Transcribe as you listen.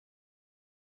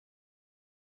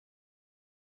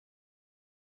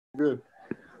Good.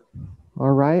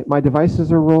 All right, my devices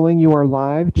are rolling. You are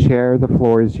live. Chair, the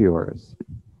floor is yours.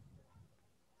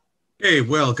 Hey,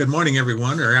 well, good morning,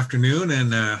 everyone, or afternoon,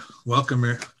 and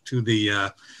welcome to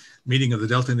the meeting of the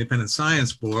Delta Independent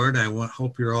Science Board. I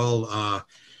hope you're all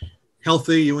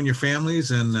healthy, you and your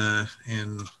families, and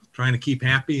trying to keep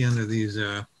happy under these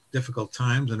difficult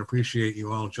times, and appreciate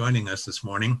you all joining us this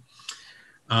morning.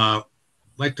 I'd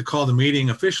like to call the meeting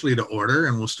officially to order,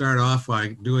 and we'll start off by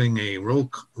doing a roll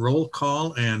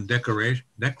call and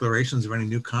declarations of any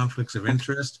new conflicts of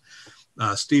interest.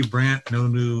 Steve Brandt, no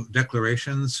new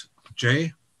declarations.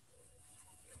 Jay?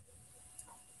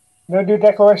 No new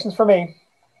declarations for me.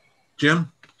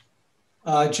 Jim?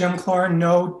 Jim Clorn,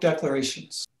 no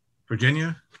declarations.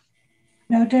 Virginia?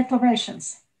 No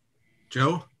declarations.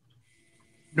 Joe?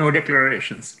 No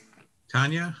declarations.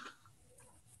 Tanya?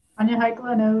 Anya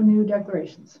Heikla, no new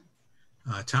declarations.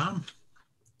 Tom?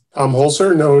 Tom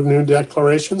Holzer, no new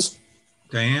declarations.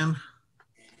 Diane?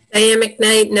 Diane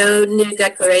McKnight, no new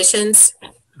declarations.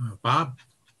 Bob?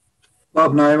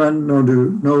 Bob Nyman, no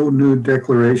new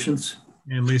declarations.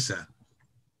 And Lisa?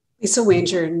 Lisa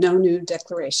Wanger, no new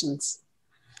declarations.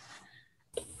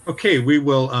 Okay, we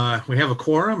have a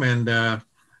quorum, and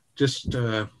guess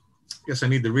I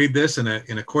need to read this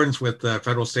in accordance with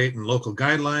federal, state, and local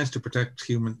guidelines to protect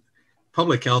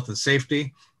public health and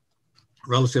safety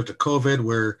relative to COVID.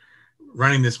 We're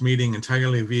running this meeting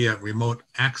entirely via remote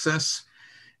access,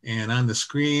 and on the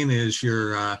screen is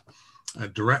your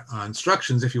direct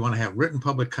instructions if you want to have written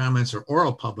public comments or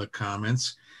oral public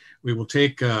comments. We will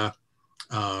take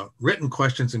written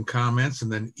questions and comments, and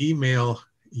then email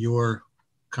your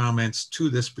comments to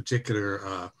this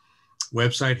particular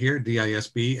website here,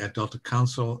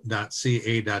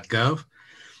 DISB@deltacouncil.ca.gov.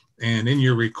 And in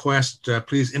your request,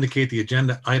 please indicate the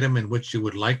agenda item in which you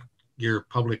would like your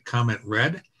public comment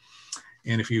read.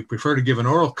 And if you prefer to give an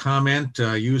oral comment,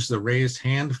 use the raised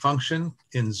hand function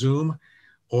in Zoom,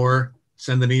 or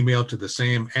send an email to the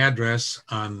same address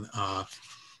on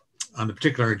the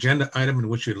particular agenda item in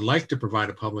which you'd like to provide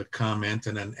a public comment.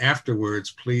 And then afterwards,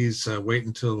 please wait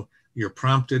until you're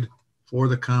prompted for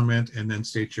the comment, and then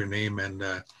state your name and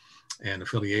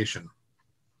affiliation.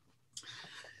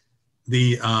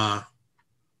 The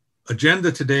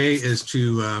agenda today is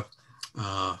to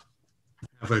have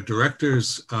a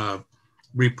director's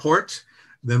report.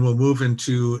 Then we'll move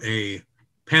into a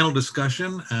panel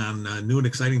discussion on new and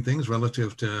exciting things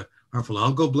relative to harmful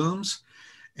algal blooms.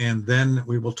 And then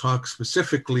we will talk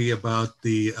specifically about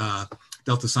the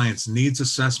Delta Science Needs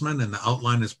Assessment, and the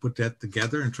outline is put that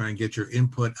together, and try and get your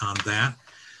input on that,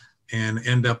 and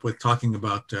end up with talking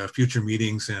about future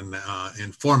meetings and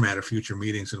format of future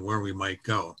meetings and where we might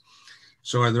go.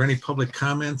 So are there any public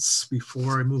comments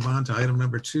before I move on to item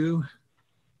number 2?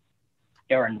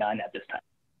 There are none at this time.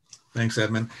 Thanks,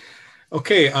 Edmund.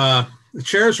 Okay, the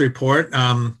chair's report.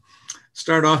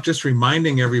 Start off just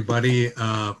reminding everybody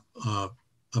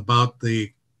about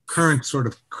the current sort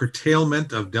of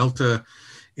curtailment of Delta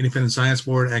Independent Science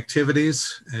Board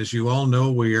activities. As you all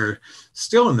know, we are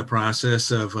still in the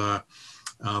process of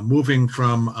moving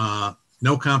from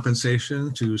no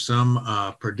compensation to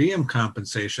some per diem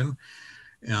compensation.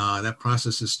 That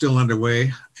process is still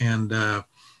underway, and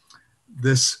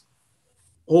this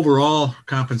overall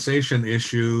compensation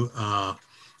issue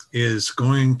is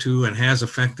going to and has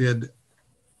affected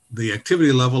the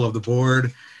activity level of the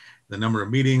board, the number of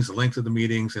meetings, the length of the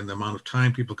meetings, and the amount of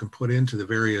time people can put into the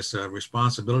various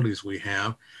responsibilities we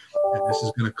have. And this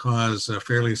is going to cause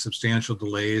fairly substantial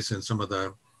delays in some of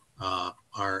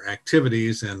our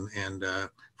activities and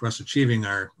for us achieving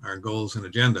our goals and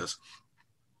agendas.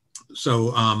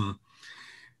 So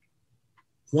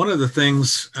one of the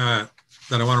things that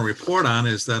I want to report on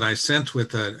is that I sent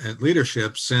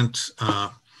leadership sent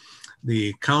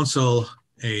the council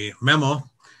a memo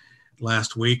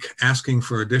last week asking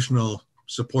for additional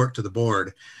support to the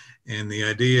board. And the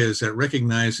idea is that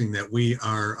recognizing that we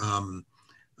are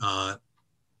not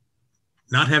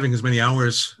having as many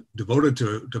hours devoted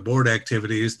to board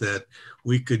activities, that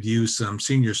we could use some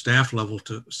senior staff level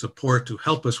to support to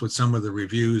help us with some of the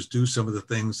reviews, do some of the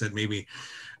things that maybe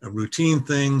routine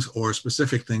things or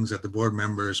specific things that the board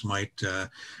members might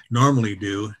normally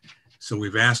do. So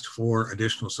we've asked for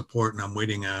additional support, and I'm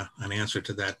waiting an answer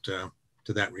to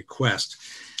that request.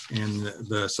 And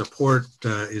the support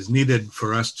is needed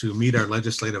for us to meet our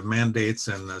legislative mandates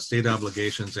and state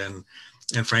obligations and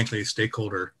frankly,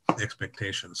 stakeholder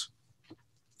expectations.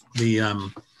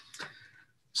 The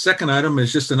second item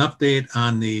is just an update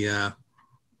on the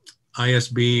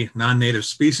ISB non-native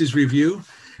species review.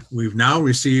 We've now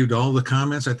received all the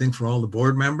comments, I think, for all the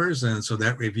board members, and so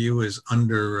that review is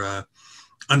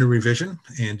under revision,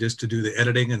 and just to do the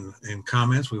editing and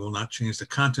comments. We will not change the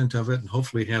content of it, and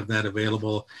hopefully have that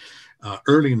available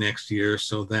early next year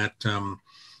so that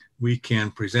we can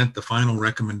present the final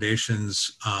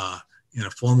recommendations in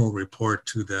a formal report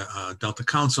to the Delta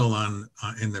Council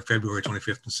in the February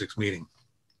 25th and 6th meeting.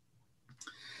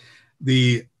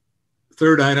 The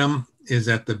third item is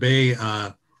that the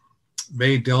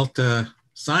Bay Delta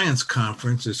Science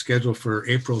Conference is scheduled for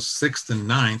April 6th and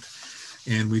 9th.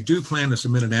 And we do plan to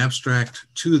submit an abstract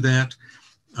to that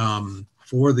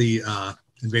for the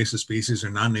invasive species or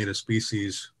non-native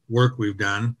species work we've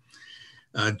done.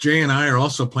 Jay and I are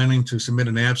also planning to submit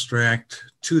an abstract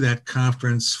to that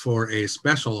conference for a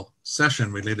special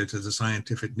session related to the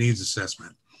scientific needs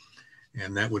assessment.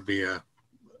 And that would be a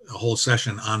whole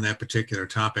session on that particular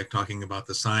topic, talking about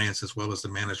the science as well as the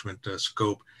management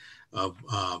scope of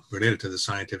related to the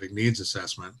scientific needs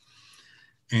assessment.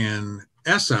 And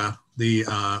ESSA, the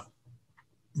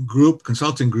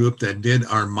consulting group that did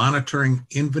our monitoring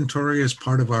inventory as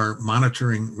part of our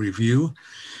monitoring review,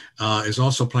 is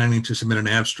also planning to submit an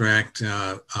abstract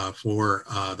for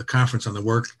the conference on the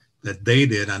work that they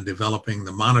did on developing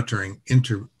the monitoring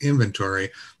inventory.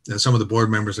 Some of the board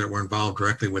members that were involved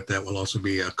directly with that will also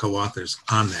be co-authors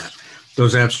on that.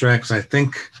 Those abstracts, I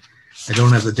think, I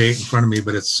don't have the date in front of me,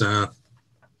 but it's, I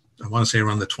want to say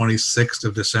around the 26th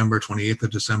of December, 28th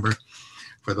of December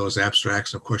for those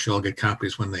abstracts. Of course, you'll all get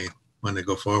copies when they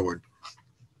go forward.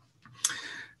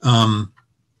 As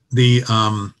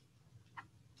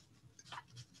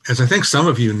I think some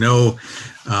of you know,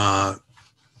 the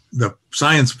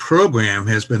science program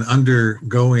has been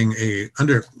undertaking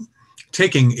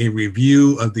a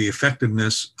review of the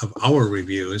effectiveness of our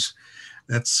reviews.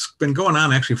 That's been going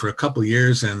on actually for a couple of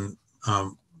years, and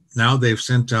now they've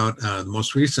sent out, the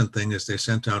most recent thing is they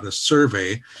sent out a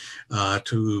survey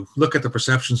to look at the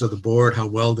perceptions of the board, how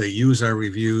well they use our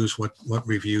reviews, what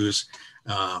reviews,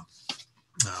 how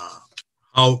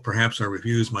perhaps our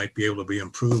reviews might be able to be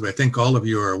improved. I think all of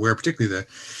you are aware, particularly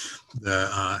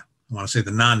I want to say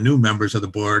the non-new members of the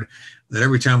board, that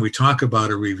every time we talk about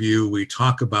a review, we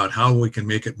talk about how we can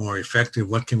make it more effective.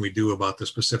 What can we do about the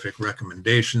specific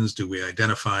recommendations? Do we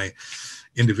identify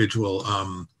individual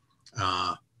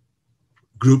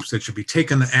groups that should be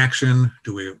taken action?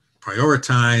 Do we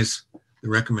prioritize the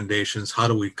recommendations? How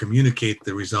do we communicate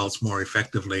the results more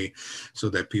effectively so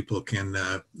that people can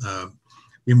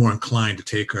be more inclined to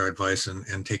take our advice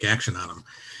and take action on them?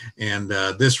 And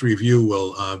this review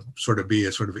will sort of be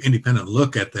a sort of independent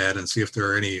look at that and see if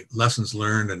there are any lessons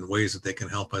learned and ways that they can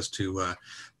help us to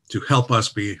help us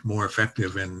be more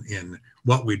effective in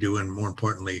what we do, and more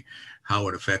importantly, how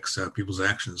it affects people's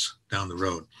actions down the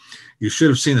road. You should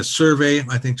have seen a survey,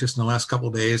 I think, just in the last couple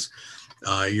of days.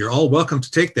 You're all welcome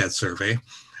to take that survey,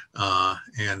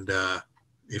 and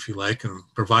if you like, and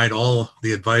provide all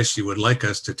the advice you would like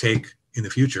us to take in the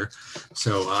future.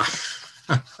 So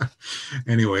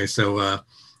anyway, so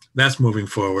that's moving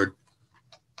forward.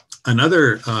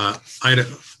 Another item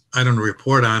to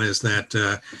report on is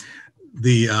that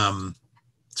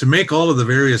to make all of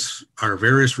our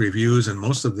various reviews and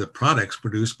most of the products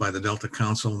produced by the Delta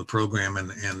Council and the program and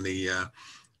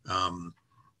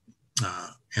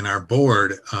our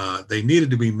board, they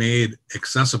needed to be made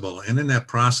accessible. And in that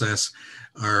process,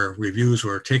 our reviews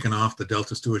were taken off the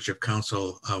Delta Stewardship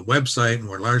Council website and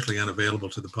were largely unavailable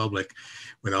to the public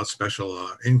without special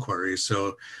inquiries.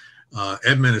 So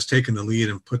Edmund has taken the lead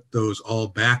and put those all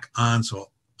back on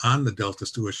the Delta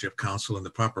Stewardship Council in the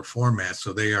proper format.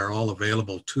 So they are all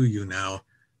available to you now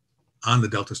on the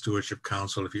Delta Stewardship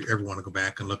Council if you ever want to go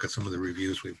back and look at some of the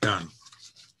reviews we've done.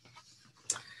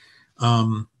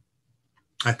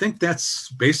 I think that's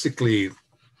basically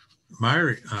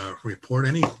my report.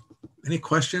 Any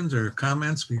questions or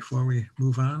comments before we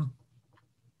move on?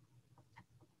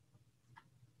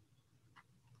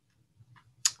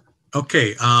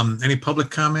 Okay, any public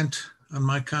comment on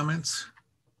my comments?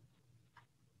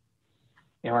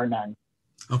 There are none.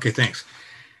 Okay, thanks.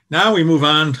 Now we move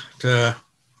on to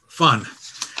fun.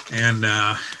 And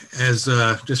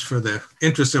just for the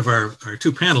interest of our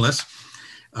two panelists,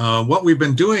 what we've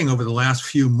been doing over the last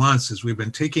few months is we've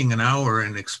been taking an hour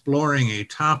and exploring a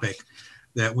topic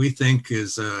that we think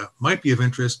might be of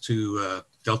interest to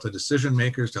Delta decision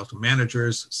makers, Delta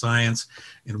managers, science,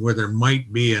 and where there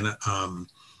might be an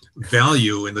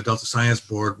value in the Delta Science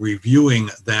Board reviewing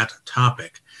that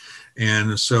topic.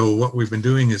 And so what we've been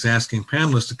doing is asking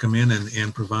panelists to come in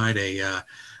and provide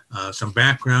some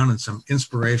background and some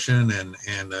inspiration and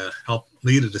help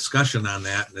lead a discussion on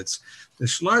that. And it's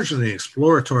largely an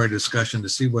exploratory discussion to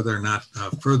see whether or not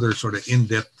further sort of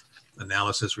in-depth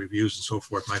analysis, reviews, and so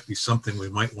forth might be something we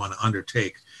might want to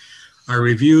undertake. our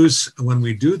reviews, when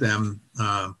we do them,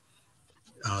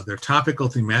 they're topical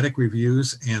thematic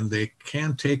reviews, and they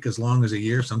can take as long as a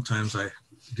year. Sometimes I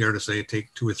dare to say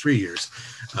take 2 or 3 years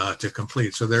to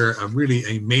complete. So they're really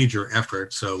a major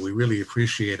effort. So we really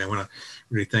appreciate, I want to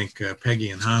really thank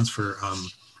Peggy and Hans for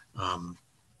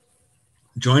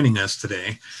joining us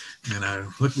today. And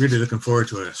I'm really looking forward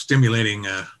to a stimulating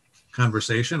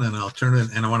conversation. And I'll turn it,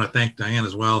 and I want to thank Diane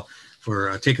as well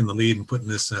for taking the lead and putting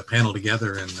this panel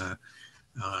together. And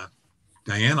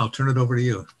Diane, I'll turn it over to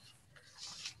you.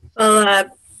 Well,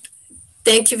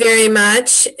 thank you very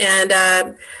much. And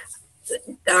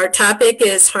our topic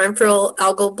is harmful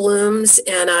algal blooms,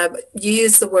 and you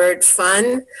use the word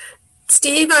fun.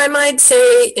 Steve, I might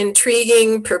say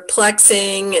intriguing,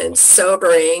 perplexing, and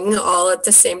sobering all at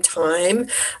the same time.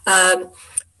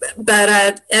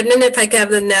 But Edmund, if I could have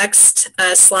the next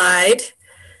slide.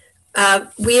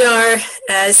 We are,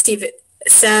 as Steve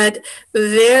said,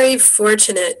 very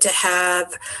fortunate to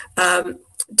have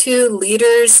 2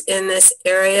 leaders in this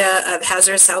area of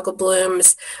hazardous algal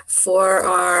blooms for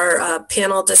our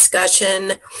panel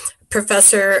discussion.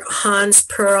 Professor Hans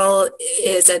Paerl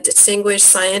is a distinguished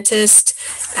scientist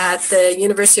at the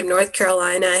University of North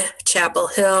Carolina, Chapel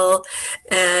Hill,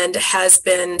 and has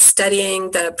been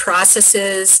studying the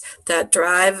processes that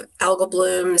drive algal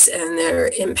blooms and their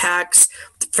impacts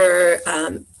for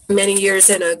many years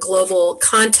in a global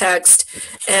context.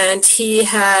 And he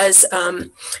has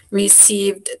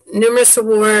received numerous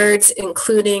awards,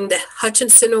 including the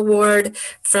Hutchinson Award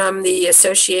from the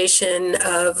Association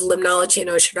of Limnology and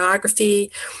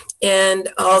Oceanography, and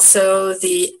also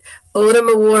the Odom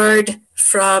Award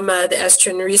from the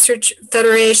Estuarine Research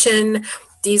Federation.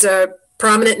 These are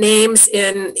prominent names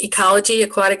in ecology,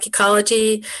 aquatic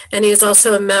ecology, and he is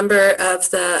also a member of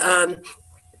the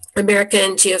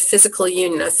American Geophysical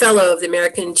Union, a fellow of the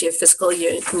American Geophysical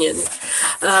Union.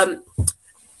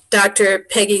 Dr.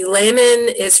 Peggy Lehman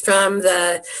is from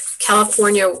the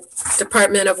California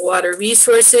Department of Water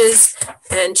Resources,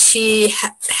 and she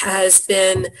has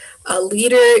been a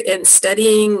leader in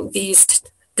studying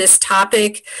this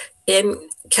topic in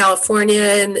California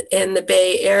and in the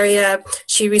Bay Area.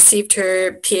 She received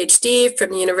her PhD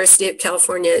from the University of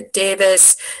California at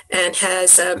Davis and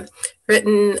has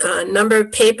written a number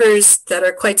of papers that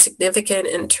are quite significant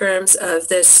in terms of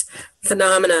this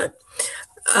phenomena.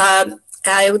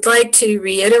 I would like to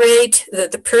reiterate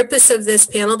that the purpose of this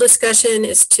panel discussion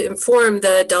is to inform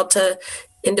the Delta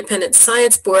Independent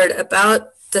Science Board about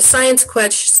the science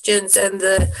questions and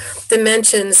the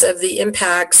dimensions of the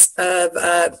impacts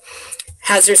of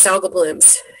hazardous algal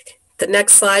blooms. The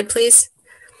next slide, please.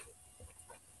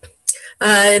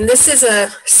 And this is a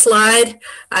slide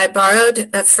I borrowed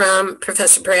from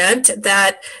Professor Brandt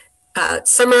that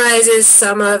summarizes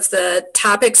some of the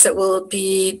topics that will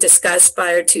be discussed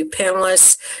by our 2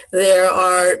 panelists. There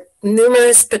are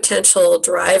numerous potential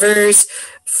drivers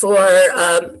for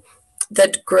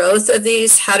the growth of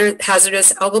these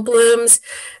hazardous algal blooms.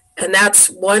 And that's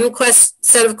one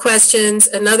set of questions.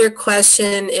 Another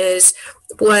question is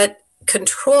what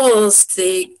controls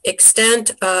the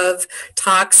extent of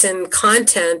toxin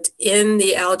content in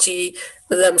the algae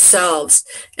themselves.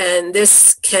 And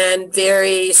this can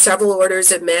vary several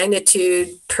orders of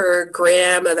magnitude per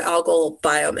gram of algal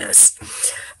biomass.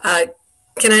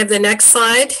 Can I have the next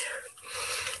slide?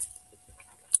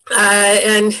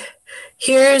 And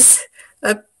here's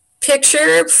a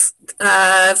picture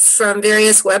from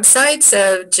various websites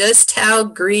of just how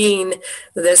green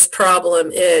this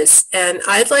problem is. And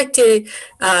I'd like to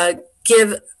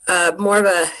give more of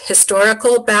a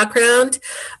historical background.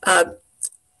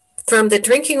 From the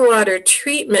drinking water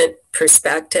treatment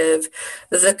perspective,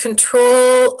 the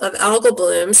control of algal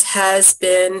blooms has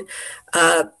been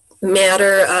a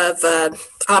matter of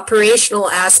operational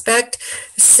aspect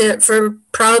for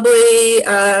probably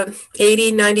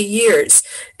 80, 90 years.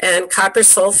 And copper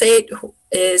sulfate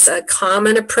is a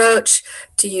common approach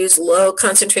to use low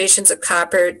concentrations of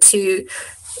copper to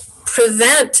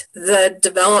prevent the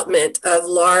development of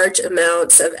large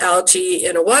amounts of algae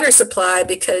in a water supply,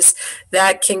 because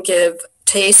that can give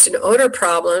taste and odor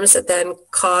problems that then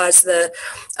cause the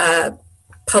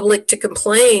public to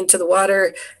complain to the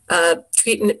water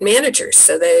treatment managers.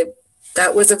 So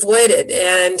that was avoided.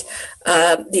 And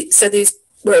so these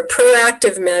were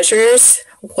proactive measures.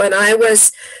 When I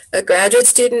was a graduate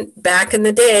student back in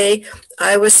the day,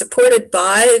 I was supported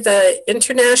by the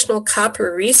International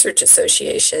Copper Research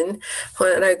Association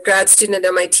when I was a grad student at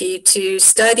MIT to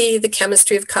study the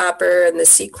chemistry of copper and the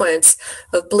sequence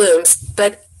of blooms.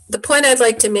 But the point I'd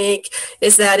like to make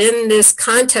is that in this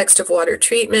context of water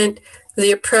treatment,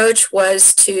 the approach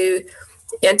was to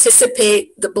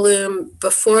anticipate the bloom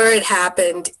before it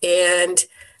happened and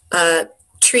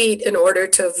treat in order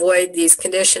to avoid these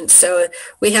conditions. So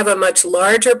we have a much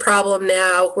larger problem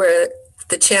now where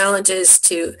the challenge is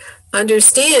to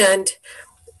understand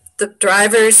the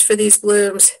drivers for these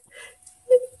blooms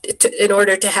in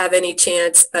order to have any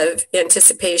chance of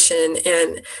anticipation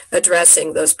and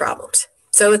addressing those problems.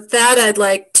 So with that, I'd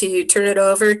like to turn it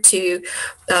over to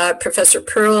Professor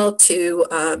Paerl to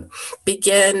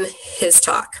begin his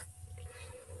talk.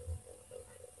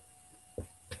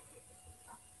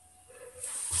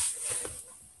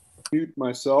 Mute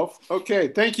myself. Okay,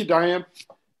 thank you, Diane.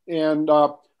 And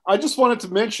I just wanted to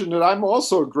mention that I'm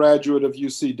also a graduate of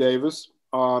UC Davis.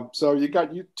 So you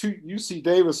got two UC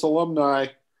Davis alumni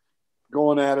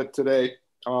going at it today.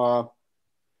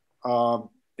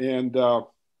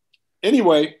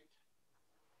 Anyway,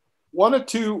 wanted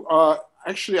to,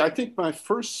 actually, I think my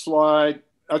first slide,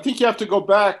 I think you have to go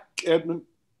back, Edmund,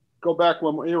 go back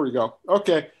one more, here we go.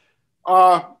 Okay.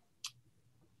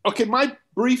 Okay, my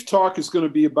brief talk is going to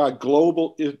be about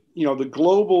global, the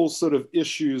global sort of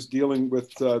issues dealing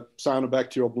with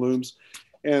cyanobacterial blooms.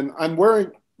 And I'm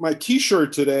wearing my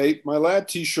t-shirt today, my lab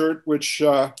t-shirt, which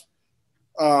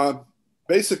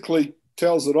basically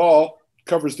tells it all,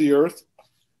 covers the earth.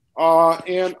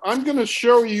 And I'm going to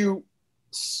show you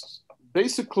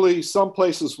basically some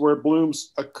places where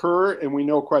blooms occur and we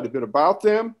know quite a bit about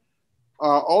them.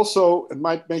 Also, it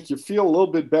might make you feel a little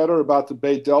bit better about the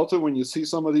Bay Delta when you see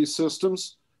some of these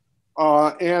systems.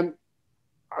 And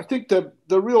I think that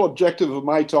the real objective of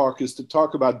my talk is to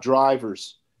talk about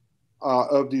drivers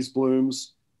of these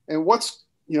blooms and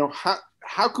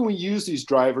how can we use these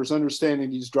drivers,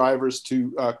 understanding these drivers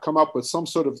to come up with some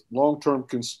sort of long-term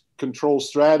control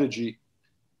strategy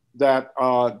that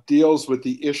deals with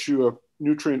the issue of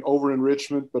nutrient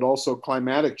over-enrichment, but also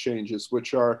climatic changes,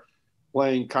 which are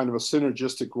playing kind of a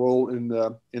synergistic role in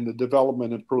the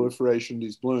development and proliferation of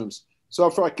these blooms. So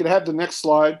if I could have the next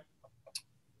slide.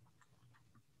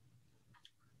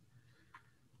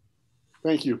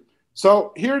 Thank you.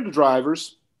 So here are the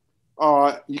drivers.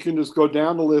 You can just go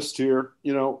down the list here.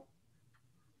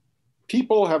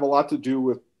 People have a lot to do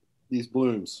with these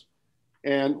blooms.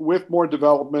 And with more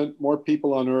development, more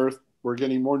people on Earth, we're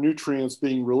getting more nutrients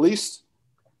being released.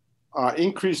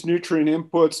 Increased nutrient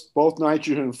inputs, both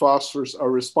nitrogen and phosphorus,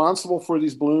 are responsible for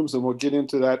these blooms, and we'll get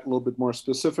into that a little bit more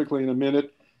specifically in a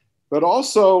minute. But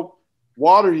also,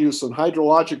 water use and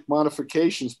hydrologic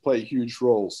modifications play huge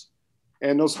roles.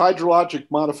 And those hydrologic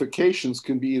modifications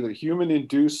can be either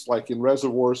human-induced, like in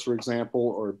reservoirs, for example,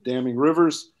 or damming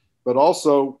rivers, but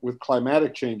also with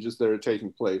climatic changes that are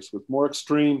taking place, with more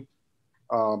extreme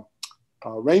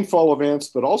rainfall events,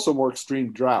 but also more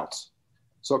extreme droughts.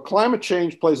 So climate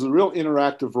change plays a real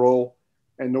interactive role.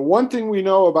 And the one thing we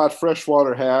know about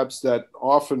freshwater HABs that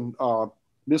often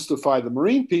mystify the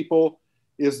marine people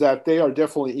is that they are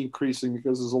definitely increasing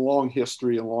because there's a long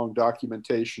history and long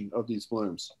documentation of these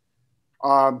blooms.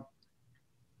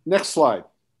 Next slide.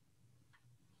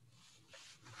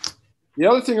 The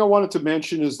other thing I wanted to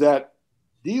mention is that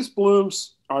these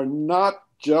blooms are not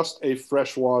just a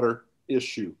freshwater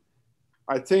issue.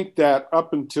 I think that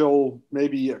up until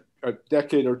maybe a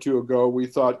decade or two ago, we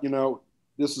thought,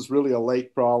 this is really a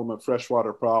lake problem, a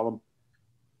freshwater problem.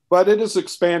 But it is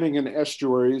expanding in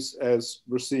estuaries, as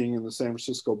we're seeing in the San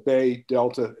Francisco Bay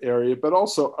Delta area, but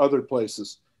also other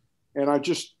places. And I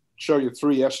just show you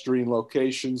 3 estuarine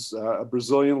locations, a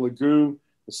Brazilian lagoon,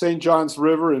 the St. Johns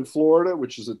River in Florida,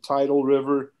 which is a tidal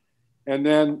river, and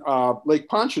then Lake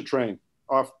Pontchartrain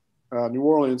off New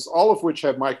Orleans, all of which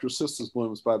have microcystis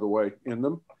blooms, by the way, in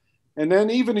them. And then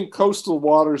even in coastal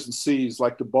waters and seas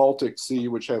like the Baltic Sea,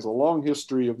 which has a long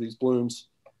history of these blooms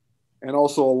and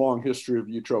also a long history of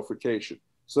eutrophication.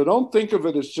 So don't think of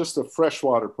it as just a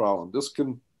freshwater problem. This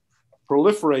can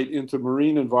proliferate into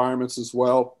marine environments as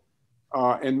well.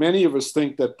 And many of us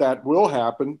think that that will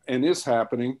happen and is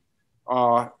happening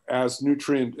as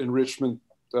nutrient enrichment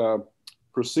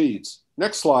proceeds.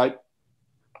 Next slide.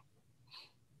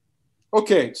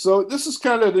 Okay, so this is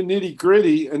kind of the nitty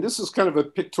gritty, and this is kind of a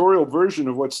pictorial version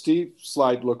of what Steve's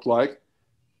slide looked like.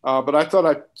 But I thought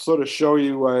I'd sort of show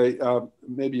you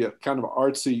maybe a kind of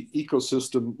artsy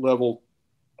ecosystem level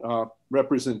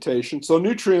representation. So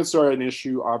nutrients are an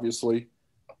issue, obviously.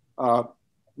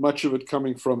 Much of it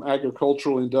coming from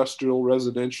agricultural, industrial,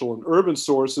 residential, and urban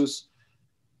sources.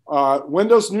 When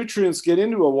those nutrients get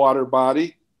into a water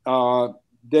body,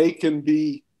 they can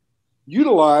be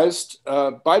utilized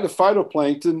by the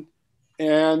phytoplankton,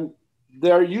 and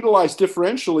they're utilized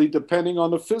differentially depending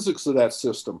on the physics of that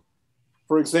system.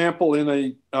 For example,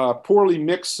 in a poorly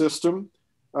mixed system,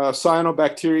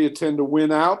 cyanobacteria tend to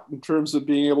win out in terms of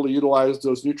being able to utilize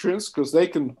those nutrients because they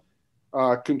can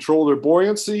control their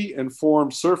buoyancy and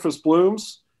form surface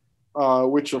blooms,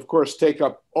 which of course take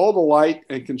up all the light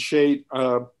and can shade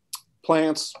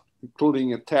plants,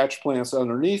 including attached plants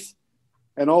underneath,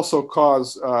 and also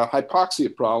cause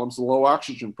hypoxia problems, low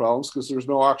oxygen problems, because there's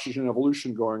no oxygen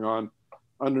evolution going on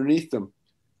underneath them.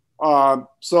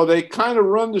 So they kind of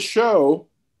run the show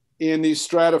in these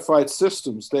stratified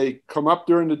systems. They come up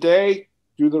during the day,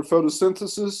 do their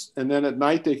photosynthesis, and then at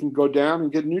night they can go down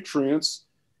and get nutrients.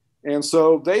 And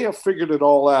so they have figured it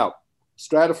all out.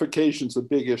 Stratification is a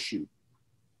big issue.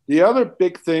 The other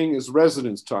big thing is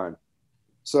residence time.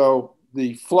 So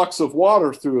the flux of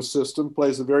water through a system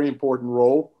plays a very important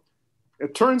role.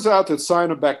 It turns out that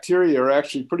cyanobacteria are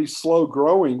actually pretty slow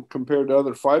growing compared to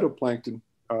other phytoplankton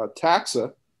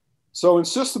taxa. So in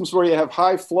systems where you have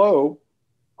high flow,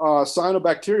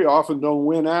 cyanobacteria often don't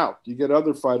win out. You get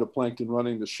other phytoplankton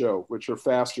running the show, which are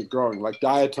faster growing, like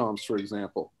diatoms, for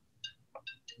example.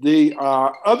 The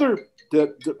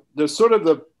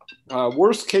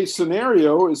worst case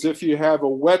scenario is if you have a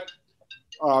wet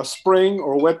spring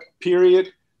or wet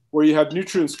period where you have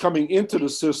nutrients coming into the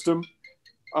system,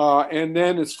 and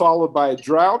then it's followed by a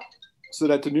drought, so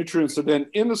that the nutrients are then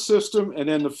in the system, and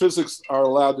then the physics are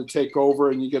allowed to take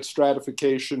over, and you get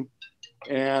stratification.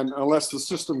 And unless the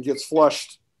system gets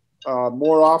flushed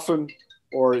more often,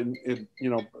 or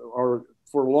or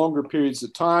for longer periods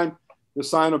of time, the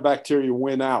cyanobacteria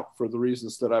win out for the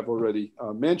reasons that I've already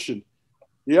mentioned.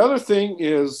 The other thing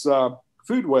is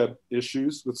food web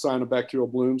issues with cyanobacterial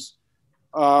blooms.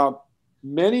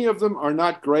 Many of them are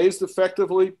not grazed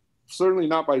effectively, certainly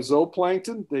not by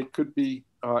zooplankton. They could be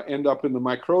end up in the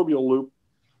microbial loop,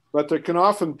 but there can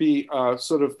often be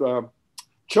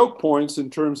choke points in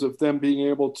terms of them being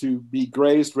able to be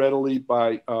grazed readily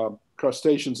by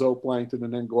crustacean zooplankton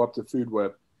and then go up the food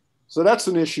web. So that's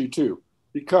an issue too,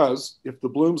 because if the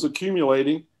bloom's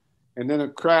accumulating and then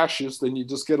it crashes, then you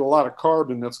just get a lot of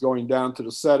carbon that's going down to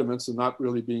the sediments and not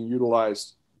really being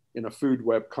utilized in a food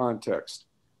web context.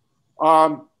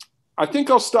 I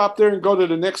think I'll stop there and go to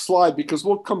the next slide because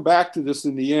we'll come back to this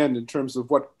in the end in terms of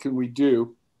what can we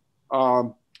do.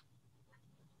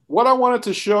 What I wanted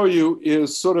to show you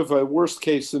is sort of a worst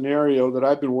case scenario that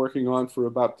I've been working on for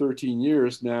about 13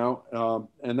 years now,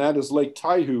 and that is Lake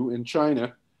Taihu in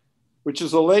China, which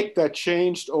is a lake that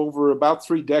changed over about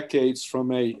 3 decades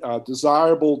from a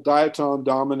desirable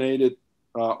diatom-dominated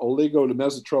oligo to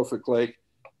mesotrophic lake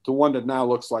to one that now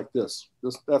looks like this.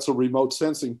 That's a remote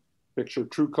sensing picture,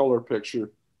 true color picture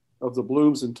of the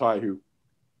blooms in Taihu.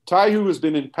 Taihu has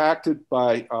been impacted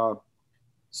by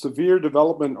severe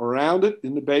development around it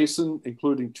in the basin,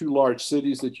 including 2 large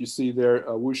cities that you see there,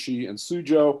 Wuxi and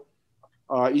Suzhou.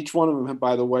 Each one of them,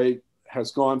 by the way,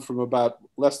 has gone from about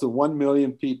less than 1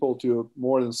 million people to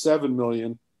more than 7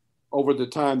 million over the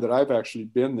time that I've actually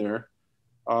been there.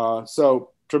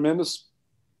 So tremendous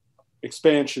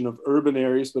expansion of urban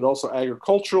areas, but also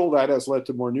agricultural. That has led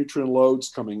to more nutrient loads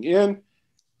coming in.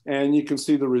 And you can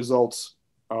see the results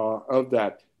of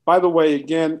that. By the way,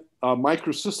 again,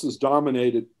 microcystis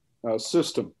dominated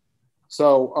system.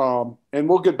 So, and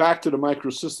we'll get back to the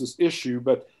microcystis issue,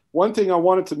 but one thing I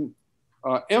wanted to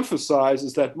emphasize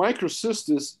is that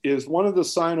microcystis is one of the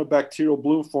cyanobacterial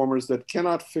bloom formers that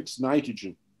cannot fix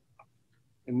nitrogen.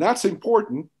 And that's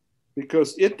important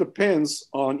because it depends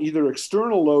on either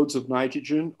external loads of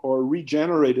nitrogen or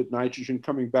regenerated nitrogen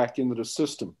coming back into the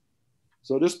system.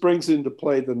 So this brings into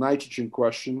play the nitrogen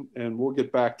question, and we'll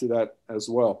get back to that as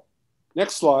well.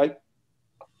 Next slide.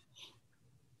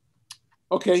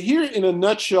 Okay, here in a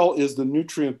nutshell is the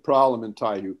nutrient problem in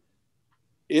Taihu.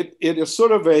 It is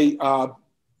sort of a,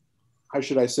 how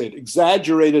should I say it,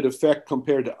 exaggerated effect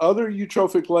compared to other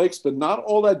eutrophic lakes, but not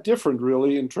all that different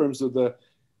really in terms of the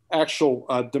actual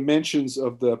dimensions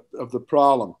of the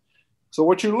problem. So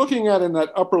what you're looking at in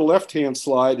that upper left-hand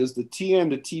slide is the TN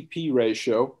to TP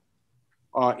ratio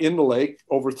in the lake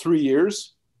over 3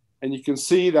 years. And you can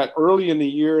see that early in the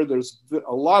year, there's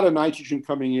a lot of nitrogen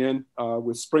coming in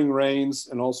with spring rains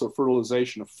and also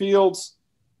fertilization of fields.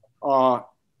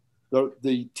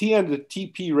 The TN to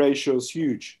TP ratio is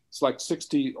huge. It's like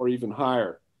 60 or even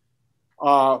higher.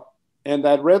 And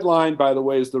that red line, by the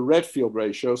way, is the red field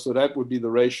ratio. So that would be the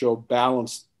ratio of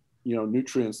balanced,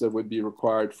 nutrients that would be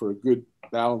required for a good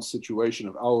balanced situation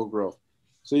of algal growth.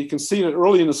 So you can see that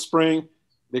early in the spring,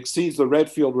 it exceeds the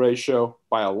red field ratio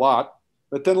by a lot.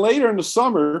 But then later in the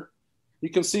summer, you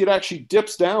can see it actually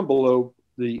dips down below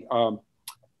the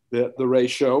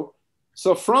ratio.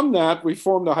 So from that, we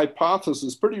formed a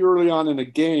hypothesis pretty early on in the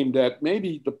game that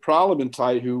maybe the problem in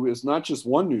Taihu is not just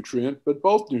one nutrient, but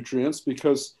both nutrients,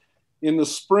 because in the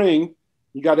spring,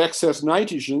 you got excess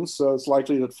nitrogen, so it's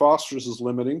likely that phosphorus is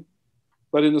limiting.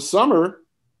 But in the summer,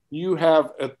 you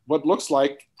have what looks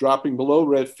like dropping below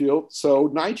red field,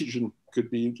 so nitrogen could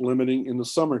be limiting in the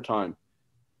summertime.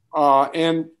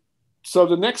 And so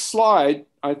the next slide,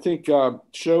 I think,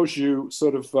 shows you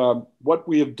sort of what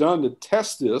we have done to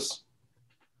test this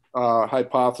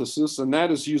hypothesis, and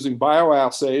that is using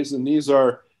bioassays. And these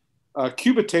are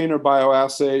cubitainer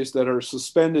bioassays that are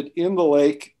suspended in the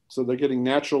lake, so they're getting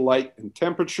natural light and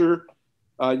temperature.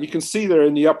 You can see there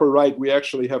in the upper right, we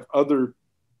actually have other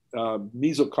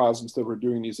mesocosms that we're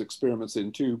doing these experiments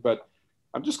in too, but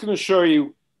I'm just going to show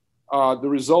you the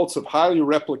results of highly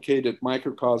replicated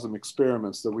microcosm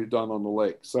experiments that we've done on the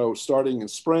lake. So starting in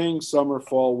spring, summer,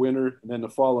 fall, winter, and then the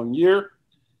following year.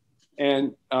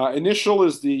 And initial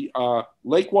is the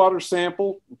lake water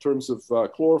sample in terms of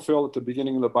chlorophyll at the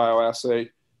beginning of the bioassay.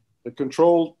 The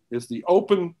control is the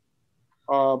open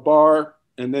bar,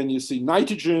 and then you see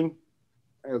nitrogen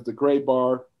as the gray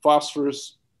bar,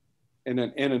 phosphorus, and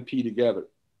then N and P together.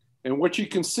 And what you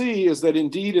can see is that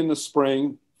indeed in the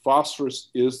spring, phosphorus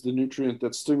is the nutrient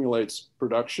that stimulates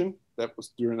production. That was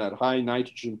during that high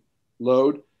nitrogen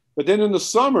load. But then in the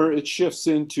summer, it shifts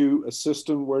into a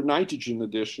system where nitrogen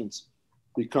additions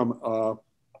become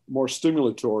more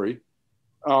stimulatory.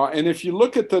 And if you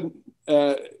look at the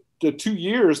 2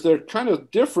 years, they're kind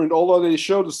of different, although they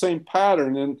show the same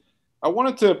pattern. And I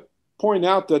wanted to point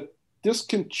out that this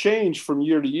can change from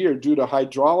year to year due to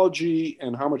hydrology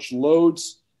and how much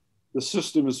loads the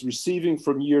system is receiving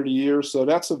from year to year. So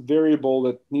that's a variable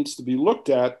that needs to be looked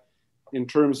at in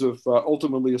terms of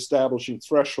ultimately establishing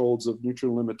thresholds of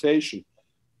nutrient limitation.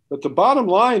 But the bottom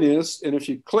line is, and if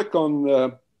you click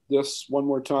on this one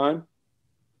more time,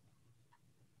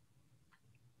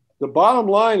 the bottom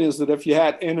line is that if you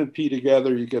had N and P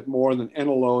together, you get more than N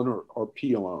alone or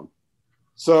P alone.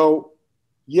 So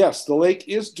yes, the lake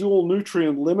is dual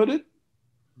nutrient limited,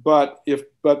 but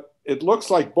it looks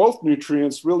like both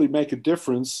nutrients really make a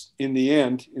difference in the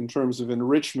end in terms of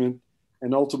enrichment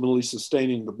and ultimately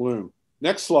sustaining the bloom.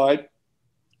 Next slide.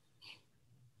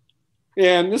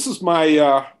 And this is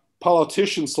my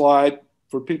politician slide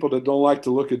for people that don't like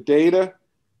to look at data.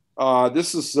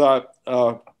 This is a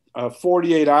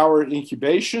 48-hour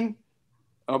incubation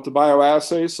of the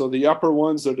bioassays. So the upper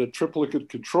ones are the triplicate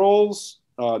controls,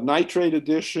 nitrate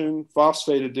addition,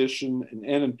 phosphate addition, and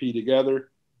N and P together.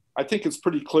 I think it's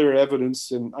pretty clear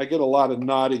evidence, and I get a lot of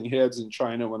nodding heads in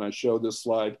China when I show this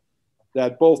slide,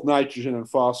 that both nitrogen and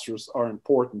phosphorus are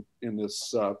important in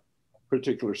this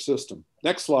particular system.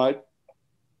 Next slide.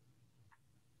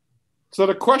 So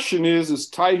the question is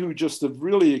Taihu just a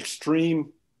really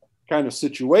extreme kind of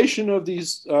situation of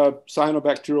these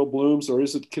cyanobacterial blooms, or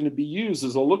can it be used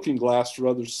as a looking glass for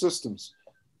other systems?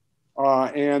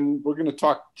 And we're going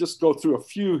to just go through a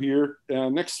few here.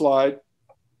 Next slide.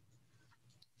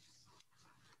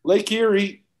 Lake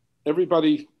Erie,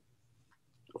 everybody,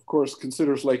 of course,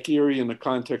 considers Lake Erie in the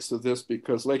context of this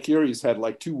because Lake Erie's had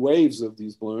like 2 waves of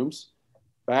these blooms.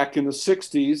 Back in the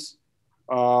 60s,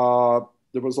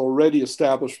 there was already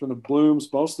establishment of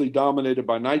blooms, mostly dominated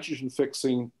by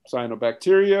nitrogen-fixing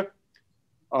cyanobacteria.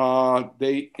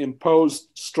 They imposed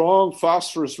strong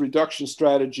phosphorus reduction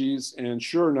strategies, and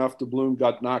sure enough, the bloom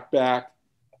got knocked back.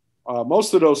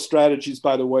 Most of those strategies,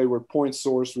 by the way, were point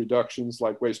source reductions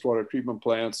like wastewater treatment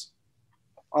plants.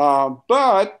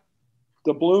 But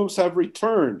the blooms have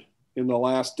returned in the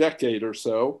last decade or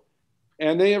so,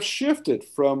 and they have shifted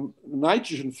from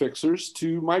nitrogen fixers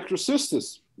to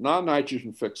microcystis,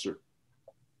 non-nitrogen fixer.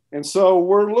 And so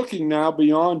we're looking now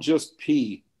beyond just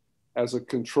P as a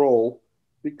control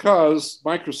because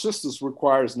microcystis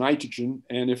requires nitrogen,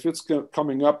 and if it's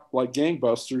coming up like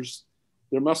gangbusters,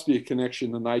 there must be a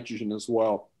connection to nitrogen as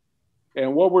well.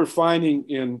 And what we're finding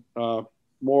in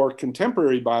more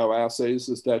contemporary bioassays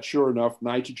is that sure enough,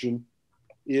 nitrogen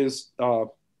is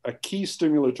a key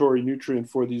stimulatory nutrient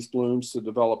for these blooms to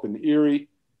develop in Erie.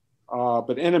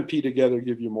 But N and P together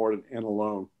give you more than N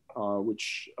alone,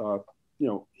 which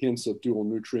hints at dual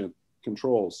nutrient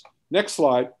controls. Next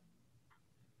slide.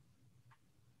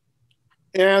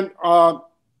 And our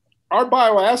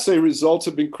bioassay results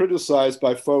have been criticized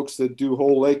by folks that do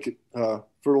whole lake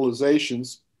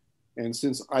fertilizations. And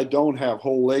since I don't have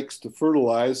whole lakes to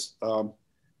fertilize,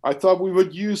 I thought we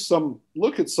would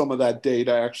look at some of that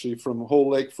data actually from whole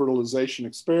lake fertilization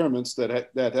experiments that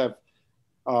have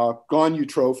gone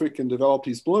eutrophic and developed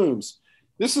these blooms.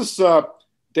 This is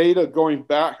data going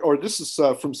back, or this is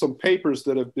from some papers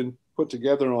that have been put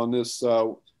together on this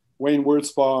Wayne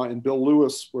Wurzbaugh and Bill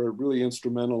Lewis were really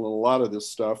instrumental in a lot of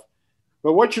this stuff.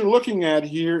 But what you're looking at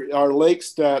here are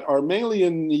lakes that are mainly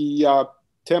in the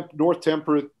north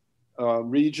temperate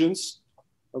regions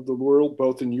of the world,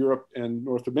 both in Europe and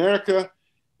North America,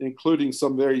 including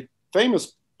some very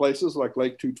famous places like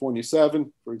Lake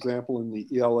 227, for example, in the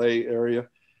ELA area.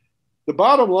 The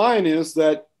bottom line is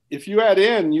that if you add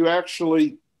N, you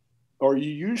actually, or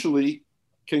you usually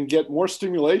can get more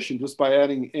stimulation just by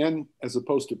adding N as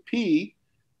opposed to P.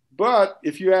 But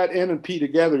if you add N and P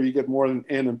together, you get more than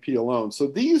N and P alone. So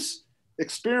these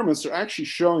experiments are actually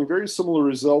showing very similar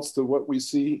results to what we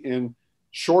see in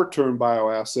short-term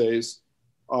bioassays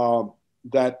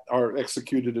that are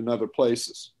executed in other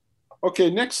places. Okay,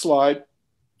 next slide.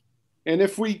 And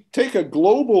if we take a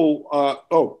global,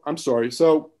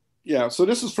 So yeah, so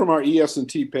this is from our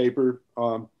ES&T paper,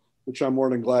 which I'm more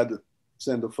than glad to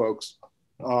send to folks.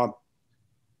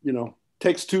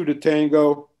 Takes two to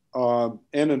tango.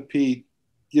 N and P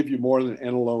give you more than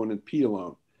N alone and P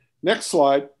alone. Next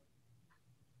slide.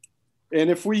 And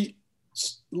if we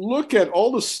look at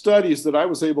all the studies that I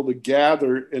was able to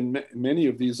gather, and many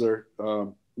of these are,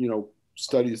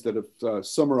 studies that have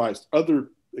summarized other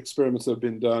experiments that have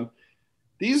been done.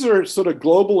 These are sort of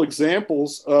global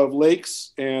examples of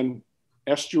lakes and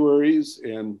estuaries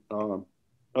and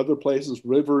other places,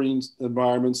 riverine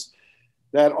environments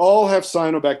that all have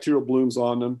cyanobacterial blooms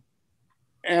on them,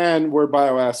 and where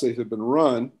bioassays have been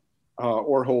run,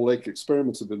 or whole lake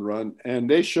experiments have been run, and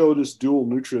they show this dual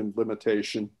nutrient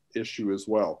limitation issue as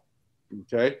well.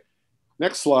 Okay,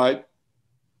 next slide.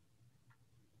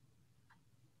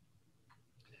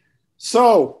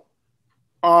 So,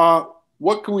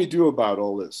 what can we do about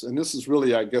all this? And this is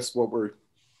really, I guess, what we're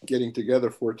getting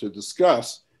together for to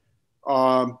discuss.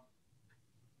 The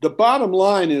bottom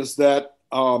line is that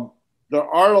there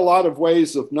are a lot of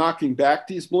ways of knocking back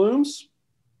these blooms.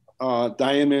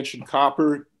 Diane mentioned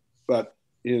copper, but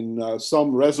in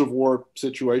some reservoir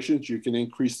situations, you can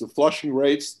increase the flushing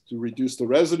rates to reduce the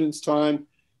residence time.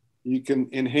 You can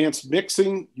enhance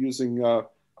mixing using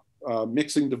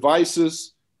mixing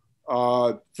devices,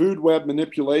 food web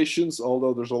manipulations,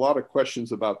 although there's a lot of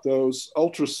questions about those,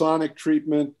 ultrasonic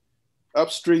treatment,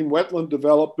 upstream wetland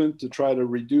development to try to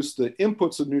reduce the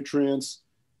inputs of nutrients,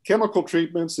 chemical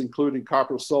treatments, including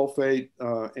copper sulfate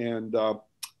and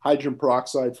hydrogen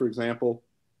peroxide, for example,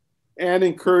 and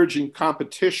encouraging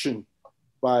competition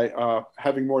by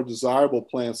having more desirable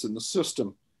plants in the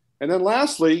system. And then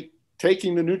lastly,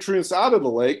 taking the nutrients out of the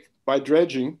lake by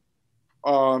dredging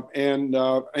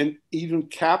and even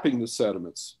capping the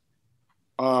sediments.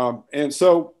 And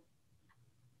so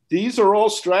these are all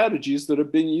strategies that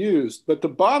have been used, but the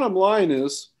bottom line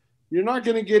is you're not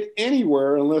going to get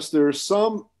anywhere unless there's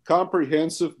some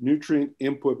comprehensive nutrient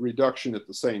input reduction at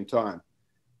the same time.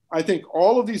 I think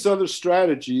all of these other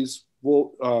strategies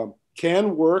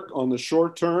can work on the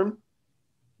short term,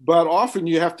 but often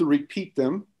you have to repeat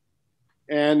them.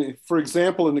 And for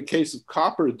example, in the case of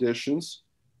copper additions,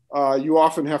 you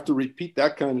often have to repeat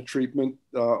that kind of treatment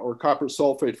or copper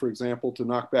sulfate, for example, to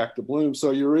knock back the bloom.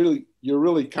 So you're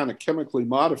really kind of chemically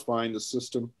modifying the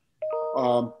system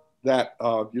that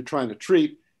you're trying to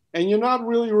treat. And you're not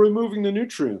really removing the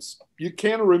nutrients. You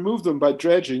can remove them by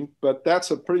dredging, but that's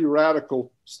a pretty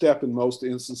radical step in most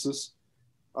instances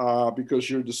because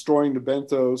you're destroying the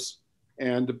benthos.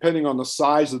 And depending on the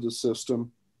size of the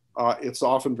system, it's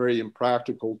often very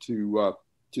impractical to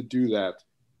do that.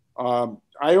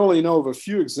 I only know of a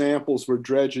few examples where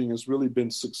dredging has really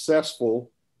been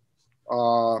successful,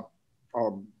 only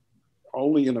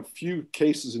in a few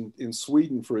cases in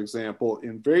Sweden, for example,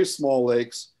 in very small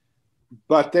lakes,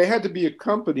 but they had to be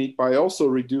accompanied by also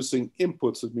reducing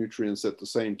inputs of nutrients at the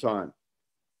same time.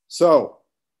 So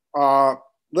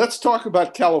let's talk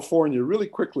about California really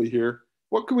quickly here.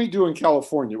 What can we do in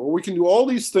California? Well, we can do all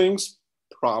these things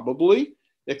probably,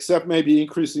 except maybe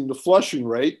increasing the flushing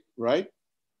rate, right?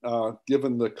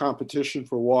 Given the competition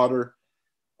for water.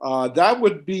 That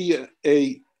would be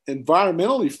a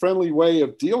environmentally friendly way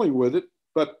of dealing with it,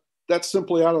 but that's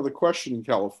simply out of the question in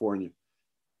California.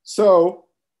 So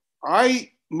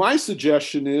my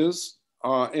suggestion is,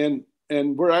 and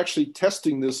we're actually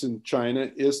testing this in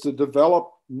China, is to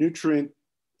develop nutrient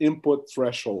input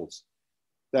thresholds.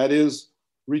 That is,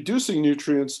 reducing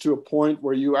nutrients to a point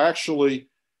where you actually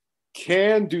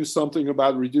can do something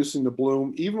about reducing the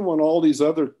bloom, even when all these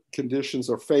other conditions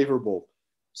are favorable,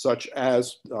 such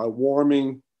as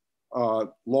warming,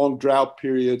 long drought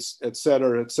periods, et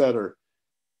cetera, et cetera.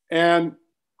 And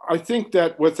I think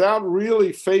that without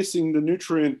really facing the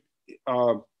nutrient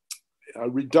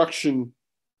reduction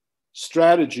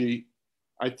strategy,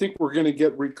 I think we're going to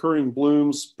get recurring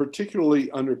blooms, particularly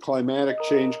under climatic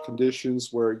change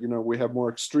conditions where, you know, we have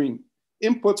more extreme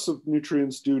inputs of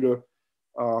nutrients due to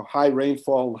high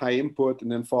rainfall and high input,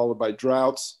 and then followed by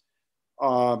droughts.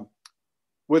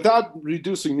 Without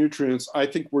reducing nutrients, I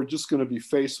think we're just going to be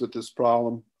faced with this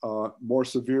problem more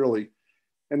severely.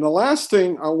 And the last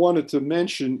thing I wanted to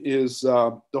mention is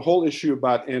the whole issue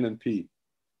about N and P.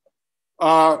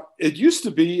 It used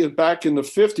to be back in the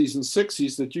 50s and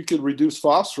 60s that you could reduce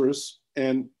phosphorus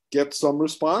and get some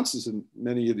responses in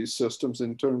many of these systems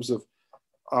in terms of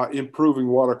improving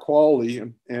water quality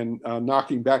and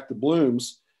knocking back the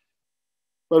blooms.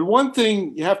 But one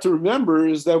thing you have to remember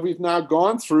is that we've now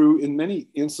gone through, in many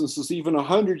instances, even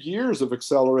 100 years of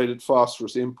accelerated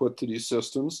phosphorus input to these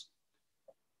systems.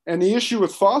 And the issue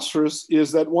with phosphorus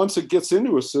is that once it gets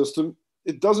into a system,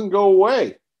 it doesn't go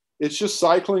away. It's just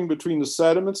cycling between the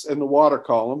sediments and the water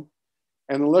column.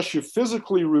 And unless you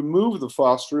physically remove the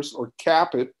phosphorus or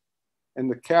cap it, and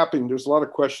the capping, there's a lot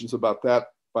of questions about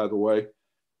that, by the way,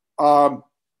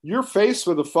 you're faced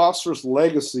with a phosphorus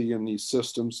legacy in these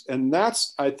systems. And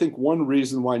that's, I think, one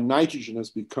reason why nitrogen has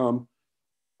become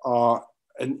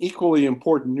an equally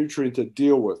important nutrient to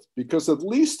deal with. Because at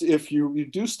least if you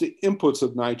reduce the inputs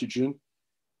of nitrogen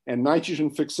and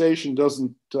nitrogen fixation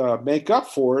doesn't make up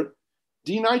for it,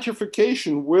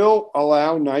 denitrification will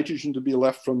allow nitrogen to be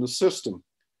left from the system.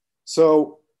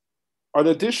 So an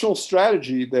additional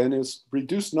strategy then is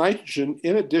reduce nitrogen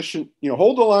in addition, you know,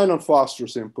 hold the line on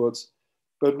phosphorus inputs,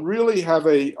 but really have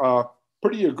a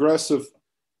pretty aggressive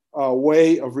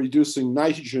way of reducing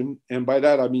nitrogen. And by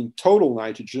that, I mean total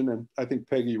nitrogen. And I think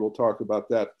Peggy will talk about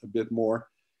that a bit more,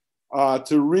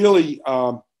 to really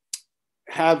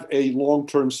have a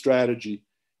long-term strategy.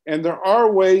 And there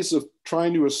are ways of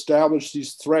trying to establish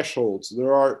these thresholds.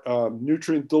 There are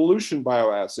nutrient dilution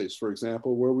bioassays, for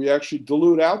example, where we actually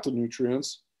dilute out the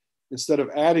nutrients instead of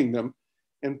adding them.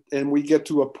 And we get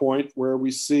to a point where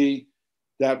we see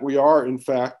that we are, in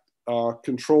fact,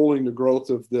 controlling the growth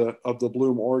of the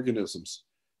bloom organisms.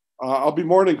 I'll be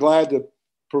more than glad to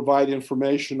provide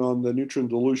information on the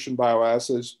nutrient dilution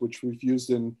bioassays, which we've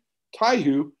used in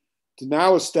Taihu, to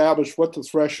now establish what the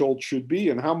threshold should be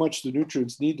and how much the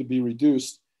nutrients need to be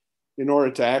reduced in order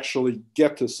to actually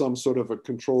get to some sort of a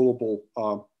controllable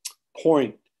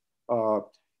point.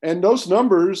 And those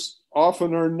numbers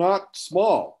often are not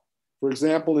small. For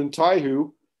example, in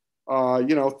Taihu,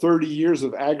 30 years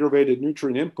of aggravated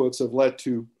nutrient inputs have led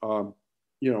to,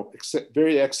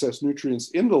 very excess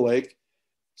nutrients in the lake.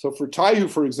 So for Taihu,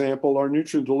 for example, our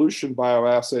nutrient dilution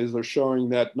bioassays are showing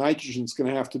that nitrogen is going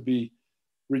to have to be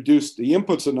reduced. The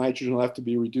inputs of nitrogen will have to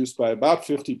be reduced by about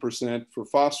 50%. For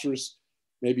phosphorus,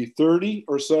 maybe 30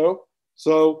 or so.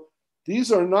 So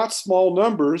these are not small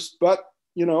numbers, but,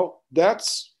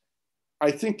 that's,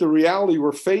 I think, the reality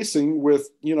we're facing with,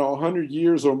 100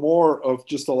 years or more of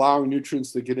just allowing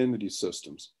nutrients to get into these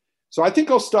systems. So I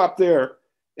think I'll stop there.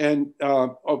 And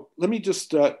let me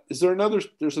just, there's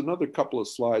another couple of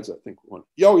slides, I think.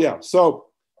 Oh yeah, so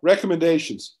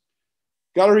recommendations.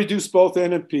 Got to reduce both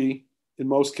N and P in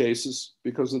most cases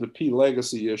because of the P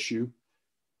legacy issue.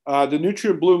 The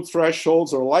nutrient bloom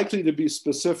thresholds are likely to be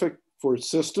specific for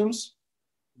systems,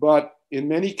 but in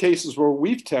many cases where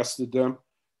we've tested them,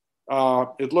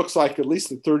 it looks like at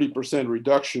least a 30%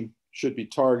 reduction should be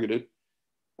targeted.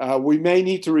 We may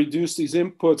need to reduce these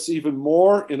inputs even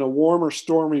more in a warmer,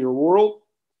 stormier world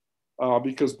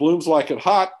because blooms like it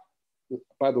hot.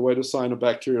 By the way, the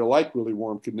cyanobacteria like really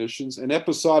warm conditions, and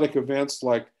episodic events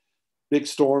like big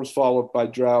storms followed by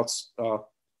droughts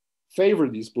favor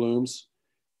these blooms.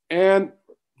 And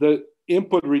the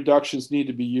input reductions need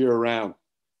to be year-round.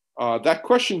 That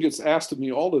question gets asked of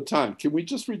me all the time. Can we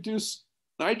just reduce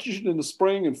nitrogen in the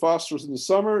spring and phosphorus in the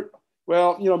summer?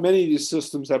 Well, many of these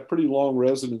systems have pretty long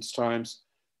residence times.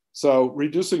 So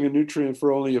reducing a nutrient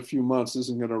for only a few months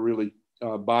isn't going to really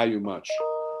buy you much.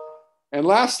 And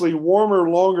lastly, warmer,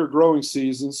 longer growing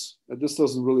seasons. This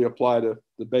doesn't really apply to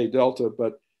the Bay Delta,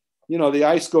 but the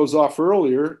ice goes off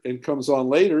earlier and comes on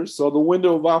later. So the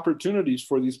window of opportunities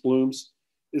for these blooms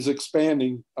is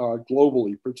expanding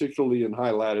globally, particularly in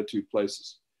high latitude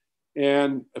places.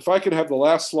 And if I could have the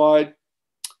last slide.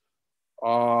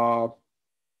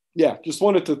 Yeah, just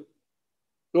wanted to,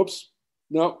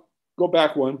 go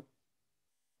back one.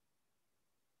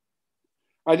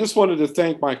 I just wanted to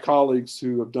thank my colleagues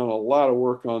who have done a lot of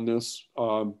work on this,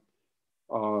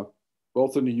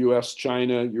 both in the US,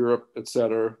 China, Europe, et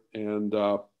cetera. And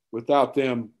without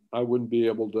them, I wouldn't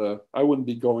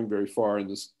be going very far in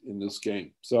this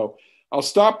game. So I'll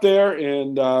stop there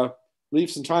and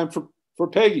leave some time for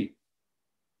Peggy.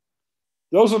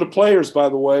 Those are the players, by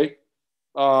the way.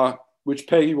 which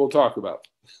Peggy will talk about.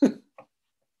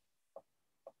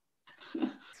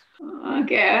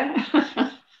 Okay.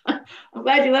 I'm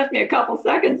glad you left me a couple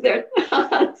seconds there.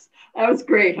 That was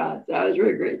great, Hans. That was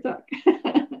really great talk.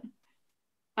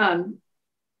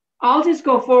 I'll just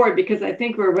go forward because I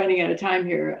think we're running out of time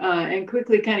here and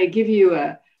quickly kind of give you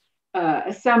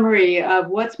a summary of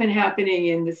what's been happening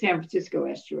in the San Francisco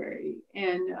estuary.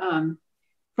 And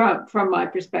from my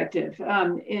perspective,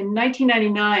 in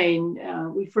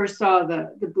 1999, we first saw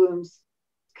the blooms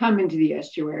come into the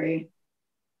estuary.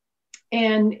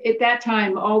 And at that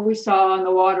time, all we saw on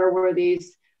the water were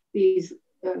these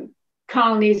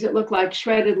colonies that looked like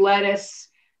shredded lettuce.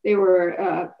 They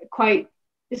were quite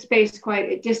spaced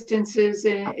quite at distances,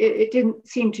 and it didn't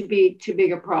seem to be too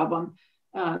big a problem.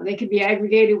 They could be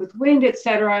aggregated with wind, et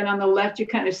cetera. And on the left, you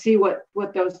kind of see what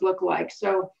those look like.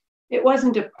 So it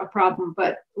wasn't a problem.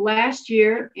 But last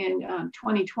year in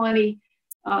 2020,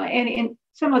 and in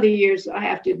some other years, I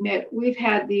have to admit, we've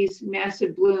had these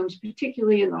massive blooms,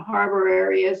 particularly in the harbor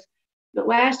areas. But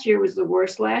last year was the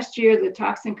worst. Last year, the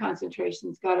toxin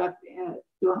concentrations got up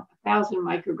to 1,000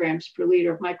 micrograms per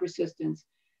liter of microcystins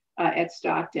at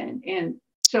Stockton. And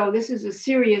so this is a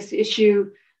serious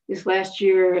issue. This last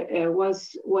year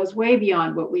was way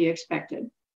beyond what we expected.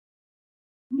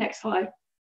 Next slide.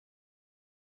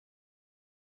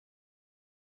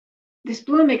 This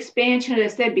bloom expansion,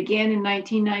 as I said, began in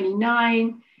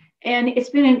 1999, and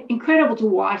it's been incredible to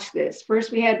watch this.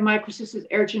 First, we had Microcystis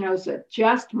aeruginosa,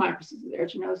 just Microcystis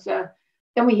aeruginosa.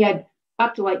 Then we had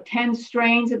up to like 10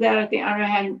 strains of that. I don't know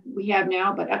how we have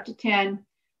now, but up to 10.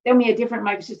 Then we had different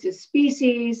Microcystis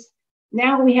species.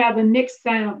 Now we have a mixed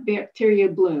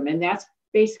cyanobacteria bloom, and that's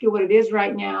basically what it is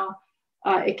right now.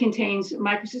 It contains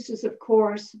Microcystis, of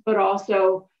course, but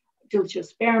also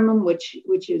Dulciospermum,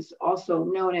 which is also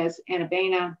known as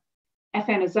Anabaena,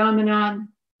 Aphanizomenon.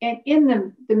 And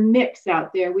in the mix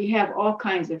out there, we have all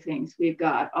kinds of things. We've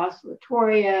got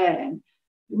Oscillatoria and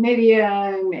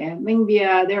Humidium and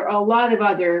Lingbia. There are a lot of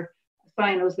other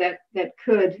cyanos that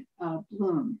could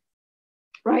bloom.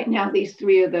 Right now, these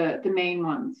three are the main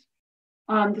ones.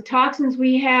 The toxins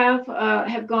we have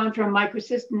gone from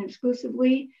microcystin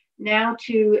exclusively now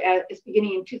to, it's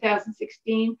beginning in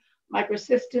 2016,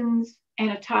 microcystins,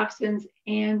 anatoxins,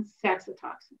 and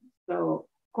saxitoxins. So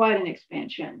quite an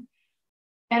expansion.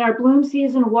 And our bloom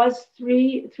season was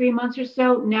three months or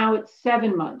so. Now it's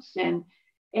 7 months. And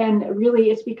really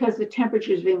it's because the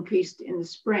temperatures have increased in the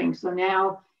spring. So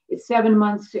now it's 7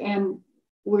 months and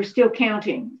we're still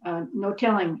counting. No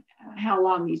telling how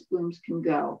long these blooms can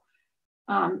go.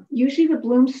 Usually the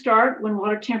blooms start when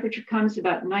water temperature comes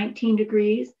about 19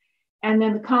 degrees. And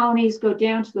then the colonies go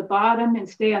down to the bottom and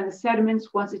stay on the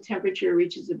sediments once the temperature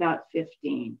reaches about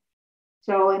 15.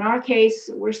 So in our case,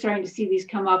 we're starting to see these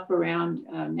come up around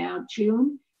now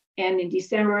June, and in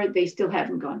December, they still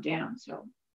haven't gone down. So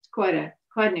it's quite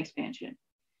an expansion.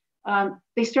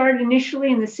 They started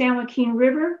initially in the San Joaquin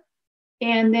River,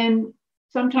 and then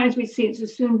sometimes we see it in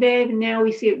Sassoon Bay, and now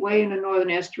we see it way in the northern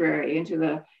estuary into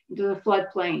the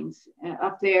floodplains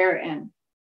up there and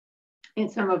in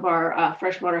some of our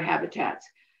freshwater habitats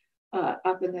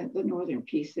up in the northern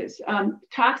pieces.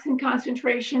 Toxin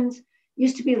concentrations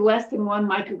used to be less than 1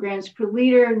 micrograms per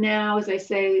liter. Now, as I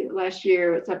say, last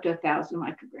year, it's up to 1,000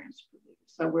 micrograms per liter.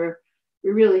 So we're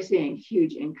really seeing a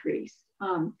huge increase.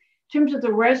 In terms of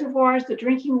the reservoirs, the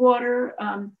drinking water,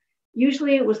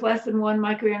 usually it was less than 1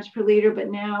 micrograms per liter, but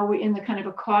now we're in the kind of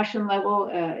a caution level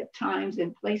at times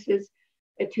and places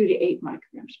at 2 to 8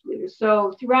 micrograms per liter.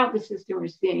 So throughout the system, we're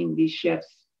seeing these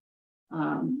shifts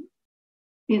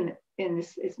in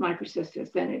this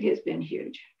microcystis, and it has been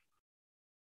huge.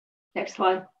 Next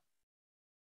slide.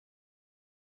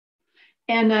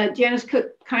 And Janice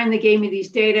Cook kindly gave me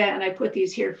these data, and I put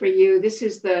these here for you. This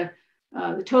is the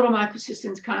total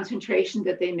microcystins concentration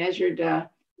that they measured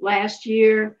last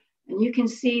year. And you can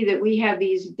see that we have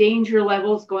these danger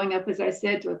levels going up, as I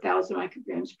said, to 1,000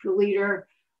 micrograms per liter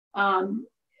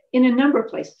in a number of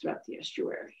places throughout the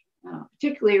estuary,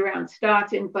 particularly around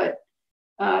Stockton, but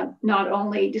not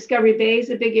only. Discovery Bay is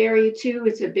a big area too.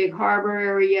 It's a big harbor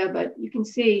area, but you can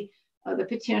see the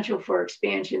potential for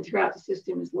expansion throughout the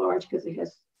system is large because it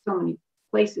has so many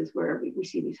places where we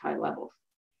see these high levels.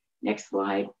 Next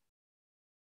slide.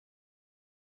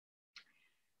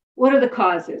 What are the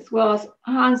causes? Well, as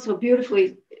Hans so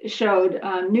beautifully showed,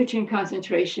 nutrient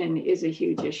concentration is a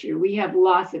huge issue. We have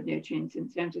lots of nutrients in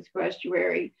San Francisco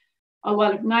estuary, a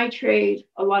lot of nitrate,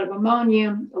 a lot of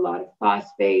ammonium, a lot of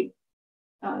phosphate.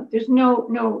 There's no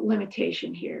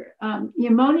limitation here. The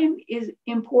ammonium is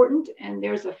important, and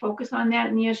there's a focus on that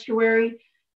in the estuary.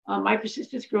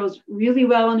 Microcystis grows really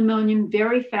well on ammonium,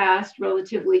 very fast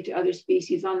relatively to other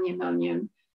species on the ammonium.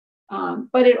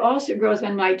 But it also grows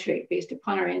on nitrate based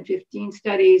upon our N15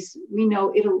 studies. We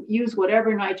know it'll use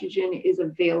whatever nitrogen is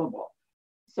available.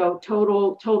 So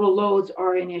total loads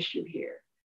are an issue here.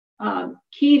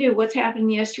 Key to what's happening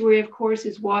in the estuary, of course,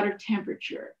 is water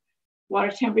temperature. Water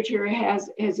temperature has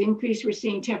increased. We're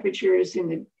seeing temperatures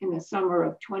in the summer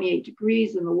of 28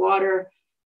 degrees in the water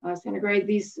centigrade.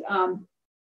 These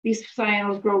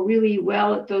cyanols grow really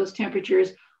well at those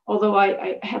temperatures, although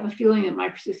I have a feeling that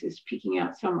microcystis is peaking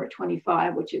out somewhere at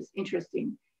 25, which is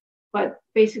interesting. But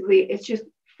basically, it's just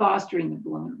fostering the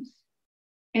blooms.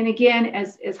 And again,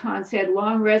 as Hans said,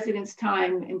 long residence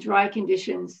time in dry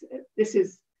conditions, this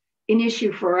is an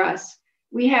issue for us.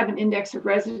 We have an index of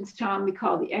residence time we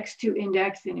call the X2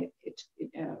 index, and it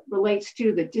relates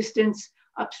to the distance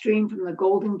upstream from the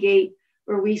Golden Gate,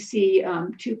 where we see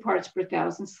 2 parts per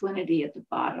thousand salinity at the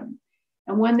bottom.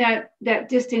 And when that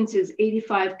distance is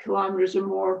 85 kilometers or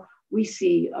more, we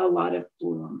see a lot of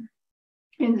bloom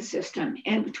in the system.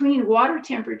 And between water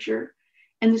temperature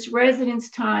and this residence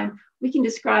time, we can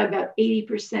describe about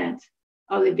 80%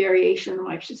 of the variation of the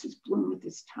microcystis bloom at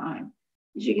this time.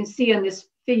 As you can see on this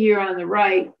figure on the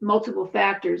right, multiple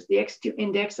factors, the X2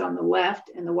 index on the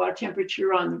left and the water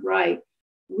temperature on the right,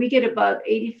 we get above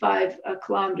 85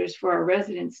 kilometers for our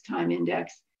residence time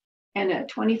index. And at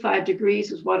 25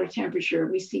 degrees with water temperature,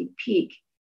 we see peak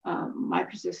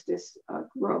microcystis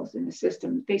growth in the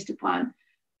system based upon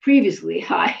previously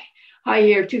high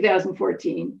year of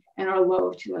 2014 and our low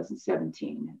of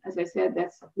 2017. As I said,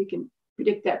 we can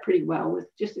predict that pretty well with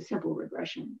just a simple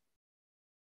regression.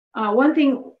 One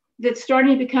thing that's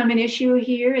starting to become an issue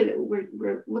here that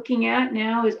we're looking at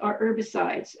now is our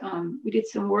herbicides. We did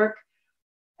some work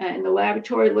in the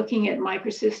laboratory looking at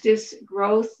microcystis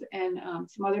growth and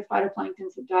some other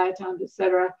phytoplanktons and diatoms, et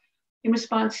cetera, in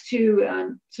response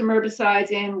to some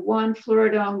herbicides, and one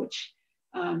fluoridone, which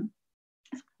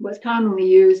was commonly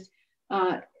used,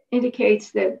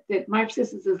 indicates that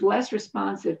microcystis is less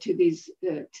responsive to these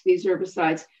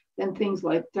herbicides than things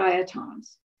like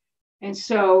diatoms. And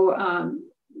so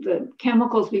the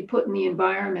chemicals we put in the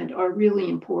environment are really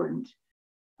important.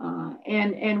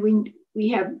 And we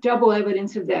have double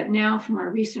evidence of that now from our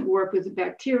recent work with the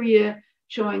bacteria,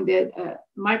 showing that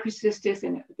microcystis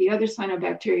and the other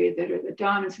cyanobacteria that are the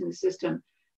dominants in the system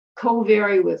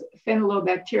co-vary with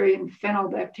phenylobacterium.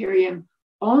 Phenylbacterium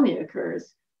only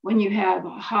occurs when you have a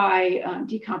high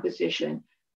decomposition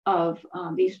of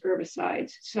these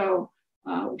herbicides. So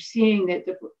we're seeing that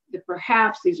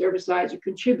perhaps these herbicides are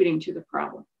contributing to the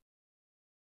problem.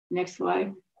 Next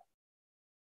slide.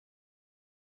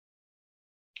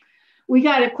 We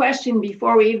got a question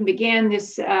before we even began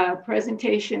this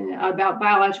presentation about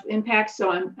biological impact,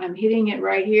 so I'm hitting it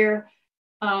right here.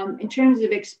 In terms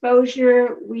of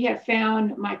exposure, we have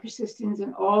found microcystins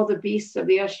in all the beasts of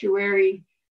the estuary.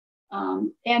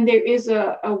 And there is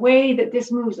a way that this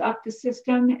moves up the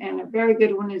system, and a very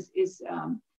good one is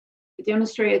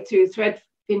demonstrated through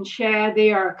threadfin shad.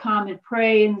 They are a common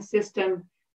prey in the system,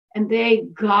 and they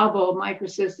gobble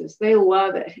microcystis. They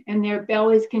love it, and their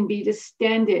bellies can be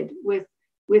distended with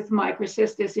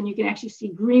microcystis, and you can actually see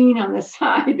green on the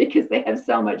side because they have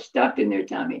so much stuff in their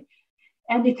tummy.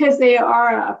 And because they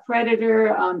are a predator,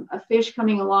 a fish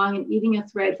coming along and eating a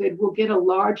threadfin will get a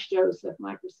large dose of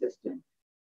microcystin.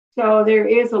 So there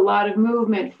is a lot of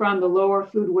movement from the lower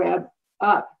food web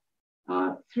up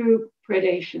through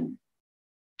predation.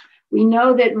 We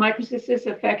know that microcystis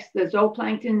affects the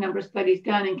zooplankton, number of studies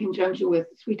done in conjunction with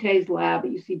Sweetay's lab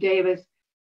at UC Davis.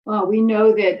 Well, we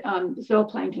know that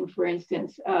zooplankton, for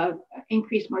instance,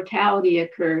 increased mortality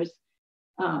occurs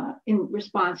in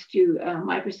response to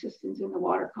microcystins in the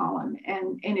water column,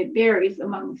 and it varies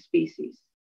among the species.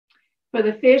 For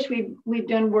the fish, we've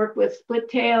done work with split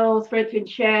tail, threadfin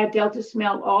shad, delta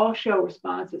smelt, all show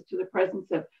responses to the presence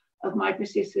of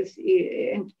microcystis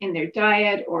in their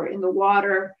diet or in the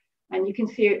water. And you can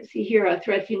see here a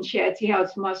threadfin shad, see how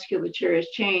its musculature has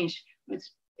changed.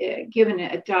 It's given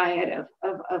a diet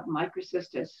of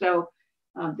microcystis. So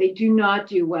they do not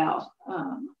do well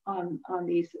on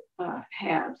these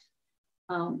halves.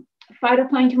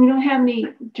 Phytoplankton, we don't have any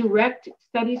direct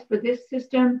studies for this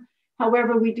system.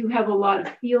 However, we do have a lot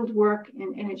of field work,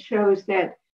 and it shows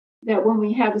that when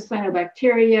we have the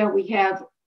cyanobacteria, we have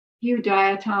few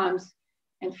diatoms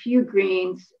and few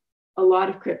greens, a lot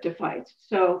of cryptophytes.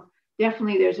 So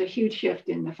definitely there's a huge shift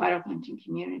in the phytoplankton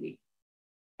community.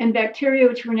 And bacteria,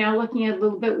 which we're now looking at a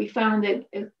little bit, we found that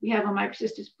if we have a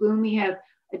microcystis bloom, we have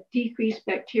a decreased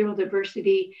bacterial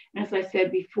diversity. And as I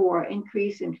said before,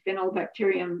 increase in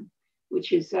phenylbacterium,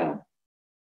 which is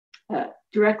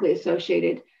directly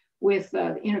associated with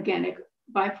the inorganic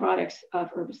byproducts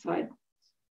of herbicide.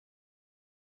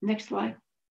 Next slide.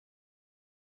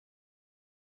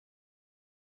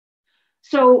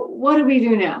 So what do we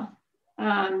do now?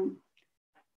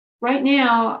 Right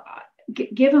now,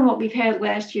 given what we've had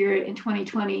last year in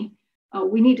 2020,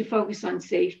 we need to focus on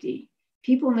safety.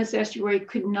 People in this estuary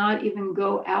could not even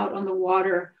go out on the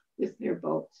water with their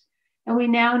boats. And we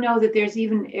now know that there's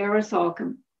even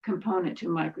aerosol component to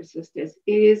microcystis.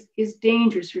 It is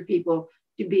dangerous for people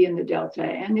to be in the Delta.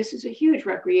 And this is a huge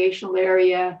recreational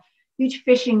area, huge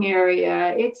fishing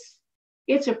area.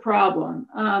 It's a problem.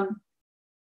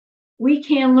 We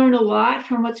can learn a lot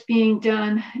from what's being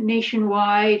done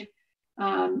nationwide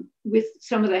with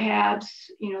some of the HABs.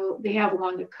 You know, they have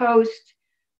along the coast.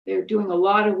 They're doing a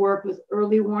lot of work with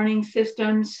early warning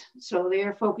systems. So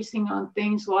they're focusing on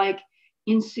things like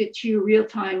in situ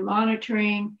real-time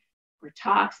monitoring for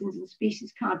toxins and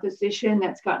species composition.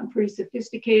 That's gotten pretty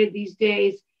sophisticated these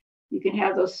days. You can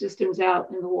have those systems out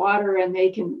in the water and they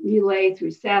can relay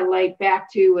through satellite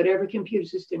back to whatever computer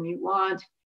system you want.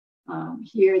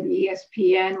 Here, the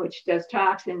ESPN, which does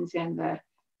toxins, and the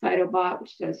Cytobot,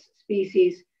 which does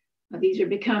species. These are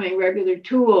becoming regular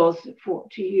tools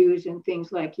to use in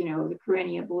things like, you know, the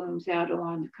Corynea blooms out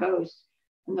along the coast.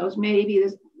 And those may be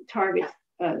the targets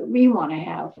we want to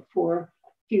have for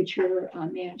future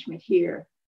management here.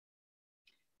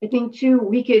 I think too,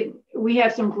 we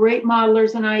have some great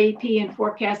modelers in IEP, and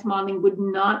forecast modeling would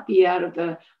not be out of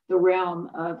the realm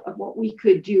of what we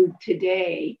could do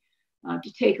today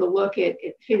to take a look at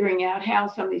figuring out how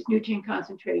some of these nutrient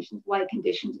concentrations, light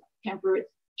conditions,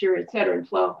 temperature, et cetera, and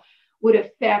flow would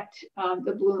affect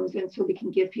the blooms. And so we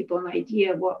can give people an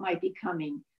idea of what might be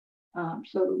coming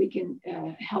so that we can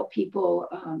help people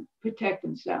protect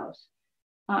themselves.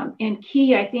 And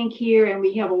key, I think here, and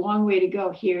we have a long way to go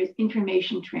here, is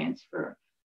information transfer.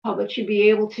 Public should be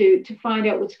able to find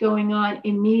out what's going on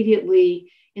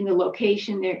immediately in the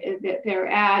location that they're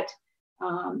at.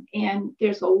 And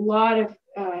there's a lot of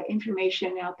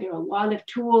information out there, a lot of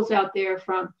tools out there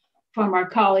from our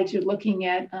colleagues who are looking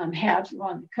at HABs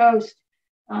along the coast.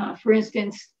 For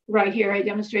instance, right here, I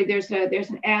demonstrate there's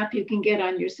an app you can get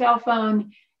on your cell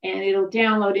phone, and it'll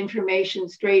download information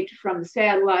straight from the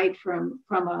satellite from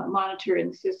a monitor in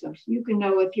the system. So you can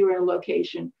know if you're in a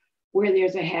location where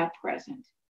there's a HAB present.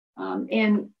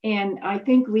 And I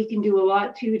think we can do a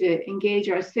lot too to engage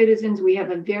our citizens. We have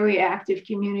a very active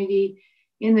community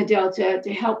in the Delta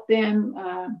to help them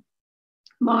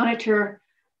monitor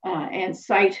and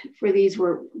cite for these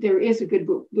where there is a good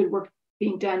work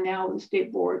being done now with the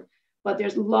state board, but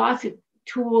there's lots of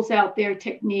tools out there,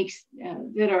 techniques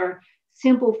that are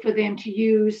simple for them to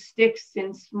use, sticks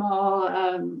and small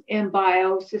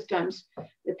MBio systems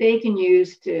that they can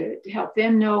use to help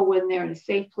them know when they're in a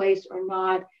safe place or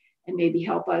not, and maybe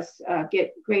help us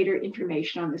get greater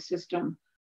information on the system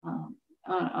on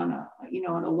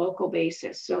a local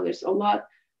basis. So there's a lot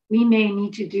we may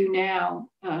need to do now,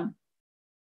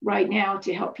 right now,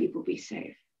 to help people be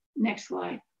safe. Next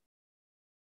slide.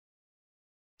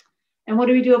 And what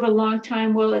do we do over a long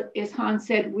time? Well, as Hans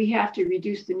said, we have to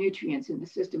reduce the nutrients in the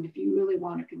system if you really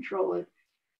want to control it.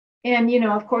 And, you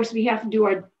know, of course, we have to do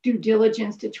our due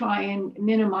diligence to try and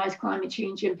minimize climate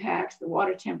change impacts. The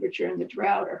water temperature and the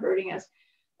drought are hurting us.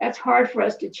 That's hard for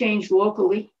us to change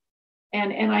locally.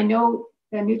 And I know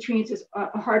the nutrients is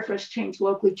hard for us to change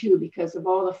locally too, because of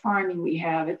all the farming we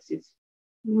have. It's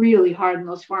really hard on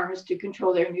those farmers to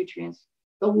control their nutrients,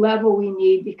 the level we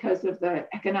need because of the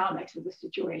economics of the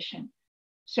situation.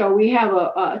 So we have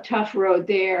a tough road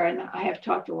there, and I have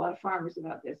talked to a lot of farmers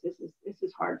about this. This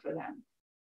is hard for them.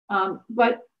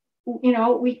 But you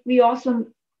know, we also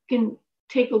can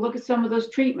take a look at some of those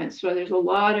treatments. So there's a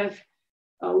lot of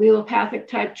allelopathic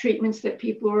type treatments that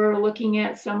people are looking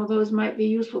at. Some of those might be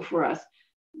useful for us.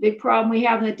 Big problem we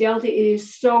have in the Delta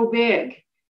is so big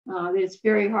that it's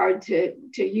very hard to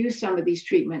use some of these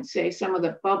treatments. Say some of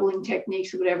the bubbling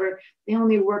techniques or whatever, they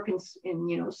only work in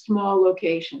you know, small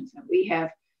locations, and we have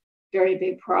very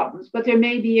big problems. But there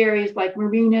may be areas like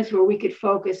marinas where we could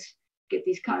focus, get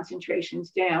these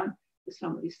concentrations down with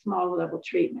some of these smaller level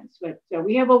treatments. But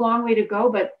we have a long way to go,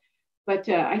 but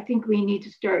I think we need to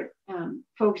start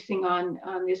focusing on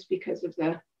this because of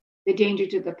the danger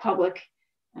to the public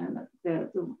and the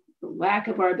lack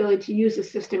of our ability to use the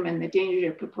system and the danger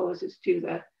it proposes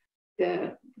to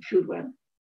the food web.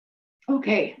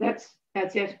 Okay, that's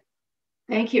it.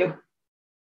 Thank you.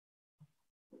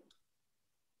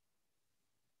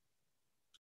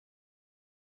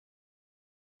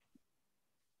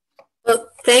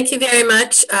 Well, thank you very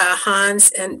much,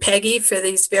 Hans and Peggy, for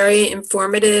these very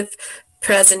informative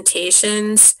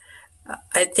presentations.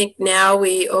 I think now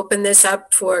we open this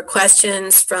up for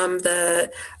questions from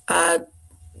the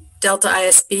Delta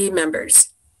ISB members.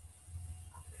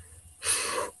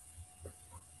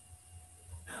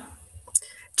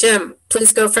 Jim,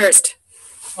 please go first.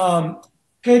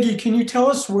 Peggy, can you tell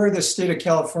us where the state of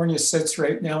California sits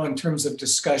right now in terms of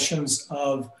discussions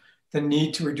of the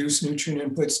need to reduce nutrient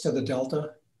inputs to the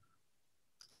Delta?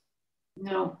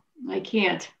 No, I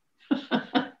can't.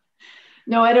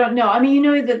 No, I don't know. I mean, you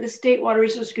know that the State Water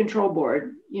Resources Control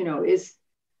Board, you know, is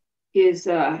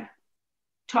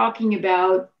talking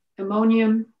about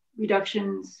ammonium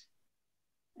reductions,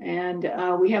 and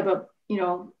we have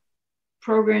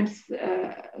programs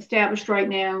established right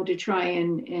now to try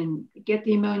and get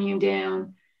the ammonium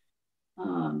down.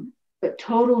 But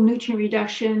total nutrient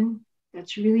reduction,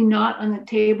 that's really not on the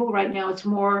table right now. It's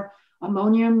more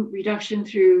ammonium reduction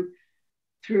through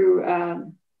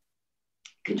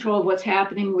control of what's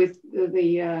happening with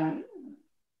the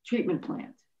treatment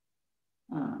plant.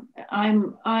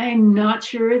 I'm not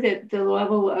sure that the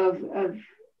level of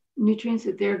nutrients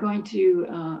that they're going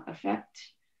to affect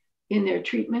in their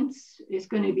treatments is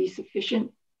going to be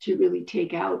sufficient to really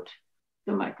take out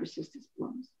the microcystis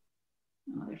blooms.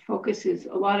 Their focus is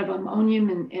a lot of ammonium,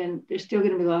 and there's still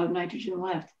going to be a lot of nitrogen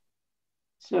left.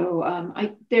 So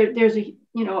there's a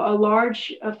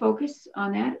large focus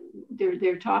on that.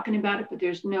 They're talking about it, but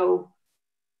there's no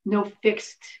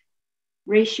fixed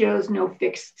ratios, no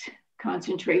fixed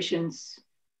concentrations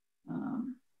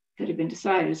that have been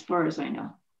decided, as far as I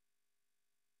know.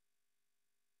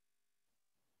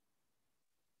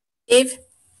 Dave?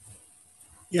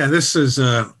 Yeah, this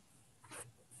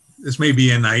may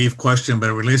be a naive question, but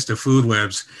it relates to food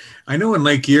webs. I know in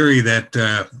Lake Erie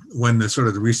that when the sort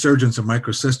of the resurgence of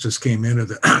microcystis came into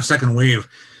the second wave,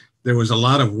 there was a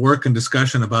lot of work and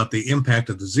discussion about the impact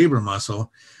of the zebra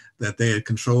mussel, that they had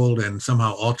controlled and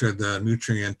somehow altered the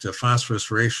nutrient to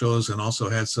phosphorus ratios, and also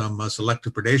had some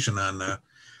selective predation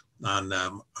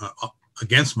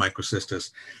against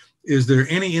microcystis. Is there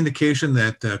any indication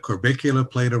that corbicula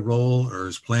played a role or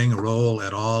is playing a role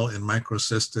at all in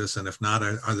microcystis? And if not,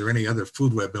 are there any other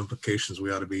food web implications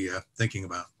we ought to be thinking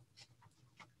about?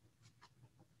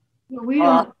 Well, we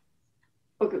don't.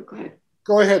 Okay, go ahead.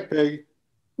 Go ahead, Peggy.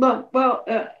 Well,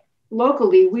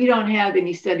 locally, we don't have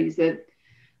any studies that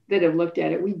have looked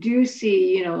at it. We do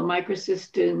see,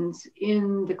 microcystins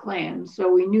in the clams,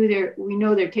 so we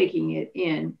know they're taking it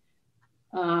in.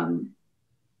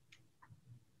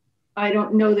 I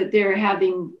don't know that they're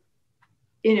having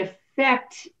an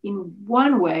effect in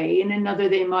one way, in another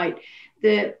they might.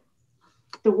 The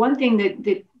one thing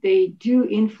that they do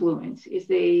influence is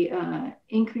they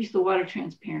increase the water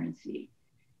transparency.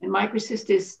 And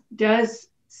microcystis does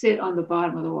sit on the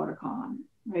bottom of the water column,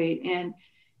 right? And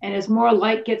as more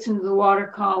light gets into the water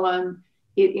column,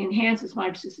 it enhances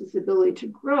microcystis' ability to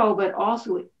grow, but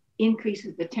also it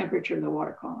increases the temperature of the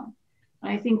water column.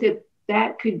 And I think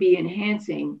that could be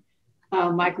enhancing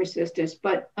microcystis,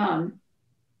 but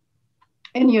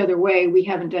any other way, we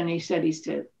haven't done any studies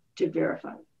to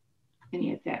verify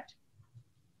any effect.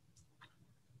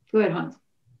 Go ahead, Hans.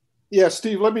 Yeah,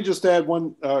 Steve, let me just add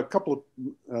a couple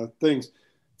of things.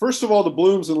 First of all, the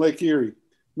blooms in Lake Erie,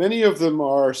 many of them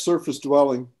are surface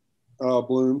dwelling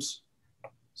blooms,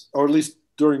 or at least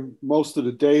during most of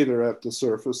the day they're at the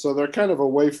surface. So they're kind of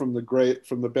away from the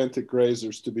benthic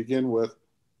grazers to begin with.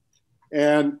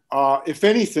 And if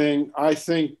anything, I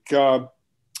think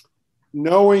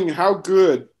knowing how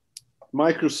good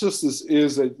microcystis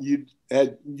is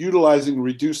at utilizing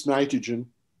reduced nitrogen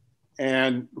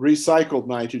and recycled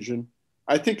nitrogen,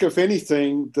 I think if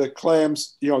anything, the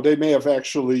clams, they may have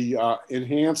actually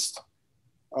enhanced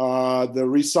the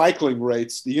recycling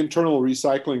rates, the internal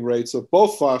recycling rates of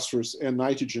both phosphorus and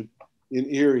nitrogen in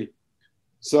Erie.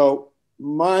 So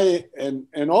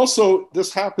and also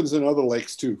this happens in other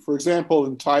lakes too. For example,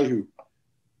 in Taihu,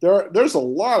 there's a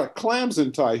lot of clams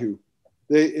in Taihu.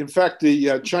 In fact,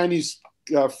 the Chinese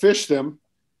fish them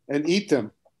and eat them.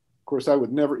 Of course, I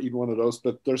would never eat one of those,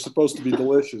 but they're supposed to be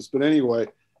delicious. But anyway,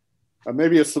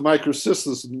 maybe it's the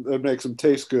microcystis that makes them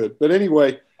taste good. But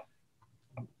anyway,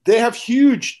 they have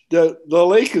huge, the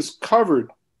lake is covered,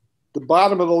 the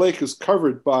bottom of the lake is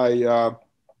covered by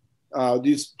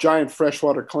these giant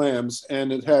freshwater clams,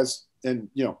 and it has,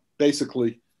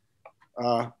 basically,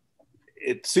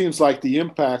 it seems like the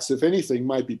impacts, if anything,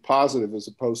 might be positive as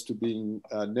opposed to being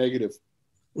negative.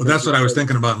 Well, that's what I was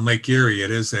thinking about in Lake Erie. It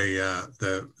is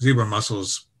the zebra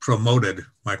mussels promoted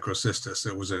microcystis.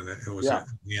 It was an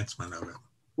enhancement of it.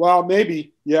 Well,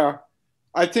 maybe, yeah.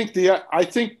 I think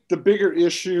the bigger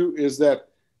issue is that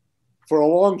for a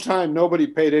long time nobody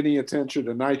paid any attention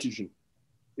to nitrogen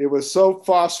it was so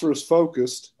phosphorus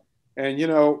focused. And, you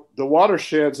know, the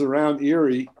watersheds around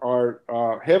Erie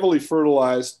are heavily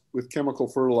fertilized with chemical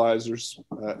fertilizers,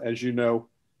 as you know,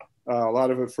 a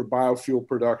lot of it for biofuel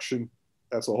production.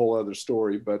 That's a whole other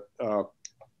story, but a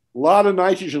lot of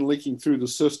nitrogen leaking through the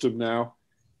system now.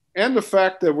 And the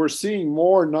fact that we're seeing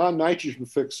more non-nitrogen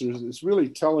fixers is really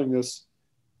telling us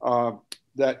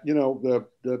that, you know,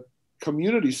 the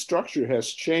community structure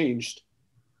has changed,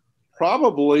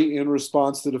 probably in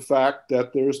response to the fact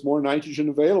that there's more nitrogen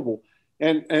available.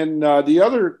 And the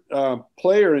other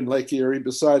player in Lake Erie,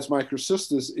 besides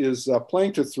microcystis, is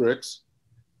Planktothrix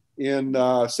in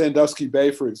Sandusky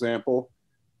Bay, for example,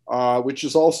 which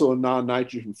is also a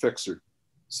non-nitrogen fixer.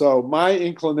 So my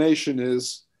inclination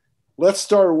is, let's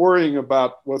start worrying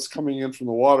about what's coming in from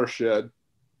the watershed.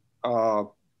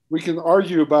 We can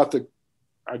argue about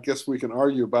I guess we can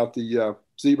argue about the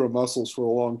zebra mussels for a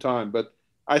long time, but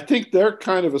I think they're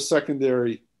kind of a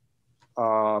secondary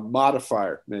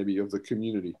modifier, maybe, of the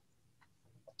community.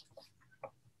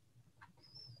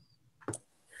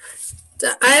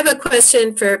 I have a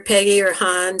question for Peggy or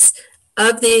Hans.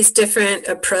 Of these different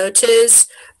approaches,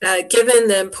 given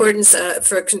the importance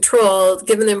for control,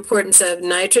 given the importance of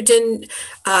nitrogen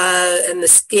and the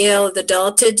scale of the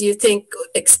delta, do you think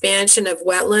expansion of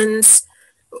wetlands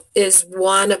is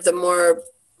one of the more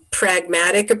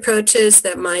pragmatic approaches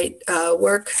that might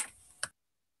work?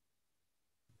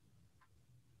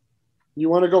 You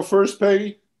want to go first,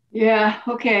 Peggy? Yeah,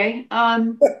 okay.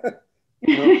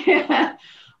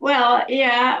 Well,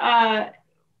 yeah,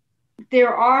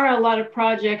 there are a lot of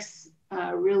projects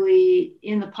really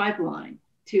in the pipeline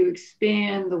to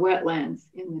expand the wetlands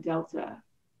in the Delta.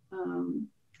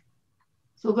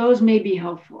 So those may be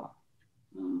helpful.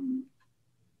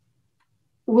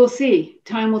 We'll see.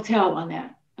 Time will tell on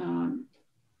that.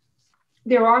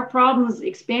 There are problems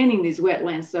expanding these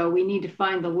wetlands, so we need to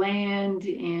find the land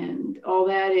and all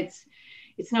that.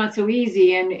 It's not so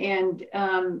easy, and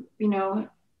you know,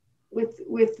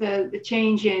 with the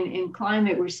change in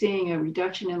climate, we're seeing a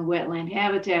reduction in wetland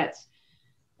habitats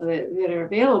that are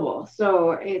available.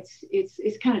 So it's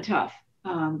kind of tough.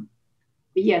 But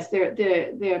yes,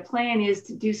 their plan is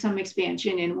to do some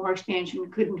expansion, and more expansion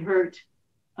couldn't hurt.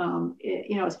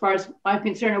 You know, as far as I'm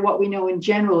concerned, or what we know in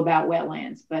general about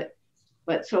wetlands, but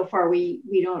so far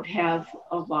we don't have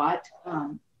a lot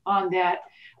on that.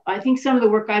 I think some of the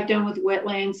work I've done with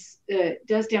wetlands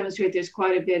does demonstrate there's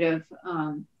quite a bit of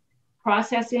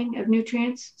processing of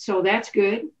nutrients, so that's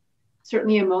good.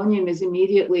 Certainly ammonium is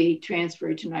immediately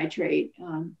transferred to nitrate,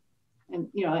 and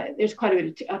you know, there's quite a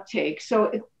bit of uptake,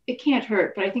 so it can't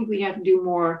hurt, but I think we have to do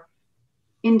more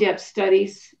in-depth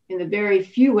studies in the very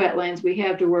few wetlands we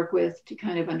have to work with to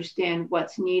kind of understand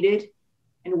what's needed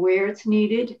and where it's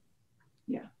needed.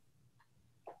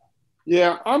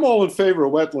 Yeah, I'm all in favor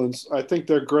of wetlands. I think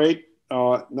they're great,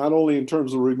 not only in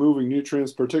terms of removing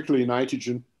nutrients, particularly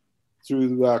nitrogen,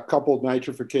 through coupled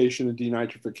nitrification and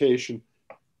denitrification.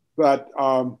 But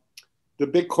the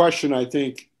big question, I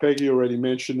think Peggy already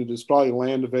mentioned it, is probably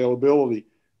land availability.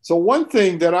 So one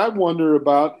thing that I wonder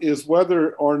about is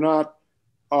whether or not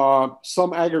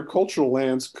some agricultural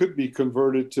lands could be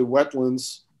converted to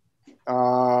wetlands.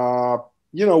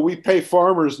 You know, we pay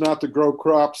farmers not to grow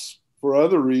crops for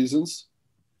other reasons.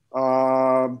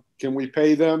 Can we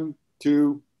pay them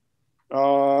to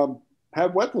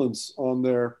have wetlands on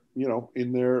their, you know,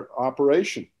 in their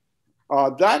operation?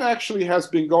 That actually has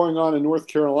been going on in North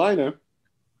Carolina.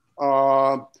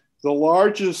 The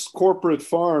largest corporate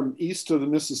farm east of the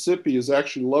Mississippi is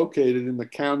actually located in the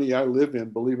county I live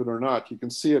in, believe it or not. You can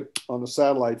see it on the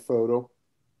satellite photo,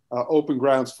 Open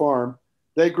Grounds Farm.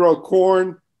 They grow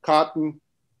corn, cotton,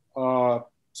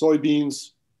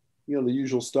 soybeans, you know, the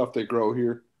usual stuff they grow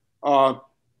here.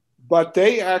 But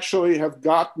they actually have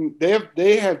gotten,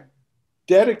 they have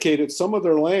dedicated some of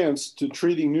their lands to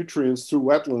treating nutrients through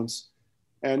wetlands.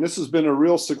 And this has been a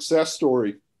real success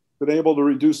story, been able to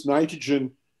reduce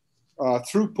nitrogen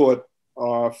throughput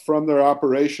from their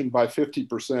operation by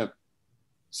 50%.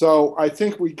 So I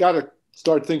think we got to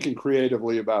start thinking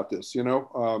creatively about this, you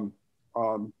know.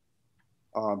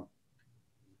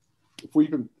 If we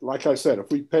can, like I said, if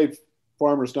we pay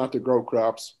farmers not to grow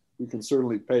crops, we can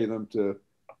certainly pay them to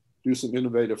do some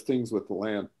innovative things with the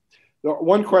land. The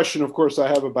one question, of course, I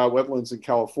have about wetlands in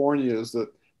California is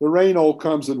that the rain all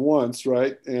comes at once,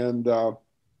 right? And the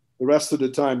rest of the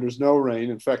time there's no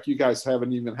rain. In fact, you guys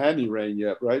haven't even had any rain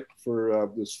yet, right?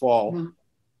 For this fall. No.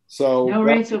 So no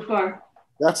rain so far.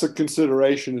 That's a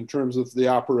consideration in terms of the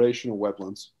operation of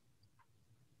wetlands.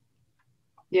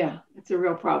 Yeah, it's a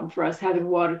real problem for us having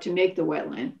water to make the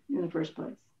wetland in the first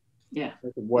place. Yeah.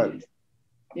 Make them wet.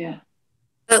 Yeah.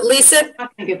 Lisa?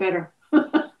 Not going to get better.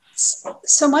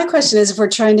 So my question is, if we're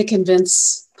trying to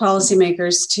convince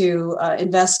policymakers to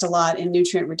invest a lot in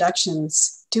nutrient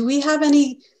reductions, do we have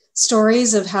any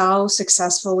stories of how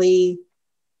successfully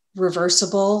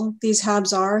reversible these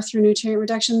HABs are through nutrient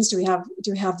reductions? Do we have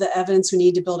the evidence we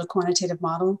need to build a quantitative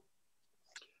model?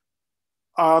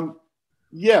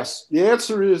 Yes, the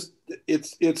answer is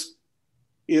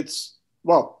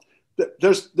well,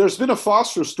 there's been a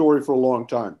phosphorus story for a long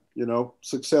time, you know,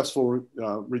 successful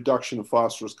reduction of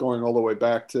phosphorus going all the way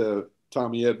back to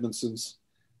Tommy Edmondson's,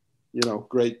 you know,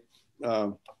 great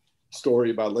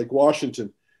story about Lake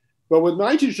Washington. But with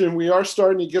nitrogen, we are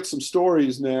starting to get some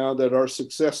stories now that are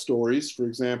success stories. For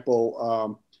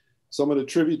example, some of the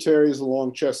tributaries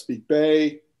along Chesapeake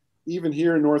Bay, even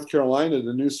here in North Carolina,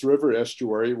 the Neuse River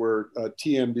estuary, where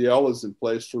TMDL is in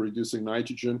place for reducing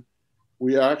nitrogen,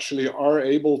 we actually are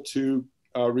able to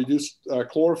reduce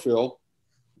chlorophyll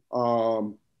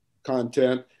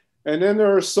content. And then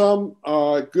there are some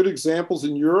good examples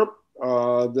in Europe,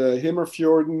 the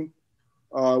Himmerfjorden,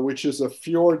 which is a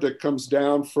fjord that comes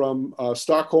down from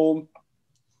Stockholm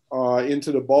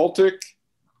into the Baltic.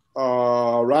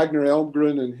 Ragnar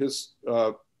Elmgren and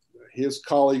his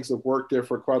colleagues have worked there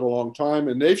for quite a long time,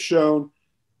 and they've shown,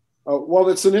 well,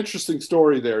 it's an interesting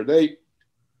story there. They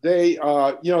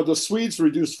you know, the Swedes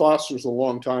reduced phosphorus a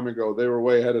long time ago. They were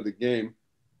way ahead of the game,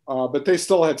 but they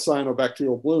still had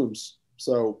cyanobacterial blooms.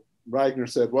 So Ragnar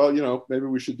said, well, you know, maybe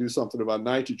we should do something about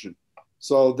nitrogen.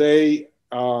 So they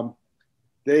have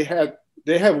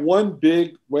one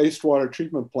big wastewater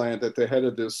treatment plant at the head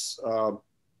of this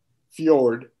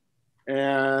fjord,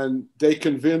 and they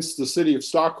convinced the city of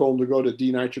Stockholm to go to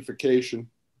denitrification,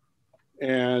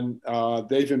 and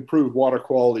they've improved water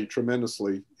quality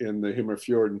tremendously in the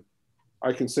Himmerfjorden.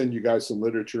 I can send you guys some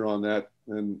literature on that,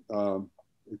 and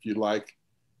if you'd like.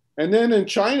 And then in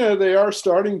China, they are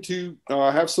starting to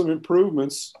have some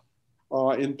improvements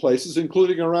in places,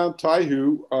 including around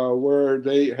Taihu, where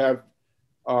they have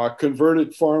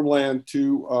converted farmland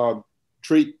to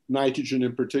treat nitrogen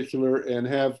in particular, and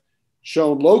have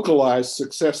shown localized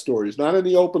success stories, not in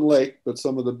the open lake, but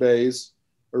some of the bays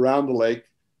around the lake,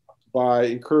 by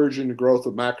encouraging the growth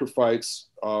of macrophytes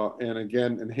and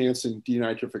again, enhancing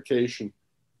denitrification.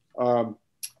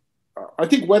 I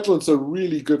think wetlands are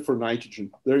really good for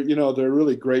nitrogen. They're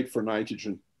really great for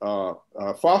nitrogen.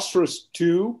 Phosphorus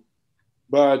too,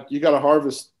 but you got to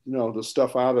harvest, you know, the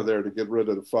stuff out of there to get rid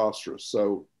of the phosphorus.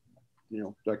 So, you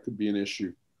know, that could be an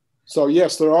issue. So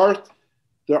yes, there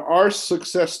are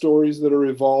success stories that are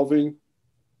evolving.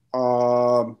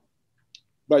 But,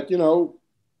 you know,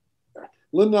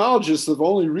 limnologists have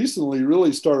only recently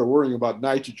really started worrying about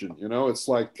nitrogen. You know, it's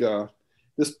like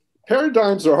this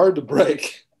paradigms are hard to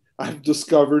break, I've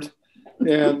discovered.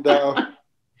 And,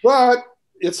 but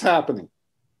it's happening.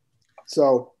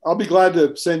 So I'll be glad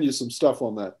to send you some stuff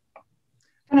on that.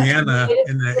 Deanna,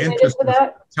 in the interest of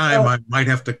time, I might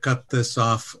have to cut this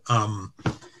off.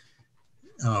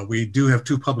 We do have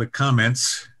 2 public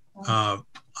comments.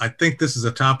 I think this is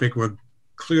a topic we're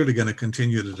clearly going to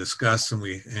continue to discuss, and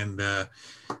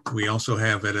we also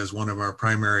have it as one of our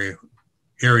primary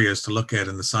areas to look at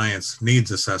in the science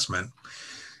needs assessment.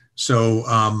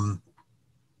 So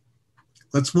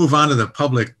let's move on to the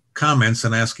public comments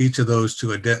and ask each of those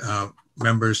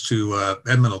members to,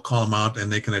 Edmund will call them out,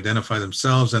 and they can identify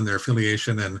themselves and their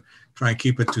affiliation and try and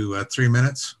keep it to 3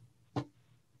 minutes.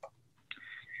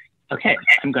 Okay,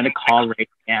 I'm going to call raise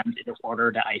hands in the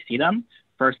order that I see them.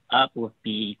 First up will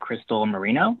be Crystal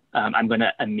Marino. I'm going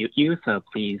to unmute you, so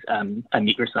please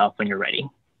unmute yourself when you're ready.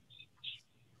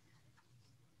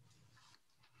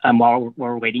 While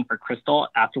we're waiting for Crystal,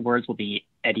 afterwards will be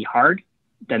Eddie Hard,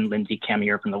 then Lindsay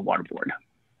Camier from the Water Board.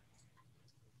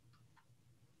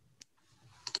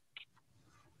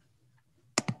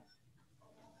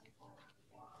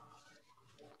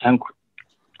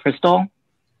 Crystal,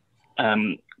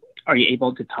 are you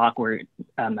able to talk? We're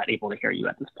not able to hear you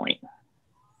at this point.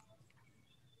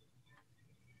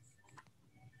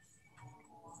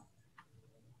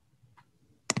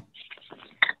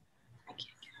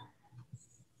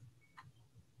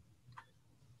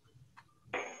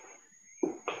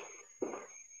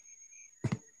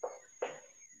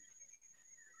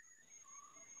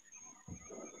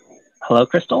 Hello,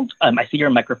 Crystal. I see your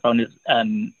microphone is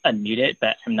unmuted,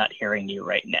 but I'm not hearing you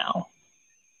right now.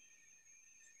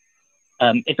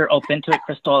 If you're open to it,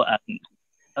 Crystal.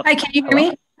 Hi, can you hear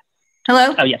me?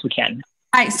 Hello? Oh, yes, we can.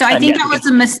 Hi, so I think that was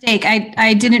a mistake.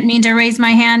 I didn't mean to raise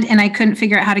my hand, and I couldn't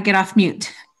figure out how to get off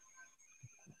mute.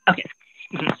 Okay.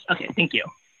 Okay, thank you.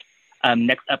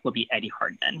 Next up will be Eddie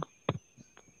Hard then.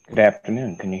 Good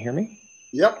afternoon. Can you hear me?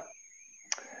 Yep.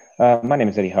 My name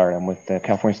is Eddie Hart. I'm with the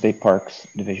California State Parks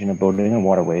Division of Boating and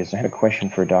Waterways. I had a question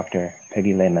for Dr.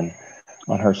 Peggy Lehman.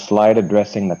 On her slide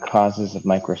addressing the causes of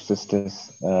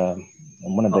microcystis,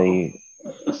 and one of the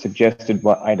suggested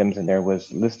items in there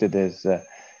was listed as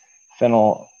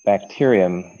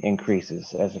phenylbacterium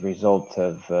increases as a result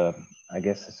of, I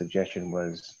guess the suggestion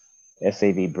was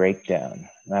SAV breakdown.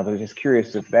 And I was just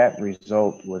curious if that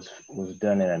result was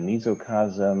done in a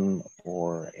mesocosm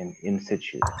or in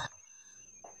situ.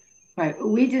 Right.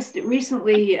 We just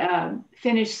recently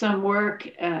finished some work,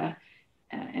 and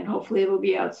hopefully it will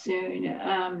be out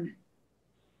soon,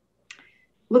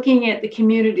 looking at the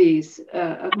communities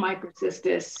of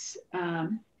microcystis,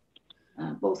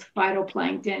 both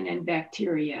phytoplankton and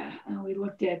bacteria. We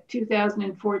looked at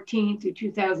 2014 through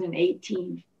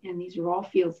 2018, and these are all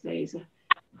field studies.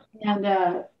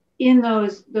 And in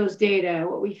those data,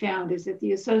 what we found is that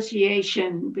the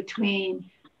association between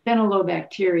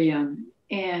phenylobacterium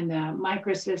and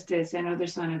microcystis and other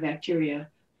cyanobacteria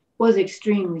was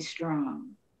extremely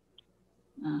strong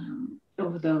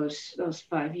over those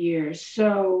 5 years.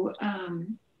 So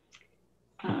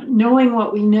knowing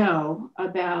what we know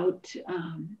about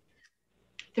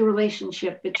the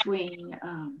relationship between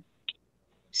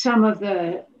some of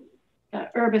the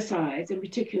herbicides, in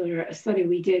particular a study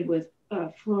we did with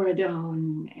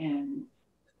fluoridone, and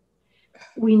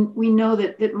we know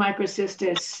that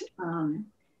microcystis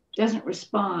doesn't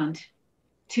respond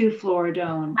to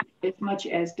fluoridone as much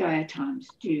as diatoms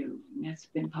do. And that's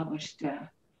been published,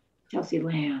 Chelsea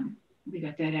Lamb, we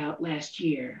got that out last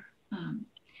year.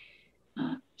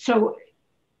 So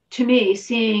to me,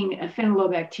 seeing a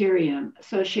phenylobacterium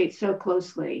associate so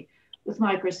closely with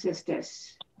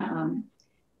microcystis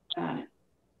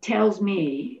tells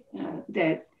me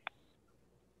that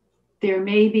there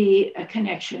may be a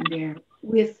connection there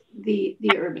with the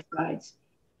herbicides.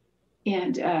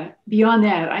 And beyond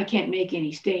that, I can't make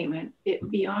any statement.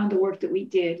 Beyond the work that we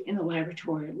did in the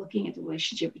laboratory, looking at the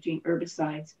relationship between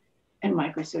herbicides and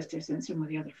microcystis and some of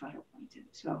the other phytoplankton.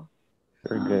 So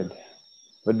very good.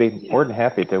 Would be more than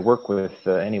happy to work with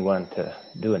anyone to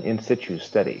do an in situ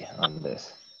study on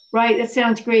this. Right, that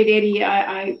sounds great, Eddie.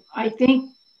 I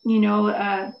think, you know,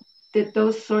 that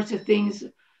those sorts of things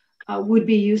would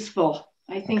be useful.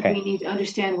 I think we need to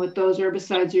understand what those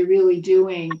herbicides are really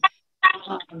doing.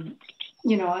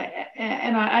 You know,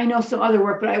 and I know some other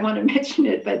work, but I want to mention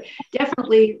it, but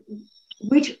definitely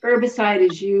which herbicide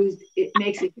is used, it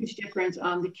makes a huge difference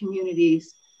on the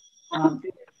communities that are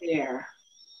there.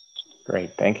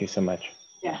 Great, thank you so much.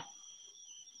 Yeah.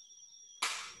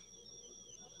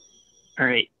 All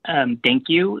right, thank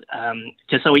you.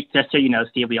 Just so you know,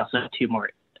 Steve, we also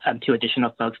have two additional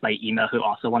folks by email who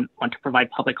also want to provide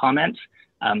public comments.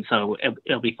 So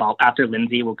it'll be followed after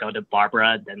Lindsay. We'll go to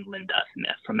Barbara, then Linda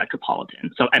Smith from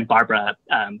Metropolitan. So and Barbara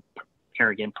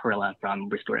Harrigan Paerl from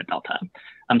Restored Delta.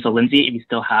 So Lindsay, if you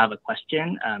still have a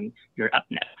question, you're up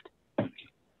next.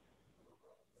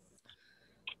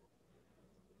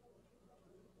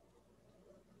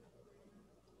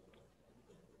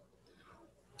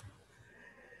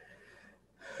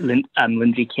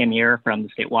 Lindsay Camier from the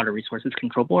State Water Resources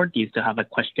Control Board. Do you still have a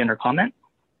question or comment?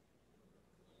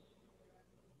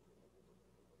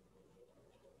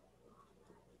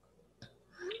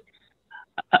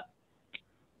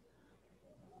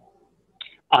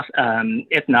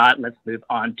 If not, let's move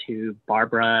on to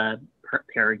Barbara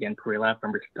Harrigan Paerl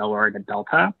from Restored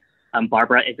Delta.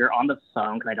 Barbara, if you're on the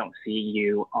phone, because I don't see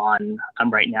you on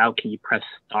right now, can you press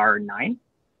 *9?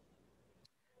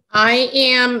 I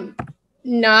am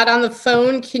not on the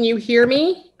phone. Can you hear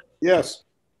me? Yes.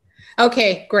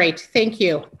 Okay, great. Thank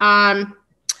you.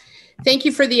 Thank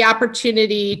you for the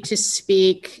opportunity to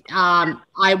speak.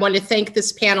 I want to thank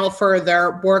this panel for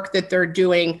their work that they're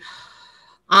doing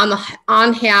on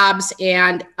HABs,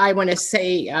 and I want to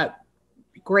say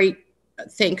great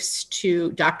thanks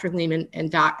to Dr. Lehman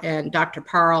and Dr.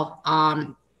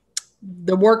 Paerl.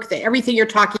 The work that everything you're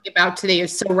talking about today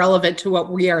is so relevant to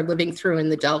what we are living through in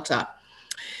the Delta.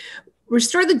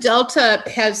 Restore the Delta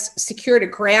has secured a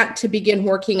grant to begin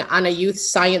working on a youth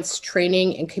science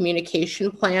training and communication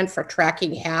plan for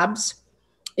tracking HABs.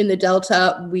 In the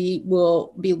Delta, we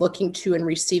will be looking to and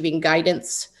receiving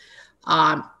guidance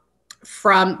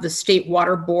from the state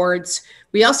water boards.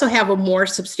 We also have a more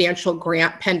substantial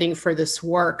grant pending for this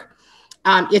work.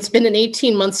 It's been an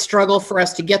 18-month struggle for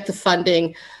us to get the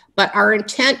funding, but our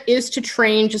intent is to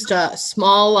train just a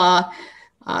small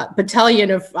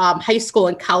battalion of high school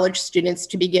and college students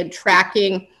to begin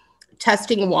tracking,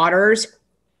 testing waters,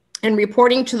 and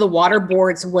reporting to the water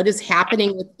boards what is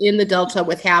happening in the Delta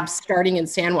with HABs starting in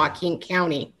San Joaquin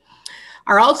County.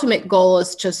 Our ultimate goal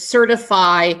is to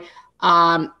certify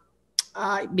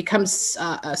becomes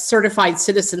a certified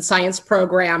citizen science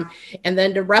program, and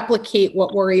then to replicate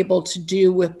what we're able to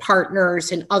do with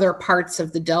partners in other parts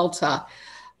of the Delta.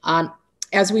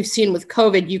 As we've seen with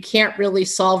COVID, you can't really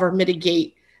solve or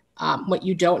mitigate what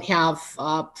you don't have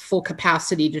full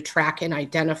capacity to track and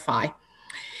identify.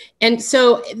 And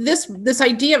so this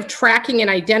idea of tracking and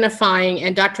identifying,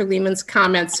 and Dr. Lehman's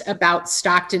comments about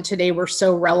Stockton today were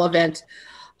so relevant.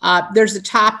 There's a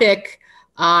topic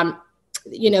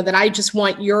that I just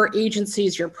want your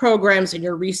agencies, your programs, and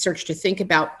your research to think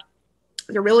about.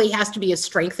 There really has to be a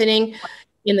strengthening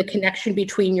in the connection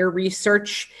between your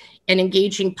research and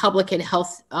engaging public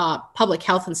health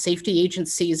and safety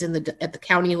agencies at the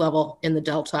county level in the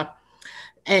Delta.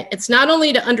 And it's not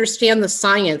only to understand the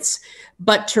science,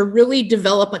 but to really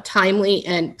develop a timely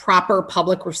and proper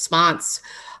public response.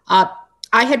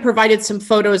 I had provided some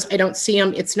photos. I don't see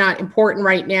them. It's not important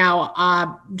right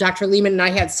now. Dr. Lehman and I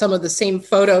had some of the same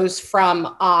photos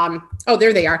from, oh,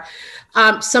 there they are.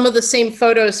 Some of the same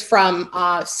photos from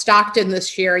Stockton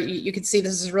this year. You can see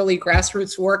this is really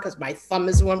grassroots work, because my thumb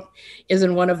is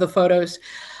in one of the photos.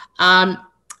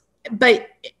 But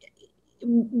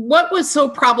what was so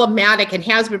problematic and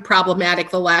has been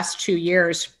problematic the last 2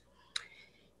 years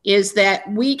is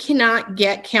that we cannot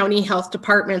get county health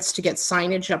departments to get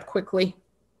signage up quickly.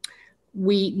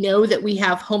 We know that we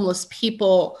have homeless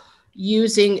people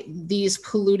using these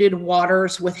polluted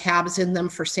waters with HABs in them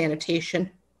for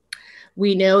sanitation.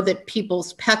 We know that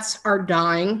people's pets are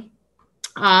dying.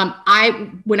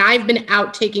 When I've been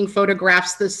out taking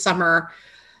photographs this summer,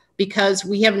 because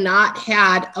we have not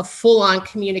had a full-on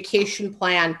communication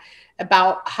plan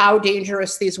about how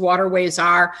dangerous these waterways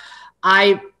are,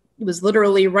 I was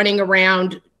literally running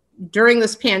around during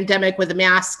this pandemic with the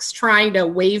masks, trying to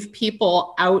wave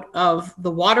people out of the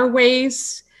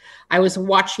waterways. I was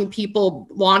watching people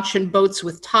launch in boats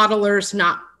with toddlers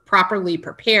not properly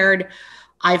prepared.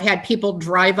 I've had people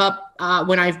drive up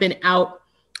when I've been out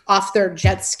off their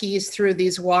jet skis through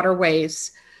these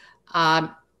waterways.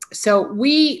 So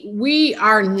we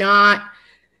are not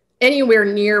anywhere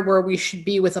near where we should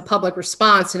be with a public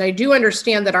response. And I do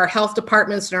understand that our health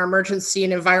departments and our emergency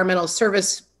and environmental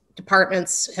service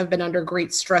departments have been under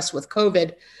great stress with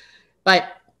COVID,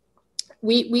 but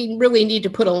we really need to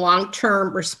put a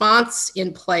long-term response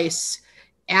in place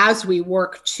as we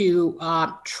work to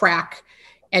track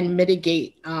and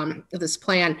mitigate this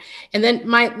plan. And then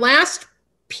my last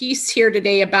piece here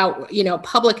today about,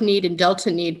 public need and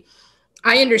Delta need,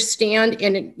 I understand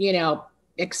and,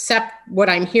 accept what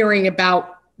I'm hearing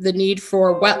about the need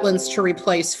for wetlands to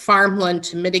replace farmland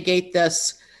to mitigate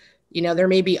this. There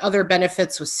may be other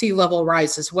benefits with sea level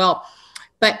rise as well.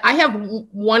 But I have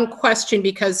one question,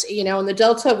 because, in the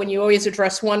Delta, when you always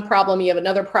address one problem, you have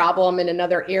another problem in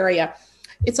another area.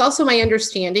 It's also my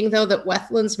understanding, though, that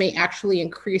wetlands may actually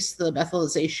increase the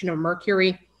methylization of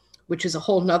mercury, which is a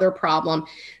whole nother problem.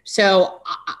 So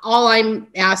all I'm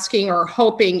asking or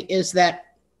hoping is that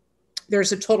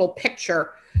there's a total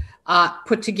picture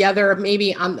put together,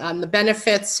 maybe on the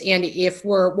benefits, and if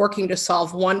we're working to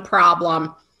solve one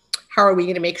problem, how are we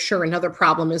going to make sure another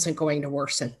problem isn't going to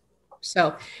worsen?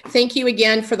 So thank you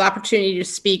again for the opportunity to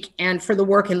speak and for the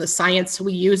work in the science.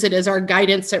 We use it as our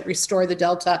guidance at Restore the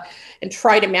Delta and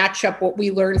try to match up what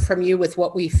we learn from you with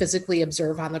what we physically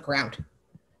observe on the ground.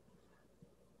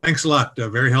 Thanks a lot.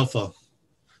 Very helpful.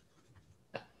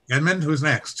 Edmund, who's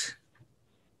next?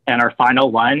 And our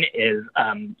final one is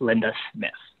Linda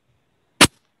Smith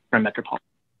from Metropolitan.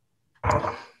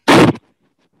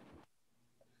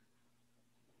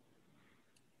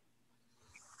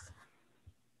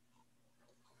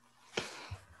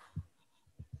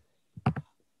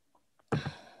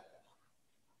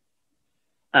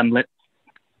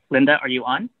 Linda, are you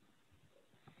on?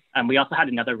 We also had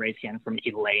another raised hand from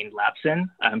Elaine Lapson.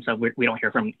 So we don't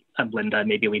hear from Linda.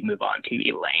 Maybe we move on to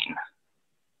Elaine.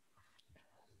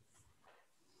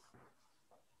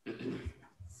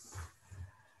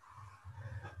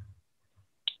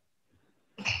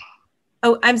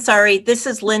 Oh, I'm sorry. This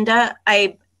is Linda.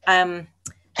 Can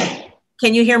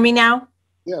you hear me now?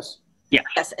 Yes. Yeah.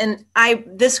 Yes, and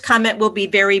this comment will be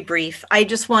very brief. I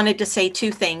just wanted to say two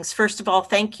things. First of all,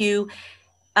 thank you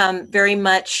very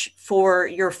much for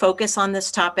your focus on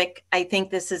this topic. I think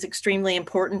this is extremely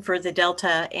important for the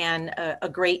Delta and a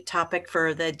great topic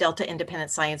for the Delta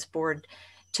Independent Science Board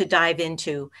to dive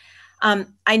into.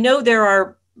 I know there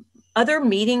are other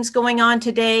meetings going on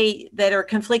today that are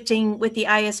conflicting with the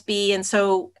ISB, and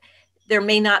so there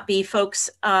may not be folks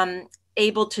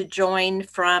able to join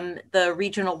from the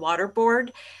Regional Water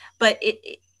Board. But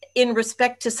in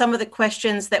respect to some of the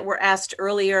questions that were asked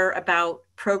earlier about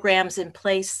programs in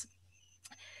place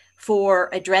for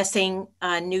addressing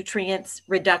nutrients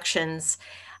reductions.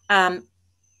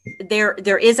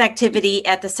 There is activity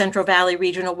at the Central Valley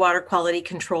Regional Water Quality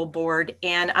Control Board,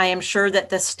 and I am sure that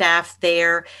the staff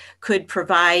there could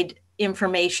provide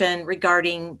information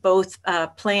regarding both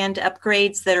planned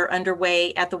upgrades that are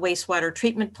underway at the wastewater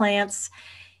treatment plants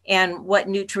and what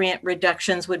nutrient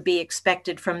reductions would be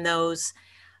expected from those.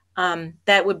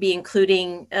 That would be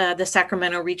including the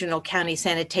Sacramento Regional County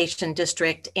Sanitation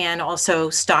District and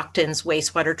also Stockton's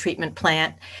wastewater treatment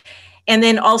plant. And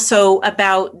then also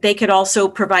they could also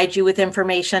provide you with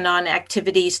information on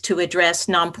activities to address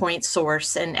non-point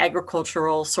source and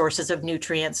agricultural sources of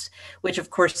nutrients, which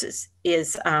of course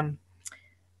is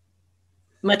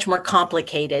much more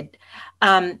complicated.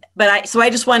 So I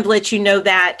just wanted to let you know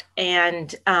that.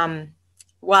 And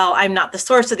while I'm not the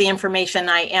source of the information,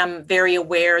 I am very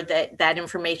aware that that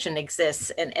information exists,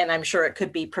 and I'm sure it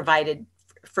could be provided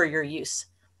for your use.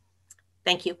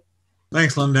 Thank you.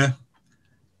 Thanks, Linda.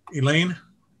 Elaine?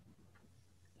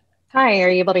 Hi, are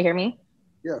you able to hear me?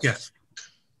 Yes. Yes.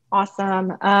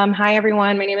 Awesome. Hi,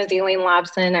 everyone. My name is Elaine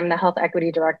Lobson. I'm the Health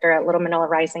Equity Director at Little Manila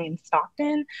Rising in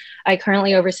Stockton. I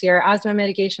currently oversee our asthma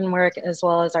mitigation work as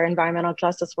well as our environmental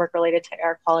justice work related to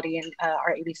air quality and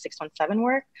our AB 617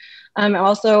 work. I'm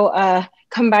also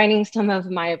combining some of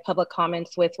my public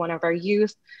comments with one of our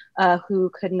youth who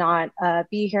could not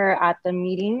be here at the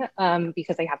meeting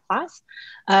because they have class.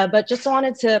 But just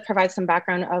wanted to provide some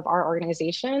background of our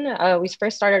organization. We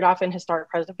first started off in historic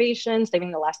preservation,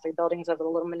 saving the last 3 buildings of the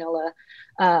Little Manila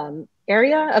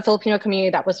area, a Filipino community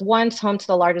that was once home to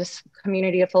the largest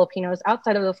community of Filipinos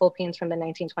outside of the Philippines from the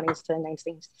 1920s to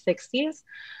the 1960s,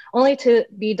 only to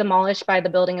be demolished by the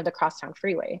building of the Crosstown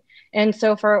Freeway. And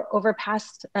so for over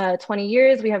past 20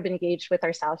 years, we have been engaged with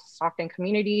our South Stockton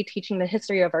community, teaching the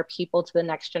history of our people to the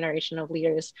next generation of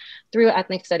leaders through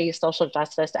ethnic studies, social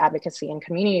justice, advocacy, and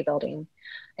community building.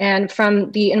 And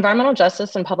from the environmental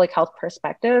justice and public health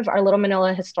perspective, our Little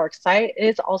Manila Historic Site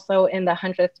is also in the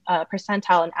 100th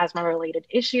percentile in asthma-related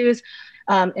issues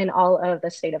in all of the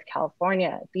state of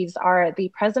California. These are the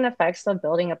present effects of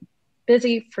building a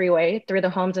busy freeway through the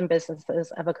homes and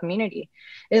businesses of a community.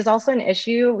 It is also an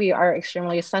issue we are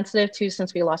extremely sensitive to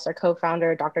since we lost our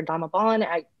co-founder, Dr. Dama Balan,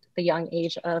 at the young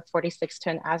age of 46 to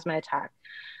an asthma attack.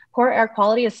 Poor air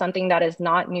quality is something that is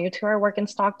not new to our work in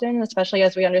Stockton, especially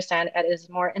as we understand it is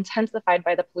more intensified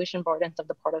by the pollution burdens of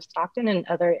the Port of Stockton and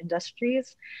other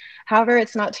industries. However,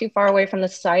 it's not too far away from the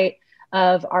site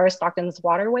of our Stockton's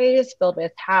waterways filled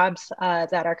with tabs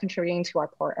that are contributing to our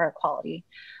poor air quality.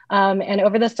 And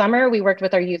over the summer, we worked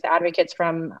with our youth advocates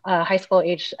from high school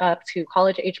age up to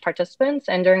college age participants.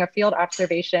 And during a field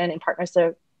observation in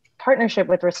partnership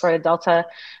with Restore Delta,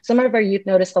 some of our youth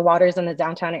noticed the waters in the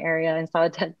downtown area and saw a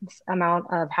dense amount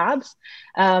of HABs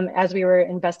as we were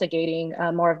investigating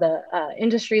more of the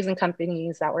industries and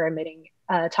companies that were emitting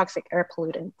toxic air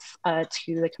pollutants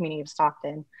to the community of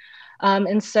Stockton.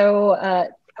 And so a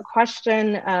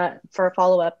question for a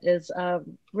follow-up is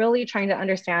really trying to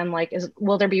understand,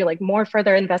 will there be more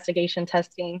further investigation,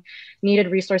 testing, needed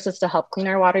resources to help clean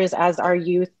our waters as our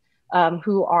youth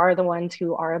who are the ones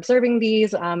who are observing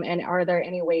these, and are there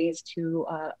any ways to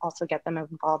also get them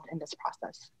involved in this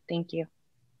process? Thank you.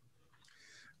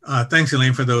 Thanks,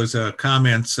 Elaine, for those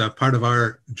comments. Part of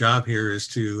our job here is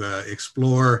to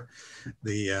explore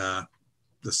the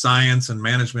science and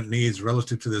management needs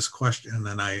relative to this question,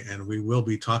 and we will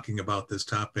be talking about this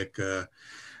topic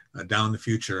down the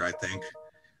future, I think.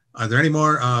 Are there any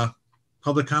more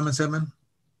public comments, Edmund?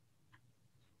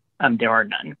 There are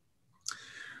none.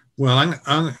 Well,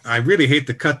 I really hate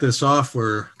to cut this off.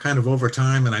 We're kind of over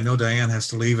time, and I know Diane has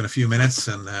to leave in a few minutes.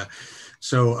 And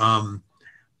so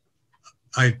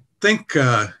I think,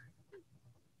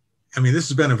 this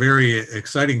has been a very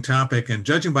exciting topic. And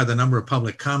judging by the number of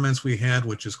public comments we had,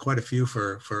 which is quite a few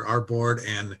for our board,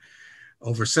 and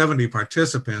over 70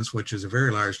 participants, which is a very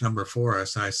large number for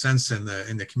us, I sense in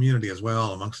the community as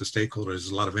well, amongst the stakeholders, there's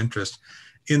a lot of interest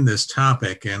in this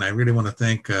topic. And I really want to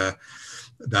thank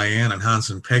Diane and Hans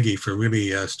and Peggy for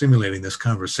really stimulating this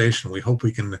conversation. We hope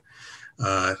we can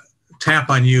tap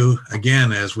on you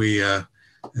again as we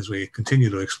continue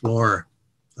to explore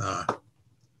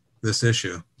this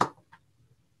issue.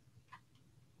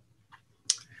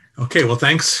 Okay, well,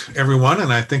 thanks everyone,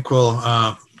 and I think we'll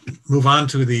move on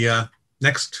to the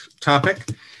next topic.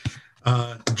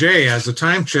 Jay, as a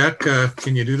time check,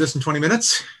 can you do this in 20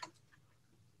 minutes?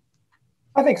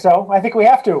 I think so. I think we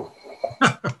have to.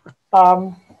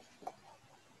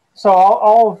 So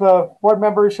all of the board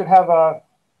members should have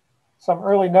some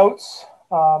early notes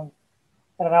and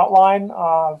an outline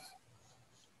of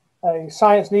a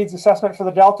science needs assessment for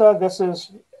the Delta. This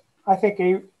is, I think,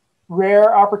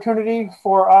 rare opportunity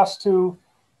for us to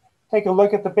take a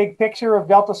look at the big picture of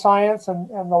Delta science and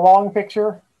the long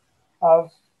picture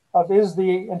of is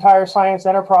the entire science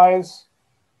enterprise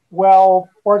well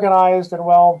organized and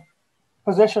well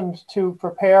positioned to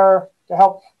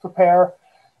help prepare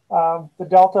the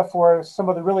Delta for some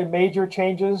of the really major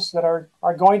changes that are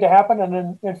going to happen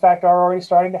and in fact are already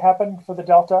starting to happen for the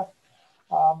Delta.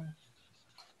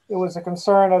 It was a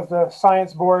concern of the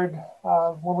science board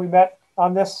when we met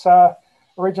on this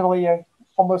originally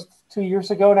almost 2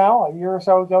 years ago now, a year or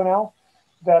so ago now,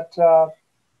 that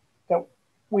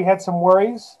we had some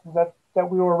worries that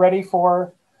we were ready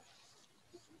for,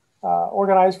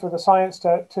 organized for the science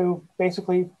to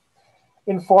basically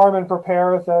inform and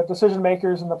prepare the decision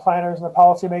makers and the planners and the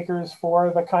policymakers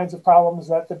for the kinds of problems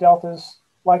that the Delta is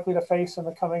likely to face in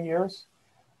the coming years.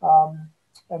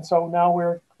 And so now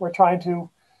we're trying to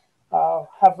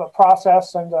have a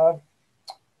process and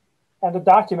a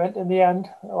document in the end,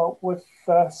 with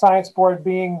the science board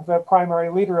being the primary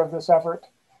leader of this effort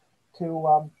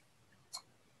to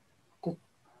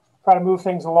try to move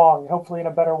things along, hopefully in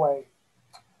a better way.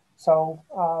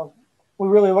 So we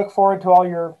really look forward to all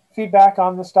your feedback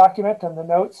on this document and the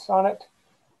notes on it,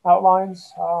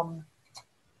 outlines.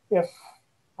 If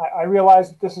I realize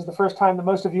that this is the first time that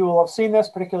most of you will have seen this,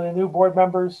 particularly new board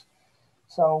members.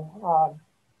 So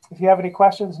if you have any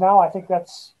questions now, I think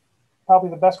that's probably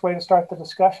the best way to start the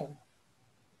discussion.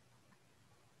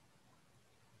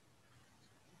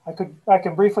 I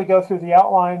can briefly go through the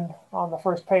outline on the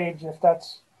first page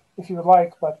if you would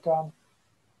like, but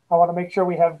I want to make sure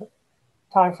we have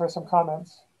time for some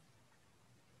comments.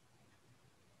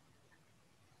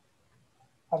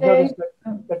 I've noticed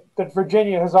that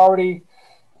Virginia has already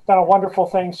done a wonderful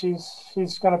thing.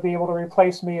 She's going to be able to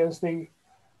replace me as the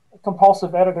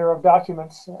compulsive editor of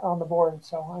documents on the board.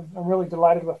 So I'm really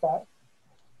delighted with that.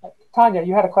 Tanya,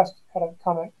 you had a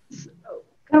comment.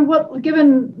 Kind of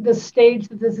given the stage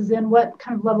that this is in, what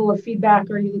kind of level of feedback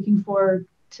are you looking for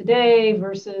today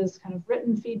versus kind of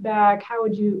written feedback?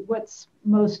 What's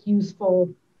most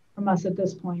useful from us at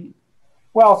this point?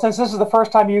 Well, since this is the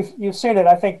first time you've seen it,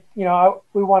 I think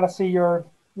we want to see your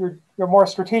more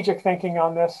strategic thinking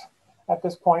on this at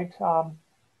this point.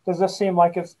 Does this seem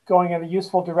like it's going in a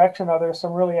useful direction? Are there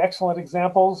some really excellent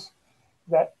examples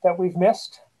that we've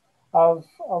missed of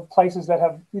places that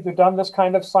have either done this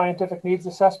kind of scientific needs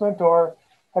assessment or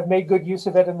have made good use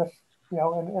of it in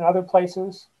other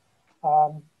places?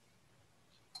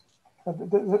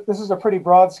 This is a pretty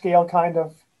broad scale kind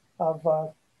of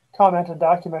comment and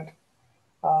document.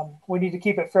 We need to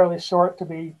keep it fairly short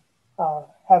to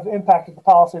have impact at the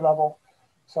policy level.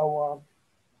 So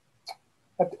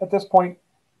at this point,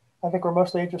 I think we're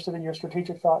mostly interested in your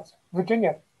strategic thoughts.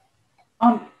 Virginia.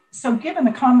 So given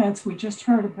the comments we just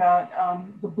heard about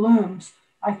the blooms,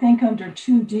 I think under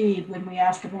 2D, when we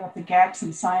ask about the gaps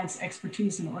in science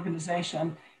expertise and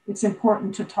organization, it's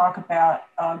important to talk about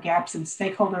gaps in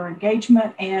stakeholder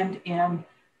engagement and in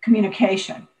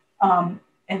communication.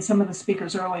 And some of the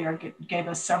speakers earlier gave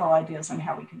us several ideas on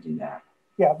how we can do that.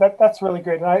 Yeah, that's really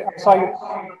great. And I saw you.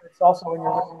 It's also in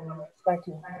your notes. Thank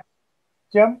you.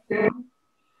 Jim?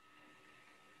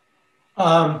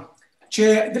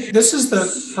 Jay, this is the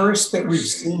first that we've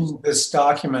seen this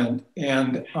document,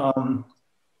 and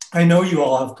I know you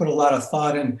all have put a lot of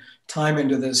thought and time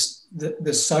into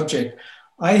this subject.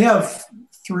 I have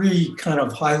three kind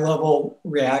of high-level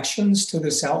reactions to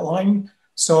this outline.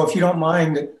 So if you don't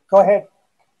mind. Go ahead.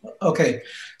 Okay.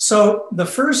 So the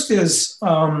first is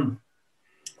the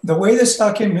way this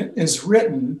document is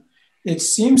written, it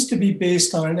seems to be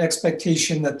based on an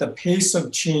expectation that the pace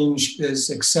of change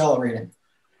is accelerating.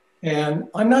 And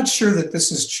I'm not sure that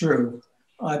this is true.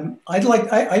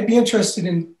 I'd be interested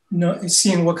in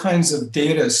seeing what kinds of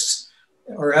data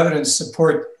or evidence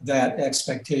support that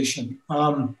expectation.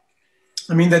 I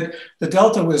mean, that the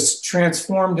Delta was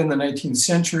transformed in the 19th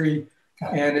century,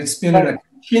 and it's been in a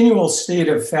continual state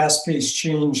of fast-paced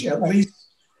change, at least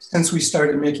since we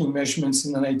started making measurements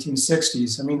in the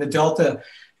 1960s. I mean, the Delta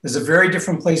is a very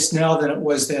different place now than it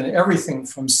was then. Everything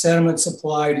from sediment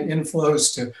supply to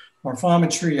inflows to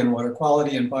morphometry and water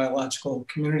quality and biological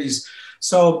communities.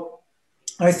 So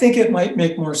I think it might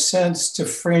make more sense to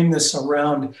frame this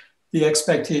around the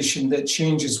expectation that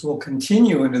changes will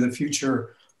continue into the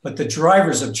future, but the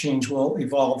drivers of change will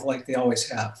evolve like they always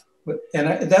have.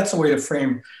 And that's a way to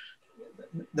frame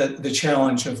the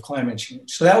challenge of climate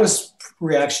change. So that was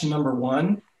reaction number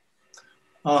one.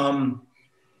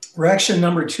 Reaction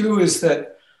number two is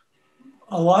that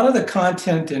a lot of the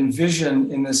content and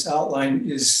vision in this outline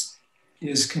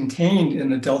is contained in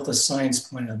the Delta Science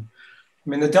Plan. I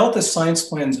mean, the Delta Science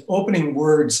Plan's opening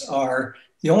words are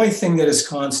The only thing that is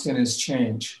constant is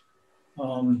change.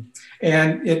 And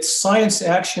its science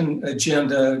action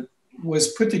agenda was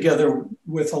put together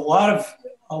with a lot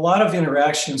of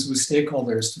interactions with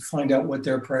stakeholders to find out what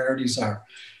their priorities are.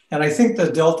 And I think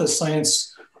the Delta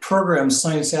Science Program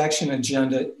Science Action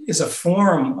Agenda is a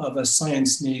form of a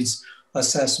science needs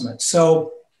assessment.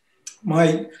 So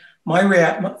my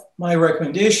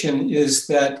recommendation is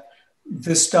that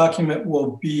this document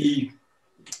will be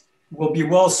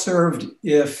well served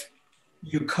if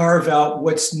you carve out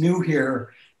what's new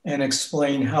here and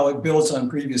explain how it builds on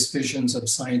previous visions of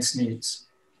science needs.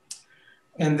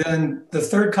 And then the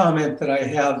third comment that I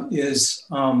have is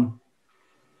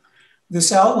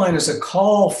this outline is a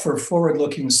call for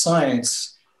forward-looking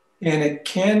science, and it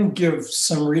can give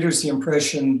some readers the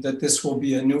impression that this will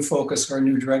be a new focus or a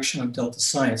new direction of Delta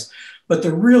science. But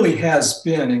there really has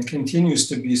been and continues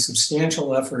to be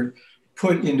substantial effort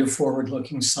put into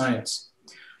forward-looking science.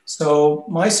 So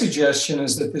my suggestion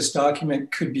is that this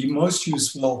document could be most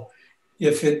useful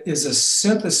if it is a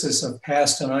synthesis of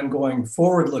past and ongoing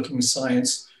forward-looking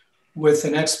science with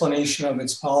an explanation of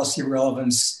its policy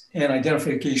relevance and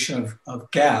identification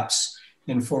of gaps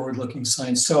in forward-looking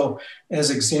science. So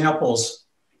as examples,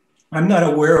 I'm not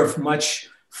aware of much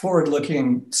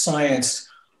forward-looking science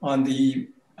on the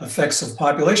effects of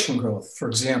population growth, for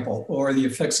example, or the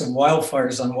effects of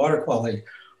wildfires on water quality,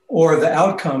 or the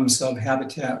outcomes of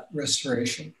habitat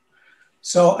restoration.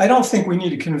 So I don't think we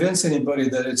need to convince anybody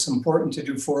that it's important to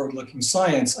do forward-looking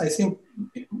science. I think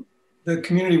the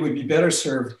community would be better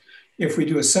served if we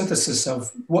do a synthesis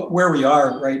of where we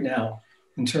are right now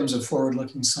in terms of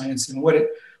forward-looking science and what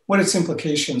its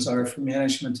implications are for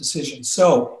management decisions.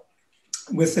 So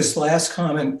with this last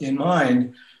comment in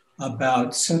mind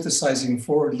about synthesizing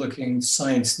forward-looking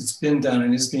science that's been done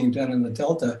and is being done in the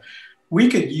Delta, we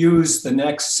could use the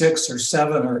next 6 or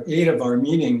 7 or 8 of our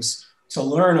meetings to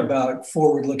learn about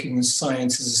forward-looking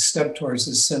science as a step towards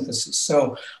this synthesis.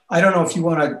 So I don't know if you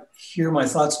want to hear my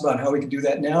thoughts about how we could do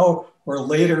that now or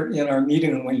later in our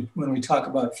meeting when we talk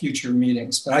about future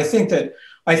meetings. But I think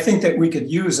that we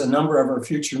could use a number of our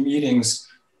future meetings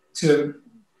to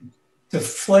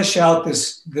flesh out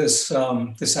this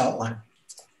outline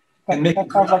and make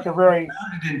it sounds like a very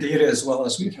in data as well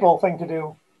as useful thing to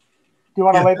do. Do you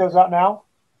want to lay those out now?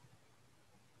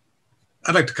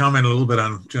 I'd like to comment a little bit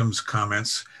on Jim's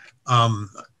comments.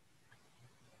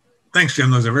 Thanks,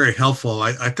 Jim. Those are very helpful.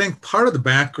 I think part of the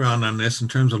background on this in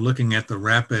terms of looking at the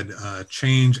rapid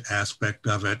change aspect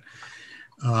of it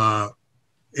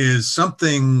is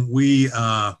something we,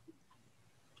 I'd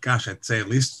say at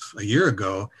least a year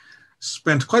ago,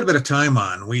 spent quite a bit of time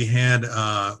on. We had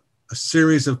a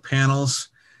series of panels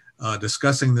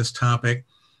discussing this topic,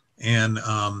 and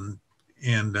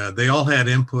they all had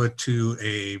input to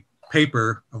a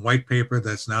paper, a white paper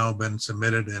that's now been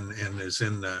submitted and is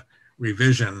in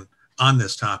revision on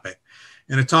this topic.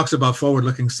 And it talks about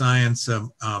forward-looking science and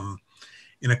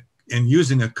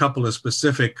using a couple of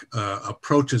specific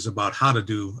approaches about how to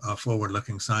do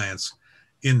forward-looking science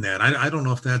in that. I don't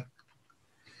know if that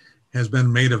has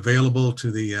been made available to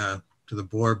the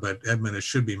board, but Edmund, it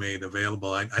should be made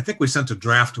available. I think we sent a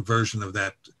draft version of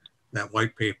that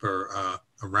white paper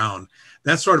around.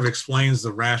 That sort of explains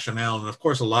the rationale. And of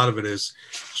course, a lot of it is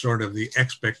sort of the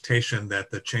expectation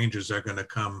that the changes are going to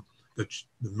come, the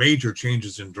major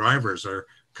changes in drivers are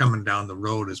coming down the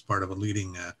road as part of a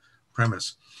leading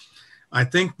premise. I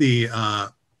think we've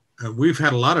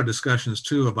had a lot of discussions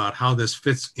too about how this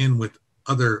fits in with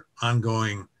other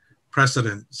ongoing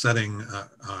precedent setting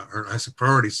or as a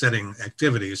priority setting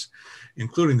activities,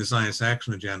 including the Science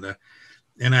Action Agenda.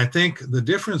 And I think the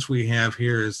difference we have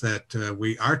here is that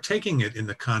we are taking it in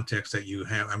the context that you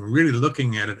have. I'm really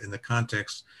looking at it in the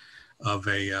context of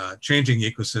a changing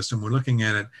ecosystem. We're looking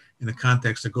at it in a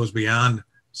context that goes beyond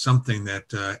something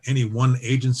that any one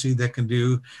agency that can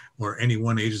do, or any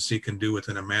one agency can do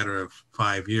within a matter of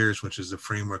 5 years, which is the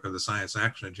framework of the Science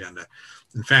Action Agenda.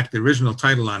 In fact, the original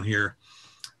title on here,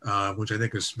 which I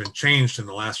think has been changed in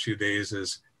the last few days,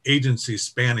 is Agency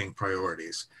Spanning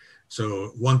Priorities.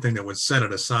 So one thing that would set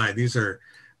it aside, these are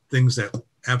things that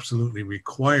absolutely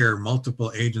require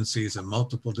multiple agencies and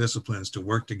multiple disciplines to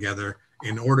work together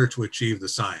in order to achieve the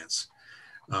science.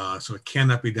 So it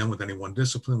cannot be done with any one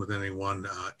discipline, with any one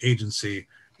agency,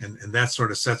 and that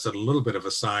sort of sets it a little bit of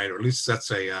aside, or at least sets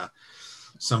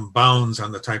some bounds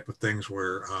on the type of things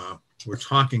we're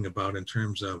talking about in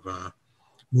terms of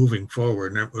moving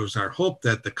forward. And it was our hope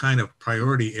that the kind of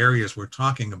priority areas we're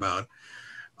talking about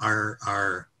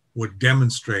would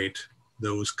demonstrate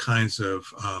those kinds of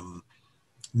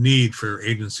need for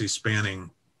agency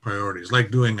spanning priorities, like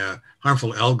doing a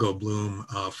harmful algal bloom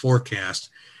forecast.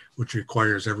 which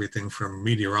requires everything from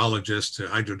meteorologists to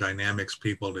hydrodynamics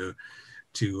people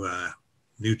to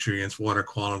nutrients, water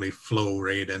quality, flow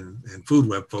rate, and food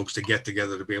web folks to get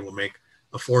together to be able to make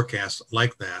a forecast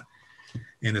like that.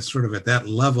 And it's sort of at that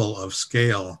level of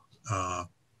scale,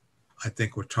 I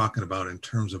think we're talking about in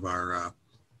terms of our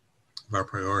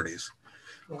priorities.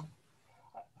 Yeah.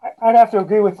 I'd have to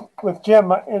agree with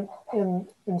Jim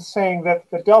in saying that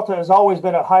the Delta has always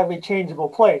been a highly changeable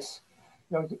place.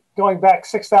 You know, going back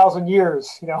 6,000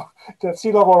 years, you know, to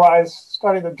sea level rise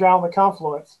starting to drown the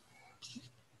confluence.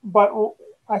 But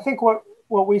I think what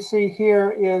we see here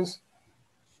is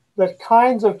the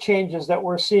kinds of changes that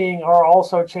we're seeing are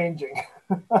also changing.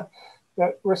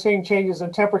 That we're seeing changes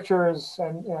in temperatures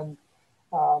and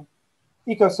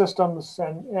ecosystems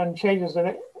and changes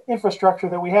in infrastructure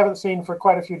that we haven't seen for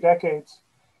quite a few decades.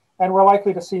 And we're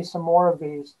likely to see some more of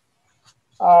these.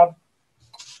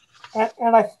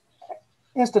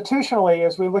 Institutionally,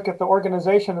 as we look at the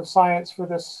organization of science for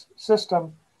this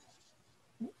system,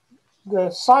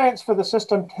 the science for the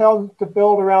system tends to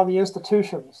build around the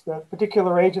institutions, the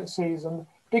particular agencies, and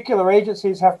particular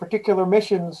agencies have particular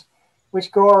missions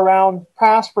which go around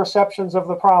past perceptions of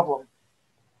the problem.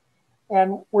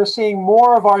 And we're seeing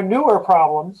more of our newer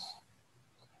problems,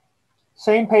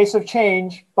 same pace of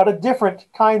change, but a different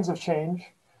kinds of change.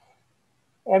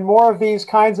 And more of these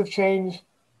kinds of change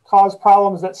cause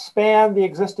problems that span the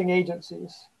existing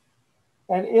agencies.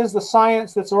 And is the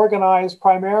science that's organized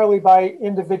primarily by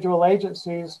individual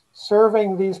agencies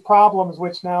serving these problems,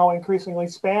 which now increasingly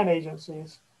span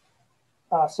agencies,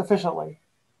 sufficiently?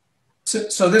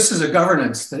 So this is a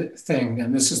governance thing,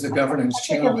 and this is the governance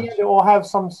challenge. In the end, it will have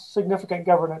some significant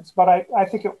governance, but I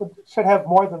think it should have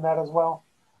more than that as well.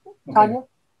 Okay. Tanya?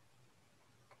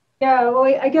 Yeah, well,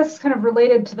 I guess kind of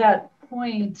related to that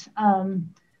point,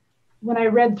 when I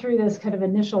read through this kind of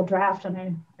initial draft, and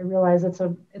I realize it's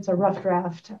a rough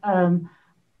draft,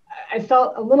 I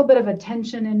felt a little bit of a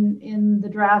tension in the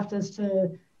draft as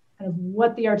to kind of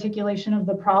what the articulation of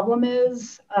the problem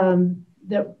is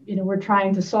that we're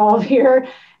trying to solve here.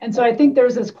 And so I think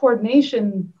there's this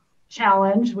coordination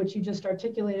challenge, which you just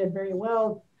articulated very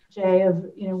well, Jay, of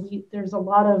there's a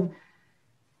lot of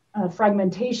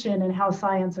fragmentation in how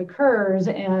science occurs,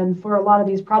 and for a lot of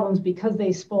these problems, because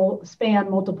they span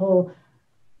multiple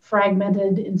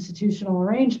fragmented institutional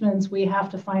arrangements, we have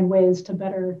to find ways to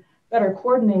better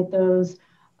coordinate those.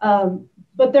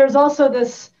 But there's also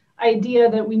this idea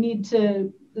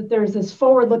that that there's this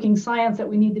forward-looking science that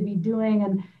we need to be doing,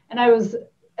 and as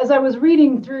I was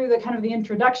reading through the kind of the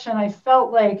introduction, I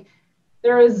felt like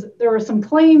there were some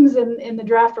claims in the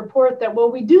draft report that,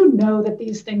 well, we do know that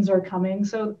these things are coming.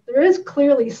 So there is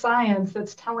clearly science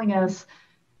that's telling us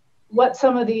what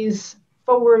some of these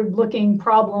forward-looking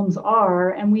problems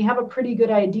are. And we have a pretty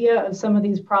good idea of some of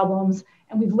these problems,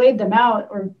 and we've laid them out,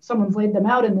 or someone's laid them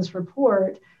out in this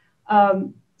report.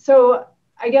 So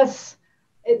I guess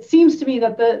it seems to me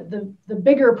that the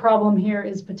bigger problem here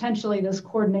is potentially this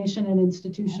coordination and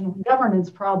institutional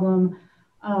governance problem.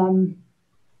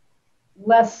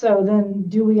 Less so than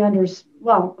do we understand.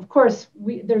 Well, of course,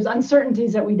 there's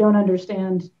uncertainties that we don't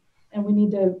understand, and we need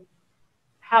to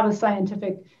have a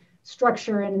scientific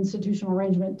structure and institutional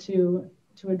arrangement to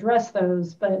address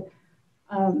those. But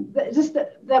just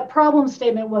that problem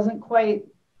statement wasn't quite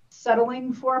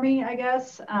settling for me, I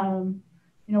guess.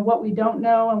 What we don't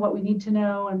know and what we need to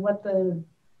know, and what the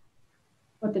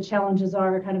challenges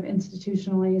are kind of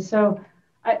institutionally. So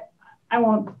I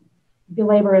won't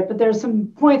belabor it, but there's some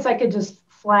points I could just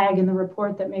flag in the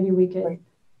report that maybe we could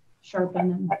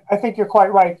sharpen. I think you're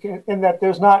quite right in that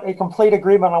there's not a complete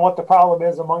agreement on what the problem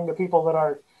is among the people that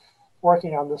are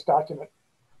working on this document.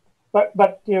 But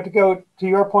to go to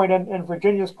your point and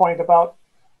Virginia's point about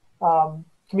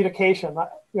communication,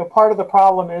 part of the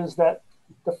problem is that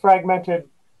the fragmented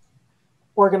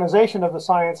organization of the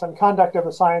science and conduct of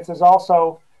the science is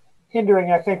also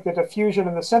hindering, I think, the diffusion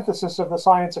and the synthesis of the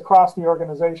science across the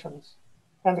organizations,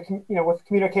 and with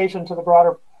communication to the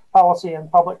broader policy and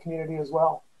public community as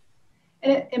well.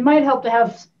 And it might help to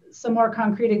have some more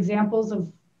concrete examples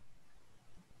of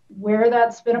where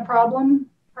that's been a problem,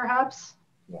 perhaps.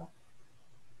 Yeah.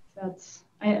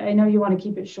 I know you want to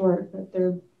keep it short, but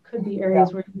there could be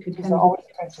areas where you could kind of always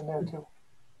attention there too.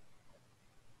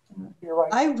 You're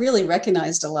right. I really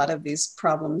recognized a lot of these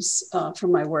problems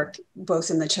from my work, both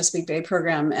in the Chesapeake Bay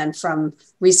program and from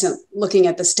recent looking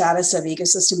at the status of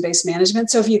ecosystem-based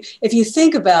management. So if you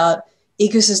think about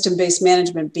ecosystem-based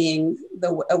management being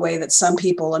a way that some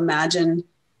people imagine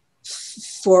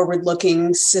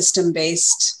forward-looking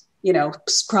system-based,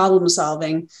 problem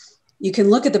solving, you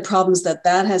can look at the problems that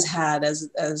has had as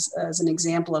an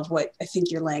example of what I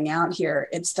think you're laying out here.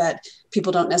 It's that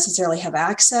people don't necessarily have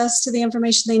access to the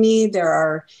information they need. There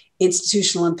are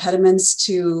institutional impediments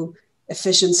to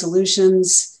efficient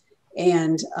solutions,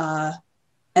 and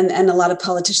a lot of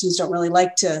politicians don't really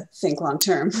like to think long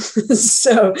term.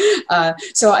 So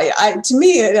to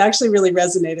me, it actually really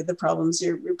resonated, the problems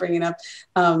you're bringing up.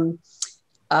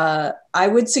 I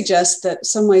would suggest that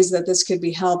some ways that this could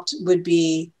be helped would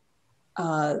be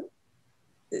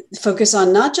focus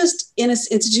on not just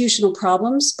institutional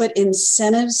problems, but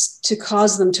incentives to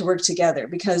cause them to work together.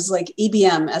 Because like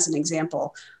EBM, as an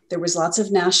example, there was lots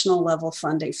of national level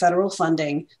funding, federal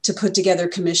funding to put together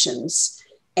commissions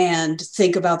and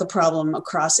think about the problem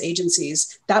across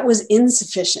agencies. That was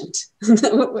insufficient.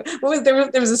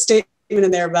 There was a statement in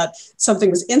there about something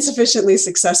was insufficiently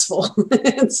successful.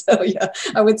 And so, yeah,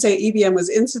 I would say EBM was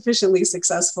insufficiently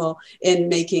successful in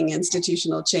making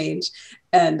institutional change.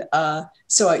 And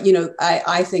so, you know,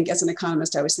 I think as an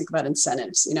economist, I always think about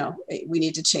incentives. You know, we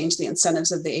need to change the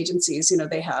incentives of the agencies. You know,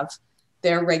 they have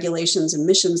their regulations and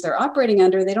missions they're operating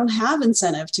under. They don't have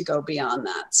incentive to go beyond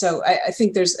that. So I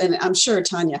think there's, and I'm sure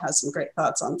Tanya has some great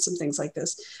thoughts on some things like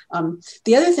this.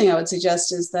 The other thing I would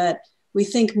suggest is that we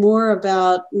think more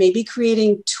about maybe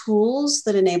creating tools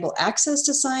that enable access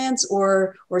to science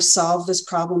or solve this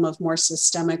problem of more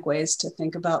systemic ways to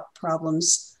think about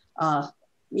problems.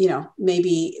 You know,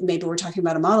 maybe we're talking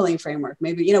about a modeling framework.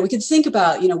 Maybe, you know, we could think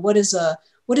about, you know, what is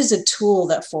a tool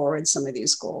that forwards some of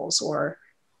these goals, or,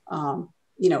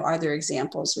 you know, are there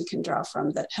examples we can draw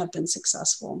from that have been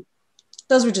successful?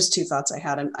 Those were just two thoughts I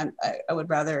had. I would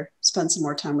rather spend some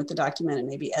more time with the document and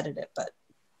maybe edit it, but.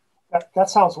 That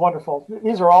sounds wonderful.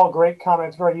 These are all great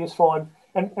comments, very useful.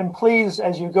 And please,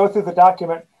 as you go through the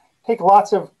document, take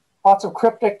lots of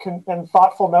cryptic and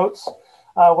thoughtful notes,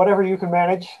 whatever you can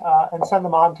manage, and send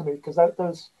them on to me, because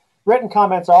those written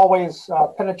comments always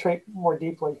penetrate more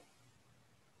deeply.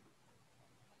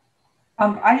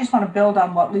 I just want to build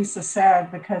on what Lisa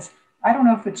said, because I don't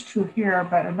know if it's true here,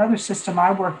 but another system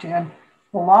I worked in,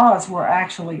 the laws were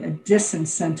actually a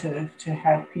disincentive to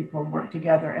have people work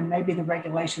together, and maybe the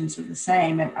regulations are the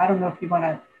same. And I don't know if you want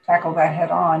to tackle that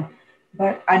head on,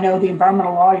 but I know the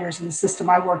environmental lawyers in the system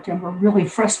I worked in were really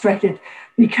frustrated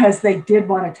because they did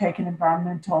want to take an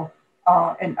environmental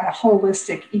and a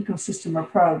holistic ecosystem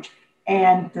approach.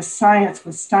 And the science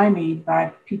was stymied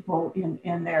by people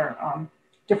in their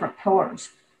different pillars.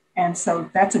 And so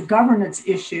that's a governance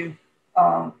issue.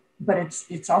 But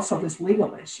it's also this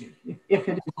legal issue, if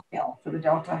it is real for the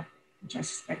Delta, which I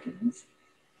suspect it is.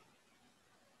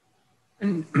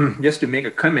 And just to make a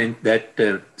comment that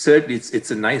certainly it's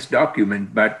a nice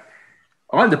document, but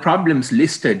all the problems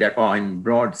listed are in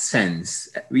broad sense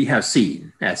we have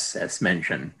seen, as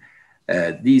mentioned.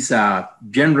 These are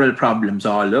general problems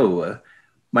all over,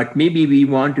 but maybe we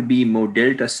want to be more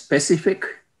Delta specific.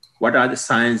 What are the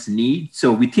science needs?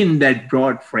 So within that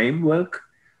broad framework,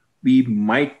 we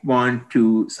might want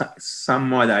to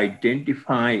somewhat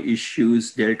identify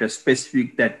issues Delta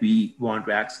specific that we want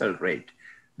to accelerate,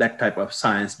 that type of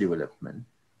science development.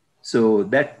 So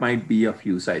that might be of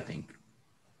use, I think.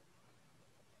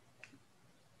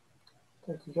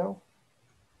 Thank you, Joe.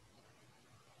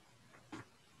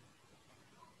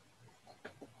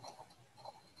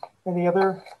 Any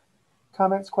other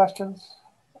comments, questions?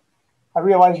 I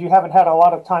realize you haven't had a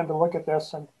lot of time to look at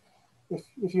this, and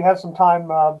if you have some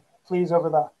time, please, over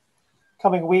the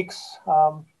coming weeks,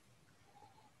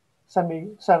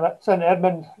 send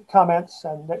Edmund comments,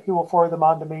 and he will forward them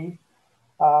on to me.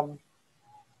 And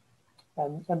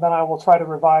then I will try to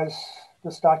revise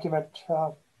this document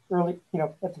early, you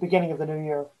know, at the beginning of the new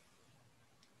year.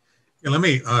 Yeah, let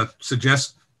me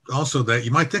suggest also that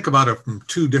you might think about it from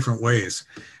two different ways.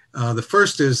 The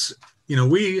first is, you know,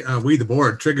 we the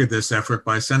board triggered this effort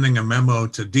by sending a memo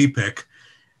to DPIIC.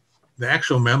 The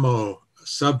actual memo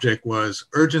subject was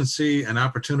urgency and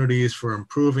opportunities for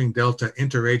improving Delta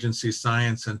interagency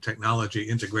science and technology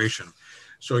integration.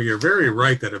 So you're very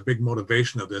right that a big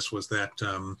motivation of this was that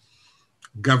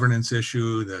governance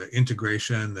issue, the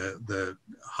integration, the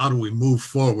how do we move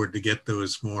forward to get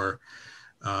those more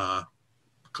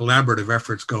collaborative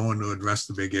efforts going to address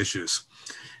the big issues.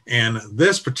 And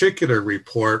this particular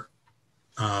report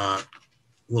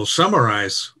will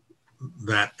summarize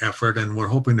that effort, and we're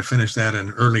hoping to finish that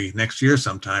in early next year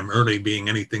sometime, early being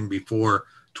anything before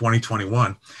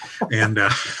 2021. And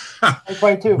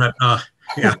but,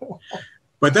 yeah.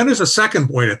 But then there's a second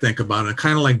way to think about it,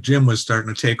 kind of like Jim was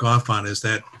starting to take off on, is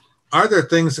that are there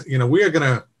things, you know, we are going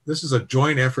to, this is a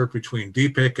joint effort between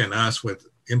DPIIC and us with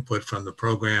input from the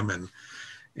program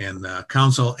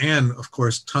council, and of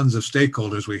course, tons of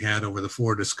stakeholders we had over the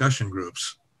 4 discussion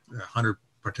groups, 100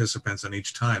 participants on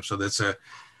each time. So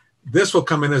this will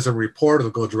come in as a report.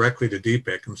 It'll go directly to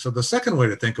DPIIC. And so the second way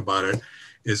to think about it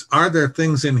is, are there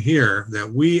things in here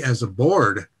that we as a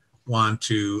board want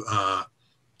to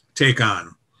take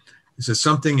on? Is there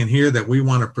something in here that we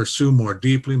want to pursue more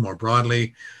deeply, more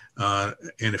broadly? And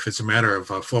if it's a matter of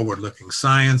forward-looking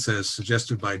science, as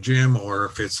suggested by Jim, or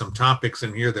if it's some topics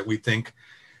in here that we think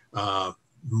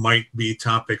might be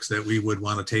topics that we would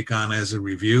want to take on as a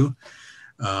review,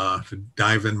 to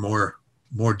dive in more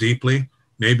deeply.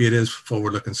 Maybe it is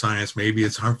forward-looking science. Maybe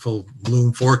it's harmful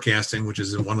bloom forecasting, which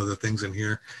is one of the things in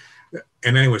here.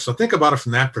 And anyway, so think about it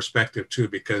from that perspective too,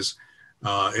 because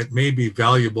it may be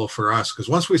valuable for us. Because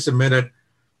once we submit it,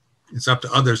 it's up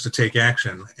to others to take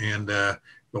action. And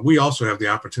but we also have the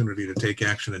opportunity to take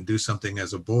action and do something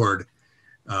as a board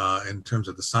in terms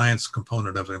of the science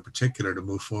component of it in particular to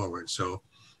move forward. So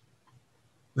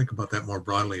think about that more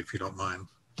broadly, if you don't mind.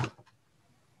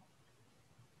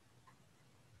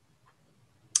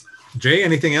 Jay,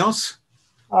 anything else?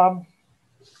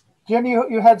 Jim,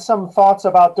 you had some thoughts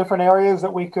about different areas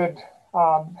that we could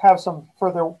have some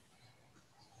further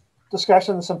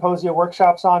discussions, symposia,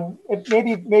 workshops on.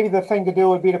 Maybe the thing to do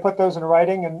would be to put those in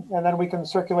writing, and then we can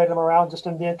circulate them around just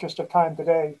in the interest of time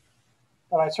today.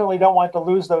 But I certainly don't want to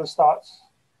lose those thoughts.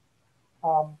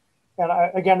 And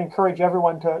I, again, encourage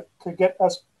everyone to get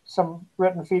us some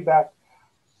written feedback.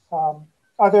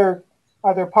 Are there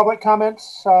public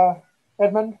comments,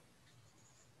 Edmund?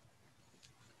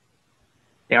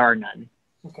 There are none.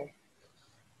 Okay.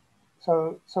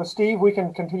 So Steve, we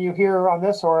can continue here on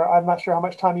this, or I'm not sure how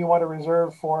much time you want to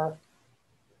reserve for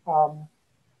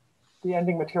the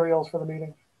ending materials for the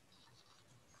meeting.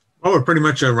 Well, we're pretty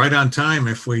much right on time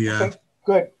if we... Okay,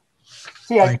 good.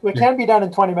 See, we can be done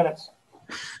in 20 minutes.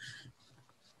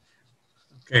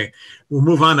 Okay, we'll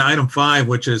move on to item 5,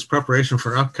 which is preparation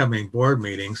for upcoming board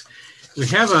meetings. We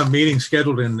have a meeting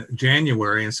scheduled in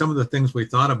January, and some of the things we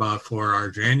thought about for our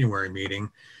January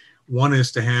meeting, one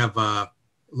is to have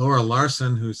Laura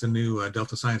Larson, who's the new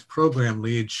Delta Science Program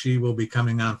lead. She will be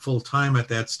coming on full-time at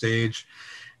that stage,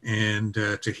 and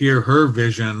to hear her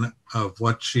vision of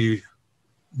where she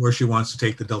wants to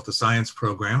take the Delta Science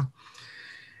Program.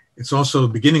 It's also the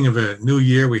beginning of a new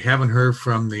year. We haven't heard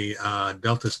from the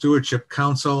Delta Stewardship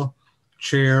Council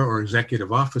chair or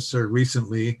executive officer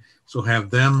recently, so have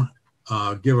them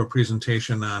give a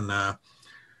presentation on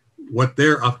what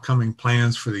their upcoming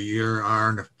plans for the year are,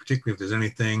 and particularly if there's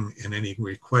anything and any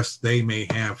requests they may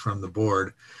have from the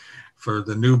board. For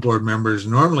the new board members,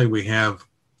 normally we have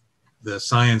the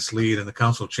science lead and the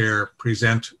council chair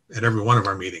present at every one of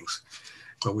our meetings,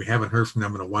 but we haven't heard from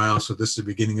them in a while, so this is the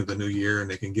beginning of the new year, and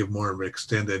they can give more of an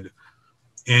extended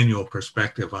annual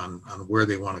perspective on where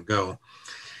they want to go.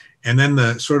 And then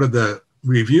the sort of the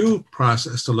review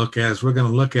process to look at is we're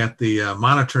going to look at the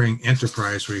monitoring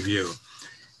enterprise review.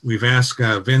 We've asked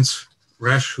Vince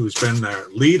Resch, who's been the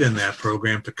lead in that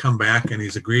program, to come back, and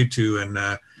he's agreed to,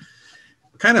 and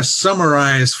kind of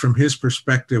summarize from his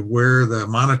perspective where the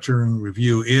monitoring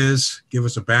review is, give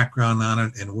us a background on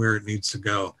it and where it needs to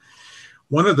go.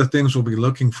 One of the things we'll be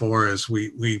looking for is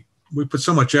we put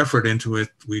so much effort into it,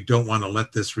 we don't want to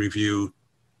let this review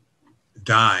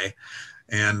die.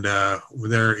 And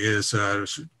there is a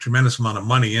tremendous amount of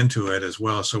money into it as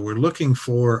well. So we're looking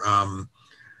for a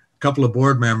couple of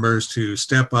board members to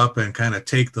step up and kind of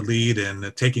take the lead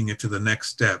in taking it to the next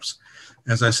steps.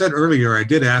 As I said earlier, I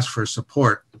did ask for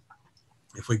support.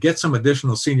 If we get some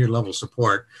additional senior level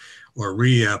support or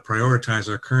prioritize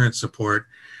our current support,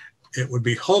 it would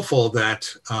be hopeful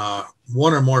that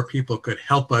one or more people could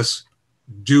help us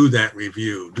do that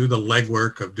review, do the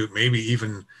legwork of maybe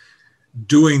even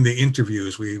doing the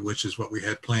interviews, which is what we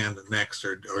had planned next,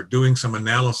 or doing some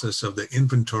analysis of the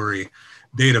inventory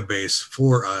database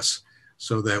for us,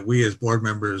 so that we as board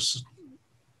members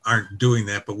aren't doing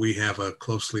that, but we have a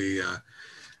closely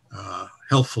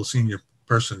helpful senior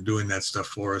person doing that stuff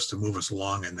for us to move us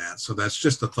along in that. So that's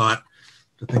just a thought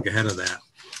to think ahead of that.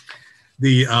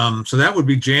 So that would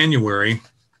be January,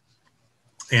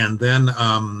 and then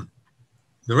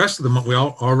the rest of the month we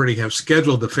already have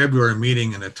scheduled the February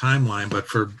meeting and a timeline. But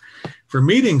for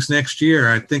meetings next year,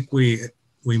 I think we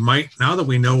might, now that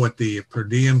we know what the per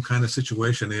diem kind of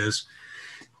situation is,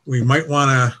 we might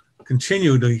want to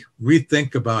continue to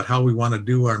rethink about how we want to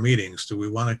do our meetings. Do we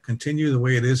want to continue the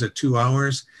way it is at 2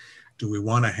 hours? Do we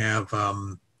want to have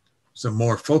some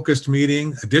more focused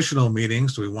additional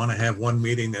meetings? Do we want to have one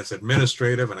meeting that's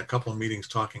administrative and a couple of meetings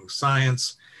talking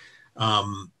science?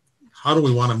 How do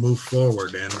we want to move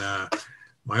forward? And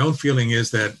my own feeling is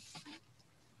that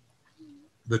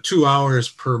the 2 hours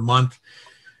per month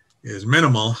is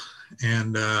minimal,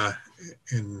 and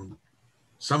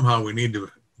somehow we need to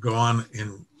go on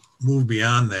and move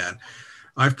beyond that.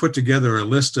 I've put together a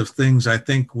list of things I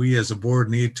think we as a board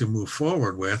need to move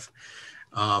forward with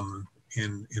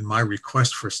in my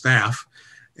request for staff,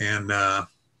 and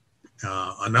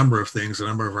a number of things, a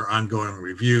number of our ongoing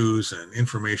reviews and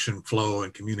information flow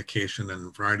and communication and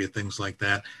a variety of things like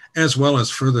that, as well as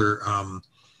further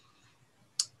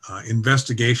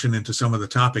investigation into some of the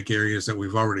topic areas that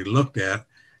we've already looked at.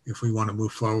 If we want to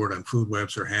move forward on food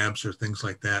webs or HABs or things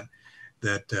like that,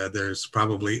 there's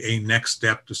probably a next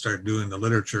step to start doing the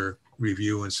literature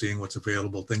review and seeing what's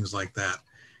available, things like that.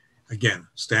 Again,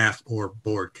 staff or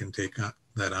board can take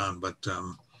that on, but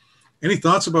any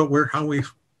thoughts about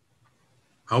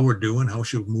how we're doing, how we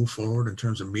should move forward in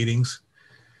terms of meetings,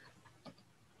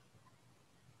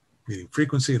 meeting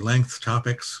frequency, length,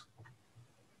 topics?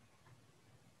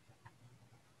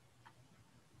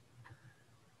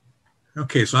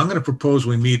 Okay, so I'm going to propose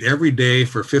we meet every day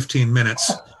for 15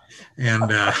 minutes, and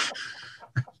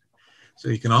so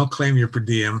you can all claim your per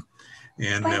diem,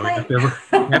 and we have to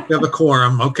have a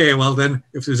quorum. Okay, well then,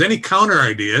 if there's any counter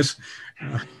ideas.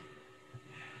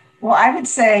 Well, I would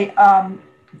say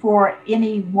for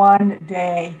any one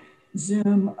day,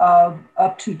 Zoom of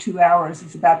up to 2 hours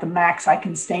is about the max I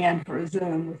can stand for a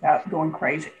Zoom without going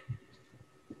crazy.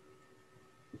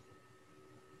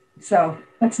 So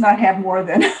let's not have more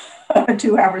than a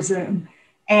 2 hour Zoom.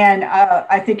 And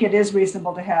I think it is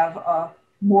reasonable to have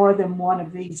more than one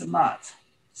of these a month.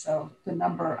 So the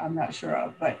number I'm not sure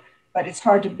of, but it's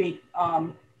hard to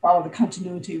follow the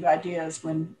continuity of ideas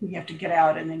when we have to get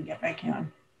out and then get back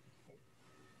in.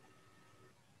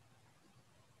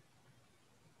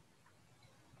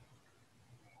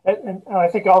 And I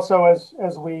think also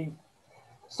as we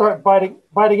start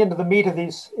biting into the meat of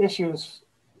these issues,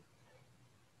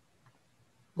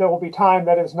 there will be time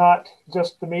that is not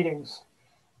just the meetings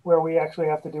where we actually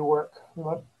have to do work.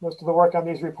 Most of the work on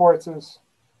these reports is,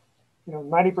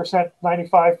 90%,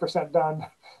 95% done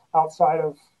outside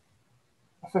of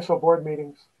official board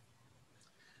meetings.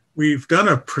 We've done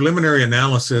a preliminary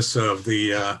analysis of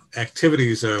the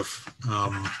activities of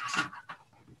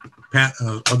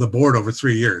the board over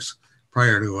 3 years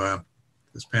prior to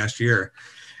this past year,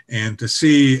 and to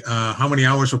see how many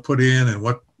hours were put in and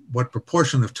what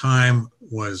proportion of time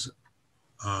was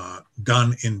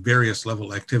done in various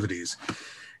level activities.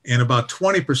 And about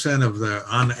 20% of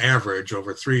on average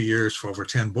over 3 years for over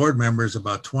 10 board members,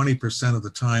 about 20% of the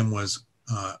time was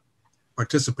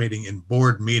participating in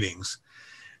board meetings.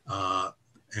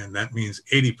 And that means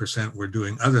 80% were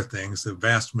doing other things. The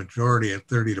vast majority at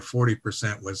 30 to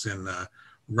 40% was in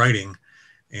writing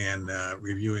and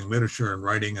reviewing literature and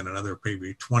writing, and another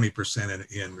maybe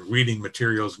 20% in reading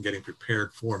materials and getting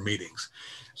prepared for meetings.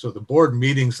 So the board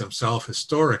meetings themselves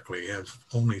historically have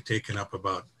only taken up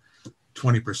about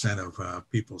 20% of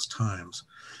people's times.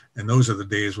 And those are the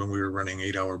days when we were running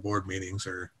 8-hour board meetings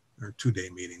or 2-day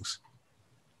meetings.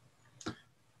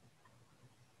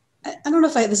 I don't know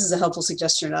if this is a helpful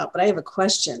suggestion or not, but I have a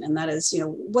question, and that is,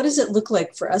 what does it look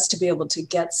like for us to be able to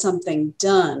get something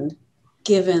done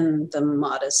given the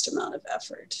modest amount of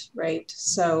effort, right?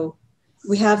 So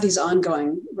we have these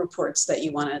ongoing reports that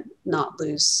you want to not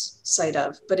lose sight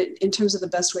of, but in terms of the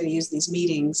best way to use these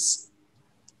meetings,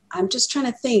 I'm just trying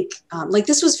to think, like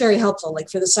this was very helpful, like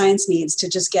for the science needs to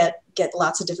just get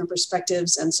lots of different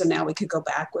perspectives. And so now we could go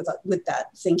back with that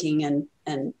thinking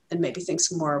and maybe think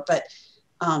some more, but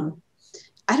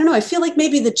I don't know. I feel like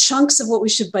maybe the chunks of what we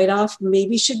should bite off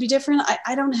maybe should be different.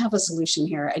 I don't have a solution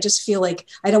here. I just feel like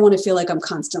I don't want to feel like I'm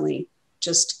constantly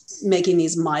just making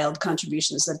these mild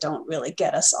contributions that don't really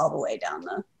get us all the way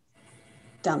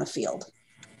down the field.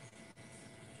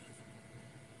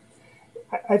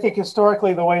 I think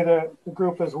historically the way the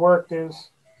group has worked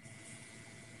is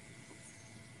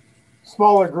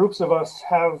smaller groups of us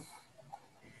have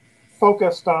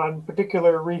focused on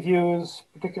particular reviews,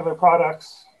 particular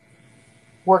products,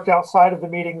 worked outside of the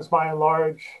meetings by and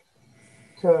large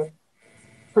to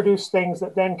produce things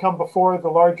that then come before the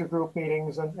larger group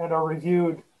meetings and are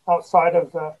reviewed outside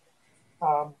of the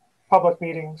public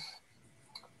meetings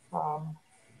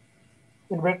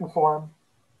in written form.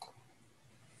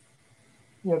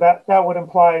 That would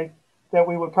imply that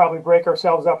we would probably break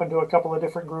ourselves up into a couple of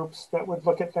different groups that would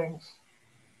look at things.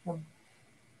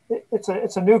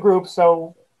 It's a new group,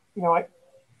 so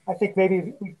I think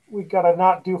maybe we got to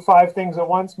not do 5 things at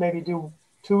once, maybe do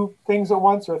 2 things at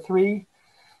once or 3.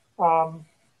 And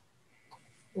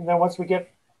then once we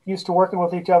get used to working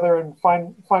with each other and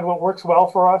find what works well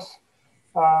for us,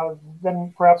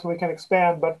 then perhaps we can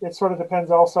expand. But it sort of depends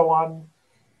also on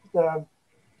the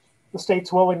the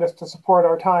state's willingness to support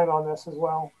our time on this as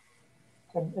well,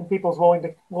 and people's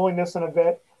willingness and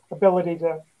ability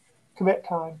to commit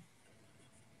time.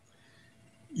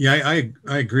 Yeah, I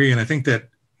agree, and I think that,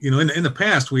 you know, in the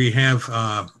past we have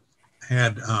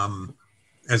had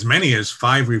as many as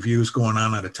 5 reviews going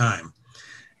on at a time,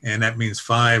 and that means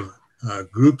 5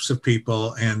 groups of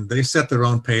people, and they set their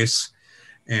own pace,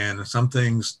 and some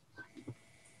things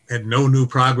had no new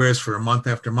progress for a month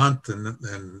after month,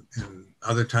 and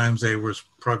other times they were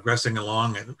progressing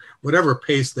along, and whatever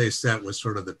pace they set was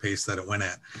sort of the pace that it went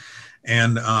at.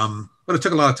 And but it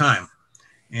took a lot of time,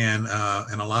 and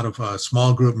a lot of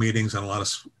small group meetings and a lot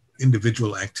of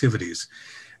individual activities.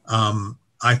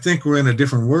 I think we're in a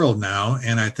different world now,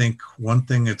 and I think one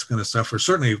thing that's going to suffer,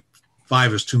 certainly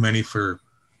 5 is too many for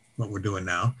what we're doing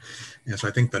now, and so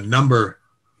I think the number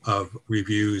of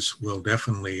reviews will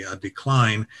definitely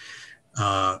decline.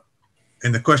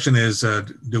 And the question is,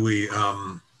 do we,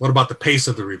 what about the pace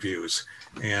of the reviews?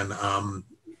 And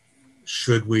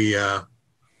should we, I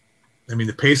mean,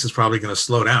 the pace is probably going to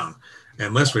slow down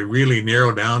unless we really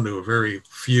narrow down to a very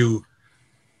few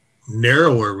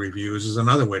narrower reviews is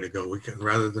another way to go. We can,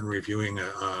 rather than reviewing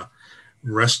a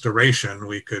restoration,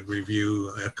 we could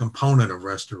review a component of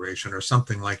restoration or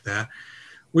something like that.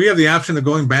 We have the option of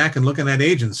going back and looking at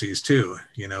agencies too.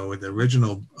 You know, the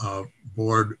original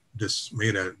board just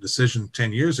made a decision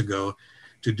 10 years ago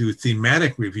to do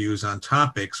thematic reviews on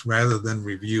topics rather than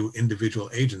review individual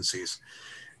agencies.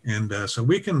 And so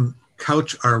we can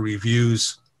couch our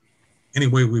reviews any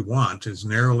way we want, as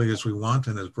narrowly as we want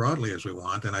and as broadly as we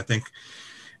want. And I think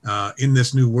in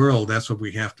this new world, that's what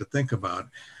we have to think about.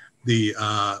 The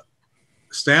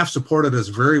staff supported us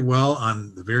very well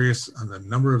on the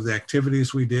number of the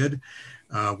activities we did.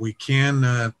 We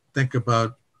can think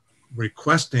about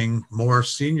requesting more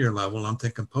senior level, I'm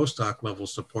thinking postdoc level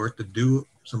support to do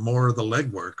some more of the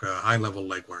legwork, high level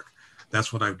legwork.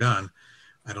 That's what I've done.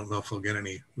 I don't know if we'll get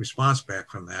any response back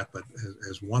from that, but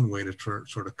as one way to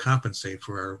sort of compensate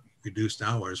for our reduced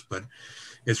hours. But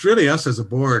it's really us as a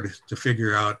board to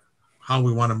figure out how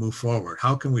we want to move forward.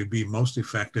 How can we be most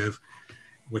effective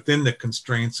within the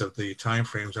constraints of the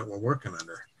timeframes that we're working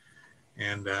under?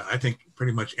 And I think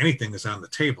pretty much anything is on the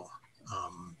table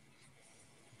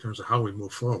in terms of how we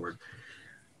move forward.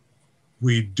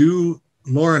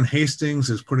 Lauren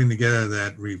Hastings is putting together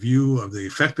that review of the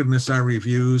effectiveness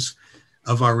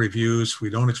of our reviews. We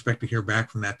don't expect to hear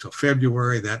back from that till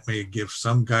February. That may give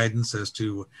some guidance as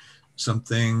to some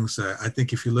things. I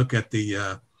think if you look at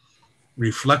the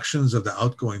reflections of the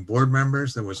outgoing board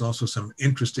members, there was also some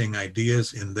interesting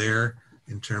ideas in there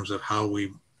in terms of how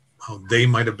they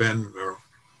might have been, or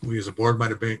we as a board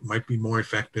might be more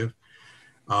effective.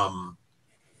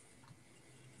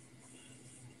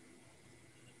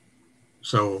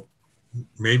 So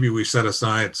maybe we set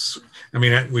aside, I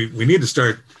mean, we need to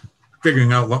start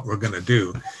figuring out what we're going to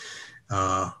do.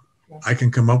 I can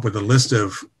come up with a list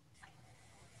of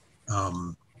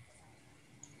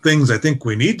things I think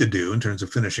we need to do in terms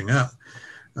of finishing up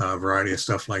a variety of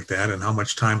stuff like that and how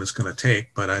much time it's going to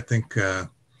take. But I think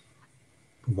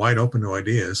wide open to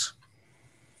ideas.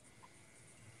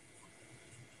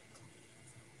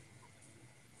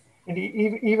 And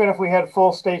even if we had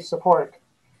full state support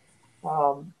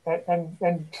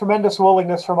and tremendous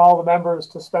willingness from all the members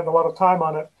to spend a lot of time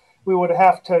on it, we would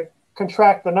have to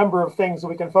contract the number of things that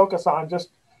we can focus on just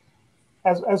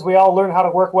as we all learn how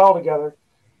to work well together.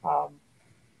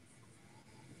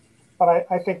 But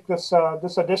I think this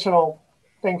additional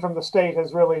thing from the state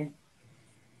has really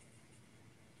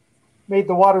made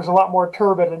the waters a lot more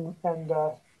turbid and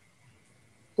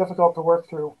difficult to work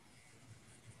through.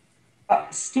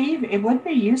 Steve, it would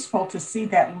be useful to see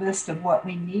that list of what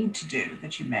we need to do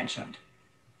that you mentioned.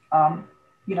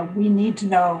 You know, we need to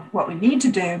know what we need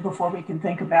to do before we can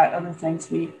think about other things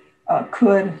we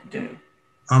could do.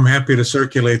 I'm happy to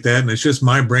circulate that, and it's just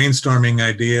my brainstorming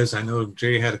ideas. I know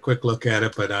Jay had a quick look at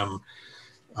it, but I'm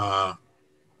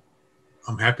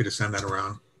happy to send that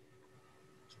around.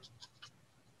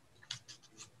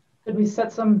 Could we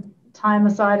set some time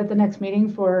aside at the next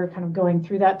meeting for kind of going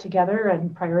through that together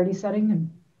and priority setting?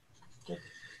 And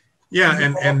yeah,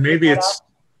 and maybe it's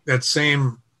that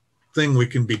same thing we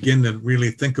can begin to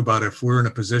really think about if we're in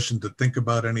a position to think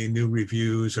about any new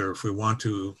reviews, or if we want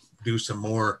to do some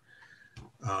more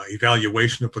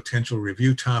evaluation of potential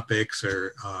review topics,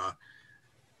 or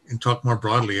and talk more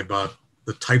broadly about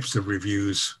the types of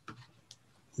reviews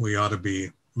we ought to be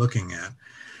looking at.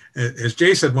 As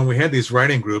Jay said, when we had these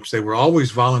writing groups, they were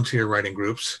always volunteer writing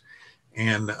groups,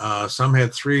 and some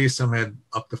had 3, some had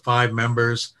up to 5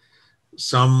 members.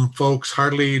 some folks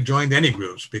hardly joined any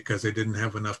groups because they didn't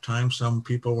have enough time. Some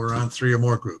people were on 3 or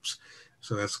more groups.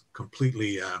 So that's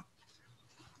completely,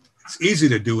 it's easy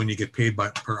to do when you get paid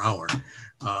per hour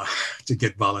to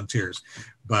get volunteers.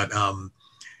 But,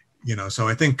 you know, so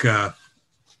I think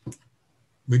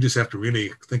we just have to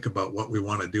really think about what we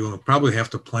want to do, and we'll probably have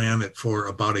to plan it for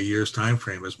about a year's time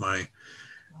frame as my,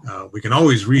 we can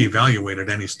always reevaluate at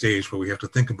any stage, but we have to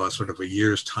think about sort of a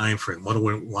year's time frame. What do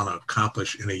we want to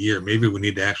accomplish in a year? Maybe we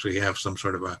need to actually have some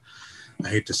sort of a, I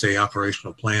hate to say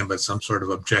operational plan, but some sort of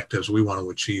objectives we want to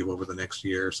achieve over the next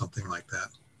year or something like that.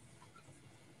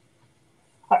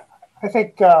 I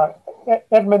think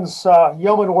Edmund's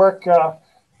yeoman work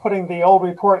putting the old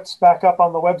reports back up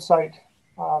on the website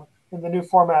in the new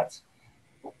formats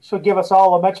should give us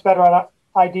all a much better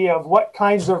idea of what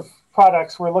kinds of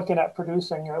products we're looking at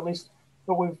producing, or at least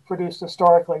what we've produced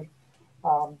historically.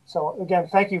 So again,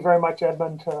 thank you very much,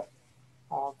 Edmund,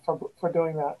 for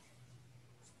doing that.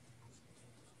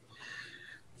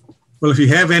 Well, if you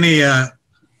have any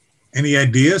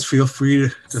ideas, feel free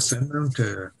to send them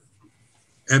to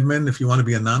Edmund if you want to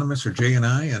be anonymous, or Jay and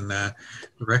I, and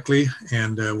directly,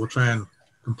 and we'll try and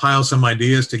compile some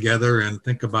ideas together and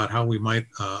think about how we might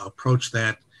approach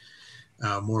that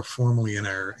more formally in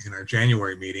our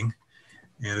January meeting.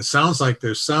 And it sounds like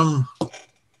there's some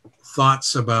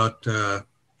thoughts about,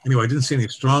 anyway, I didn't see any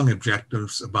strong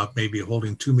objectives about maybe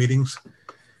holding 2 meetings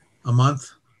a month.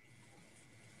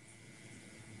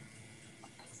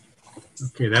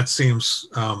 Okay, that seems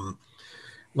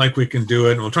like we can do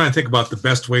it. And we'll try and think about the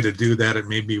best way to do that. It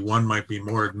may be one might be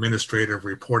more administrative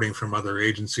reporting from other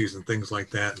agencies and things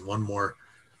like that, and one more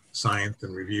science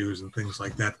and reviews and things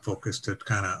like that, focused to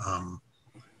kind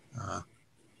of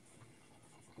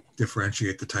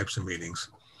differentiate the types of meetings.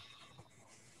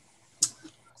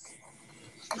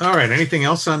 All right, anything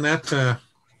else on that,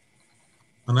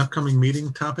 on upcoming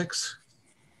meeting topics?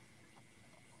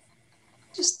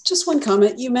 Just one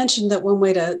comment. You mentioned that one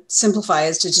way to simplify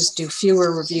is to just do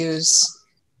fewer reviews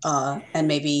and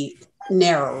maybe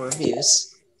narrow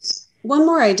reviews. One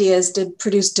more idea is to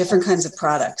produce different kinds of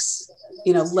products.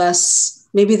 You know,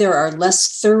 maybe there are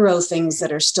less thorough things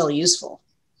that are still useful,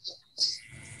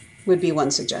 would be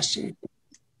one suggestion.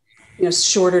 You know,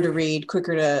 shorter to read,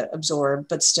 quicker to absorb,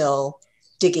 but still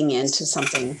digging into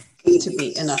something to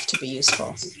be enough to be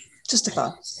useful. Just a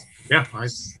thought. Yeah,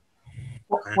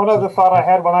 one other thought I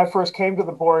had when I first came to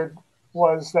the board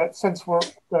was that since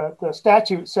the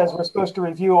statute says we're supposed to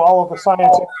review all of the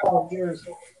science in 4 years,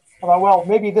 I thought, well,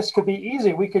 maybe this could be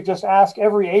easy. We could just ask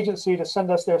every agency to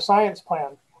send us their science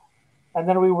plan, and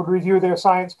then we would review their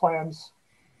science plans,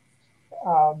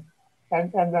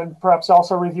 and then perhaps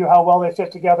also review how well they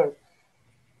fit together.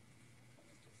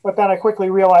 But then I quickly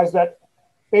realized that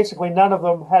basically none of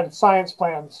them had science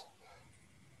plans.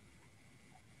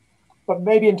 But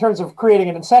maybe in terms of creating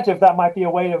an incentive, that might be a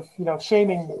way of, you know,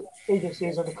 shaming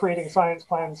agencies into creating science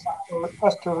plans for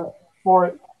us to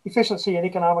more efficiency and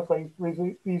economically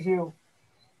review.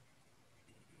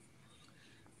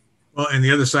 Well, and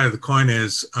the other side of the coin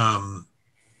is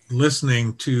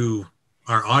listening to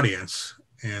our audience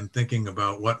and thinking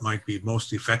about what might be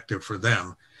most effective for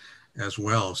them as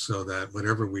well, so that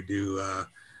whatever we do,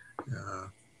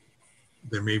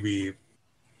 there may be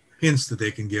hints that they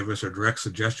can give us, or direct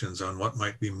suggestions on what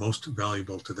might be most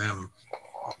valuable to them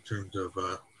in terms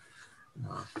of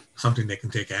something they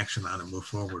can take action on and move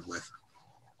forward with.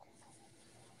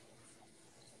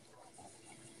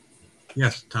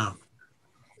 Yes, Tom.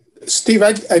 Steve,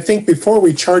 I think before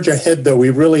we charge ahead, though,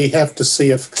 we really have to see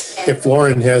if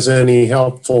Lauren has any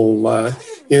helpful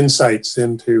insights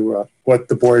into what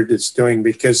the board is doing,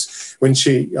 because when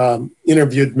she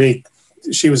interviewed me,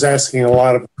 she was asking a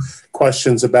lot of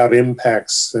questions about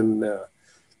impacts and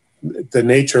the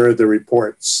nature of the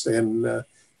reports. And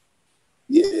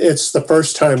it's the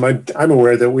first time I'm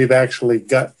aware that we've actually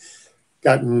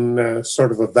gotten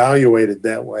sort of evaluated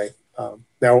that way.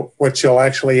 Now, what she'll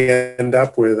actually end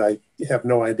up with, I have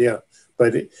no idea.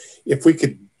 But if we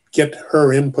could get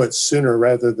her input sooner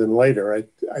rather than later,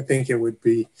 I think it would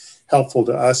be helpful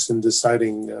to us in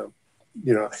deciding, you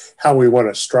know, how we want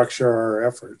to structure our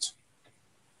efforts.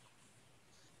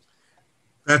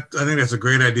 I think that's a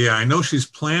great idea. I know she's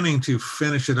planning to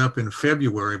finish it up in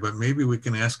February, but maybe we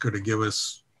can ask her to give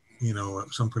us, you know,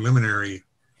 some preliminary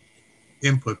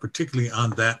input, particularly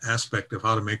on that aspect of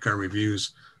how to make our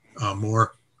reviews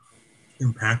more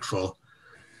impactful.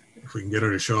 If we can get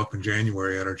her to show up in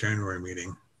January at our January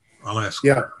meeting, I'll ask.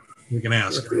 Yeah, her. We can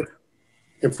ask her.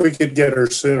 If we could get her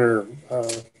sooner,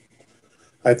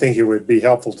 I think it would be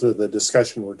helpful to the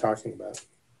discussion we're talking about.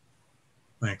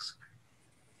 Thanks.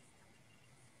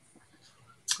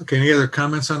 Okay, any other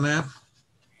comments on that?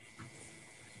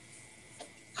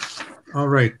 All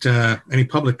right, any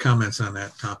public comments on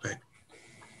that topic?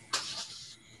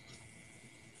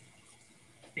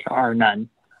 There are none.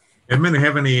 Edmund,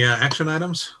 have any action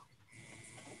items?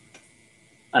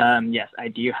 Yes, I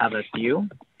do have a few.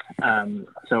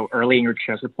 So early in your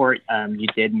chair's report, you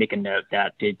did make a note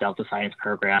that the Delta Science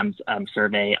Programs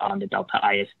survey on the Delta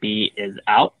ISB is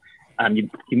out.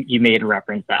 You made a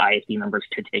reference that ISB members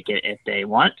could take it if they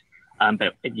want,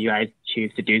 but if you guys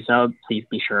choose to do so, please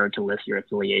be sure to list your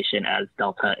affiliation as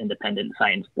Delta Independent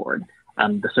Science Board.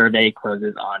 The survey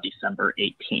closes on December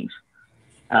 18th.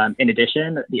 In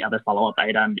addition, the other follow-up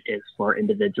item is for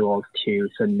individuals to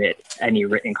submit any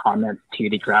written comments to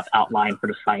the draft outline for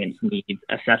the science needs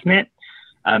assessment.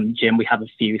 Jim, we have a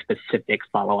few specific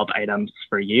follow-up items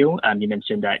for you. You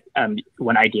mentioned that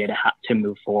one idea to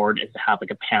move forward is to have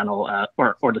like a panel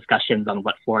or discussions on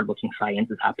what forward-looking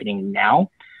science is happening now.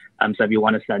 So if you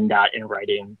want to send that in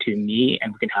writing to me,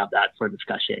 and we can have that for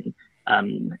discussion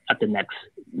at the next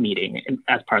meeting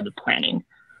as part of the planning.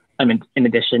 In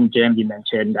addition, Jim, you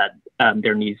mentioned that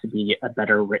there needs to be a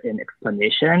better written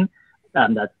explanation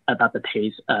that's about the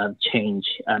pace of change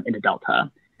in the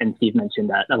Delta. And Steve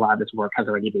mentioned that a lot of this work has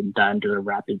already been done through a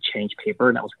rapid change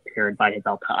paper that was prepared by the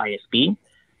Delta ISB.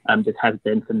 This has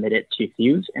been submitted to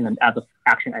Fuse, and then as an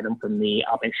action item from me,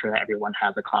 I'll make sure that everyone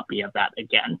has a copy of that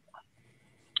again.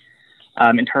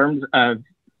 In terms of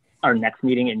our next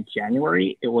meeting in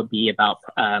January, it will be about,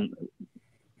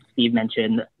 Steve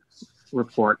mentioned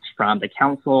reports from the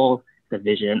council, the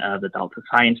vision of the Delta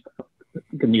Science,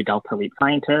 the new Delta lead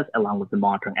scientist, along with the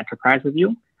monitoring enterprise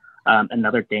review.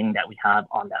 Another thing that we have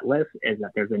on that list is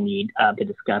that there's a need to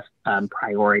discuss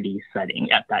priority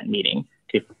setting at that meeting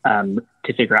to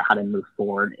figure out how to move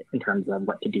forward in terms of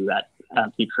what to do at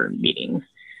future meetings.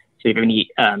 So if you have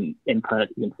any input,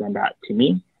 you can send that to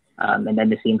me. And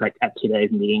then it seems like at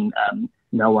today's meeting,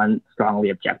 no one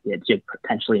strongly objected to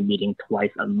potentially meeting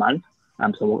twice a month.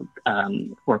 So we'll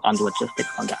work on the logistics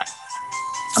on that.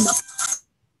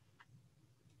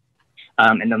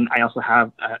 And then I also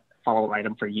have a follow-up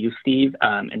item for you, Steve,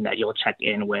 and that you'll check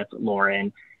in with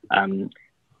Lauren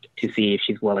to see if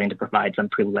she's willing to provide some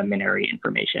preliminary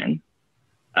information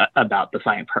about the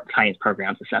science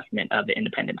programs assessment of the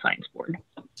Independent Science Board.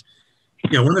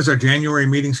 Yeah, when is our January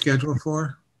meeting scheduled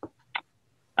for?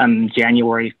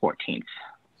 January 14th.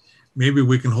 Maybe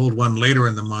we can hold one later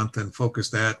in the month and focus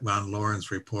that on Lauren's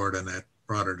report and that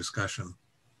broader discussion.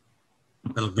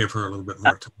 That'll give her a little bit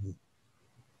more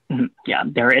time. Yeah,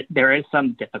 there is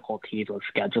some difficulties with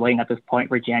scheduling at this point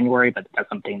for January, but that's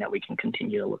something that we can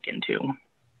continue to look into.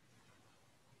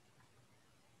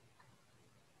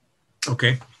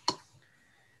 Okay.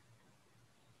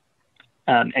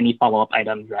 Any follow-up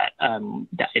items that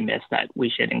that I missed that we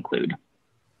should include?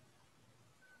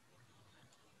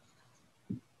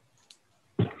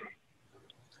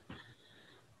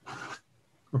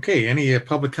 Okay, any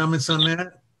public comments on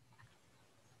that?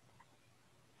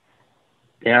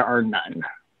 There are none.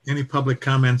 Any public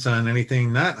comments on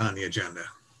anything not on the agenda?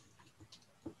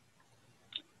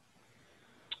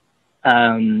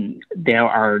 There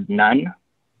are none.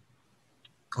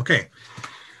 Okay.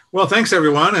 Well, thanks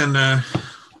everyone. And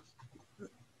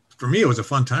for me, it was a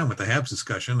fun time with the HABS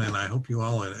discussion, and I hope you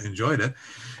all enjoyed it.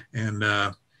 And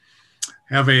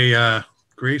have a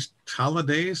great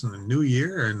holidays and a new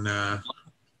year, and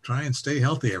try and stay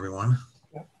healthy, everyone.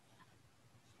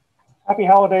 Happy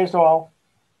holidays to all.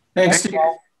 Thanks.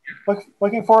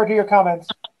 Looking forward to your comments.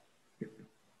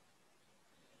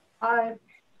 Bye.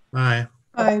 Bye.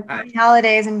 Bye. Happy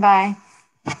holidays and bye.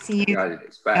 See you.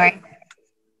 Holidays. Bye.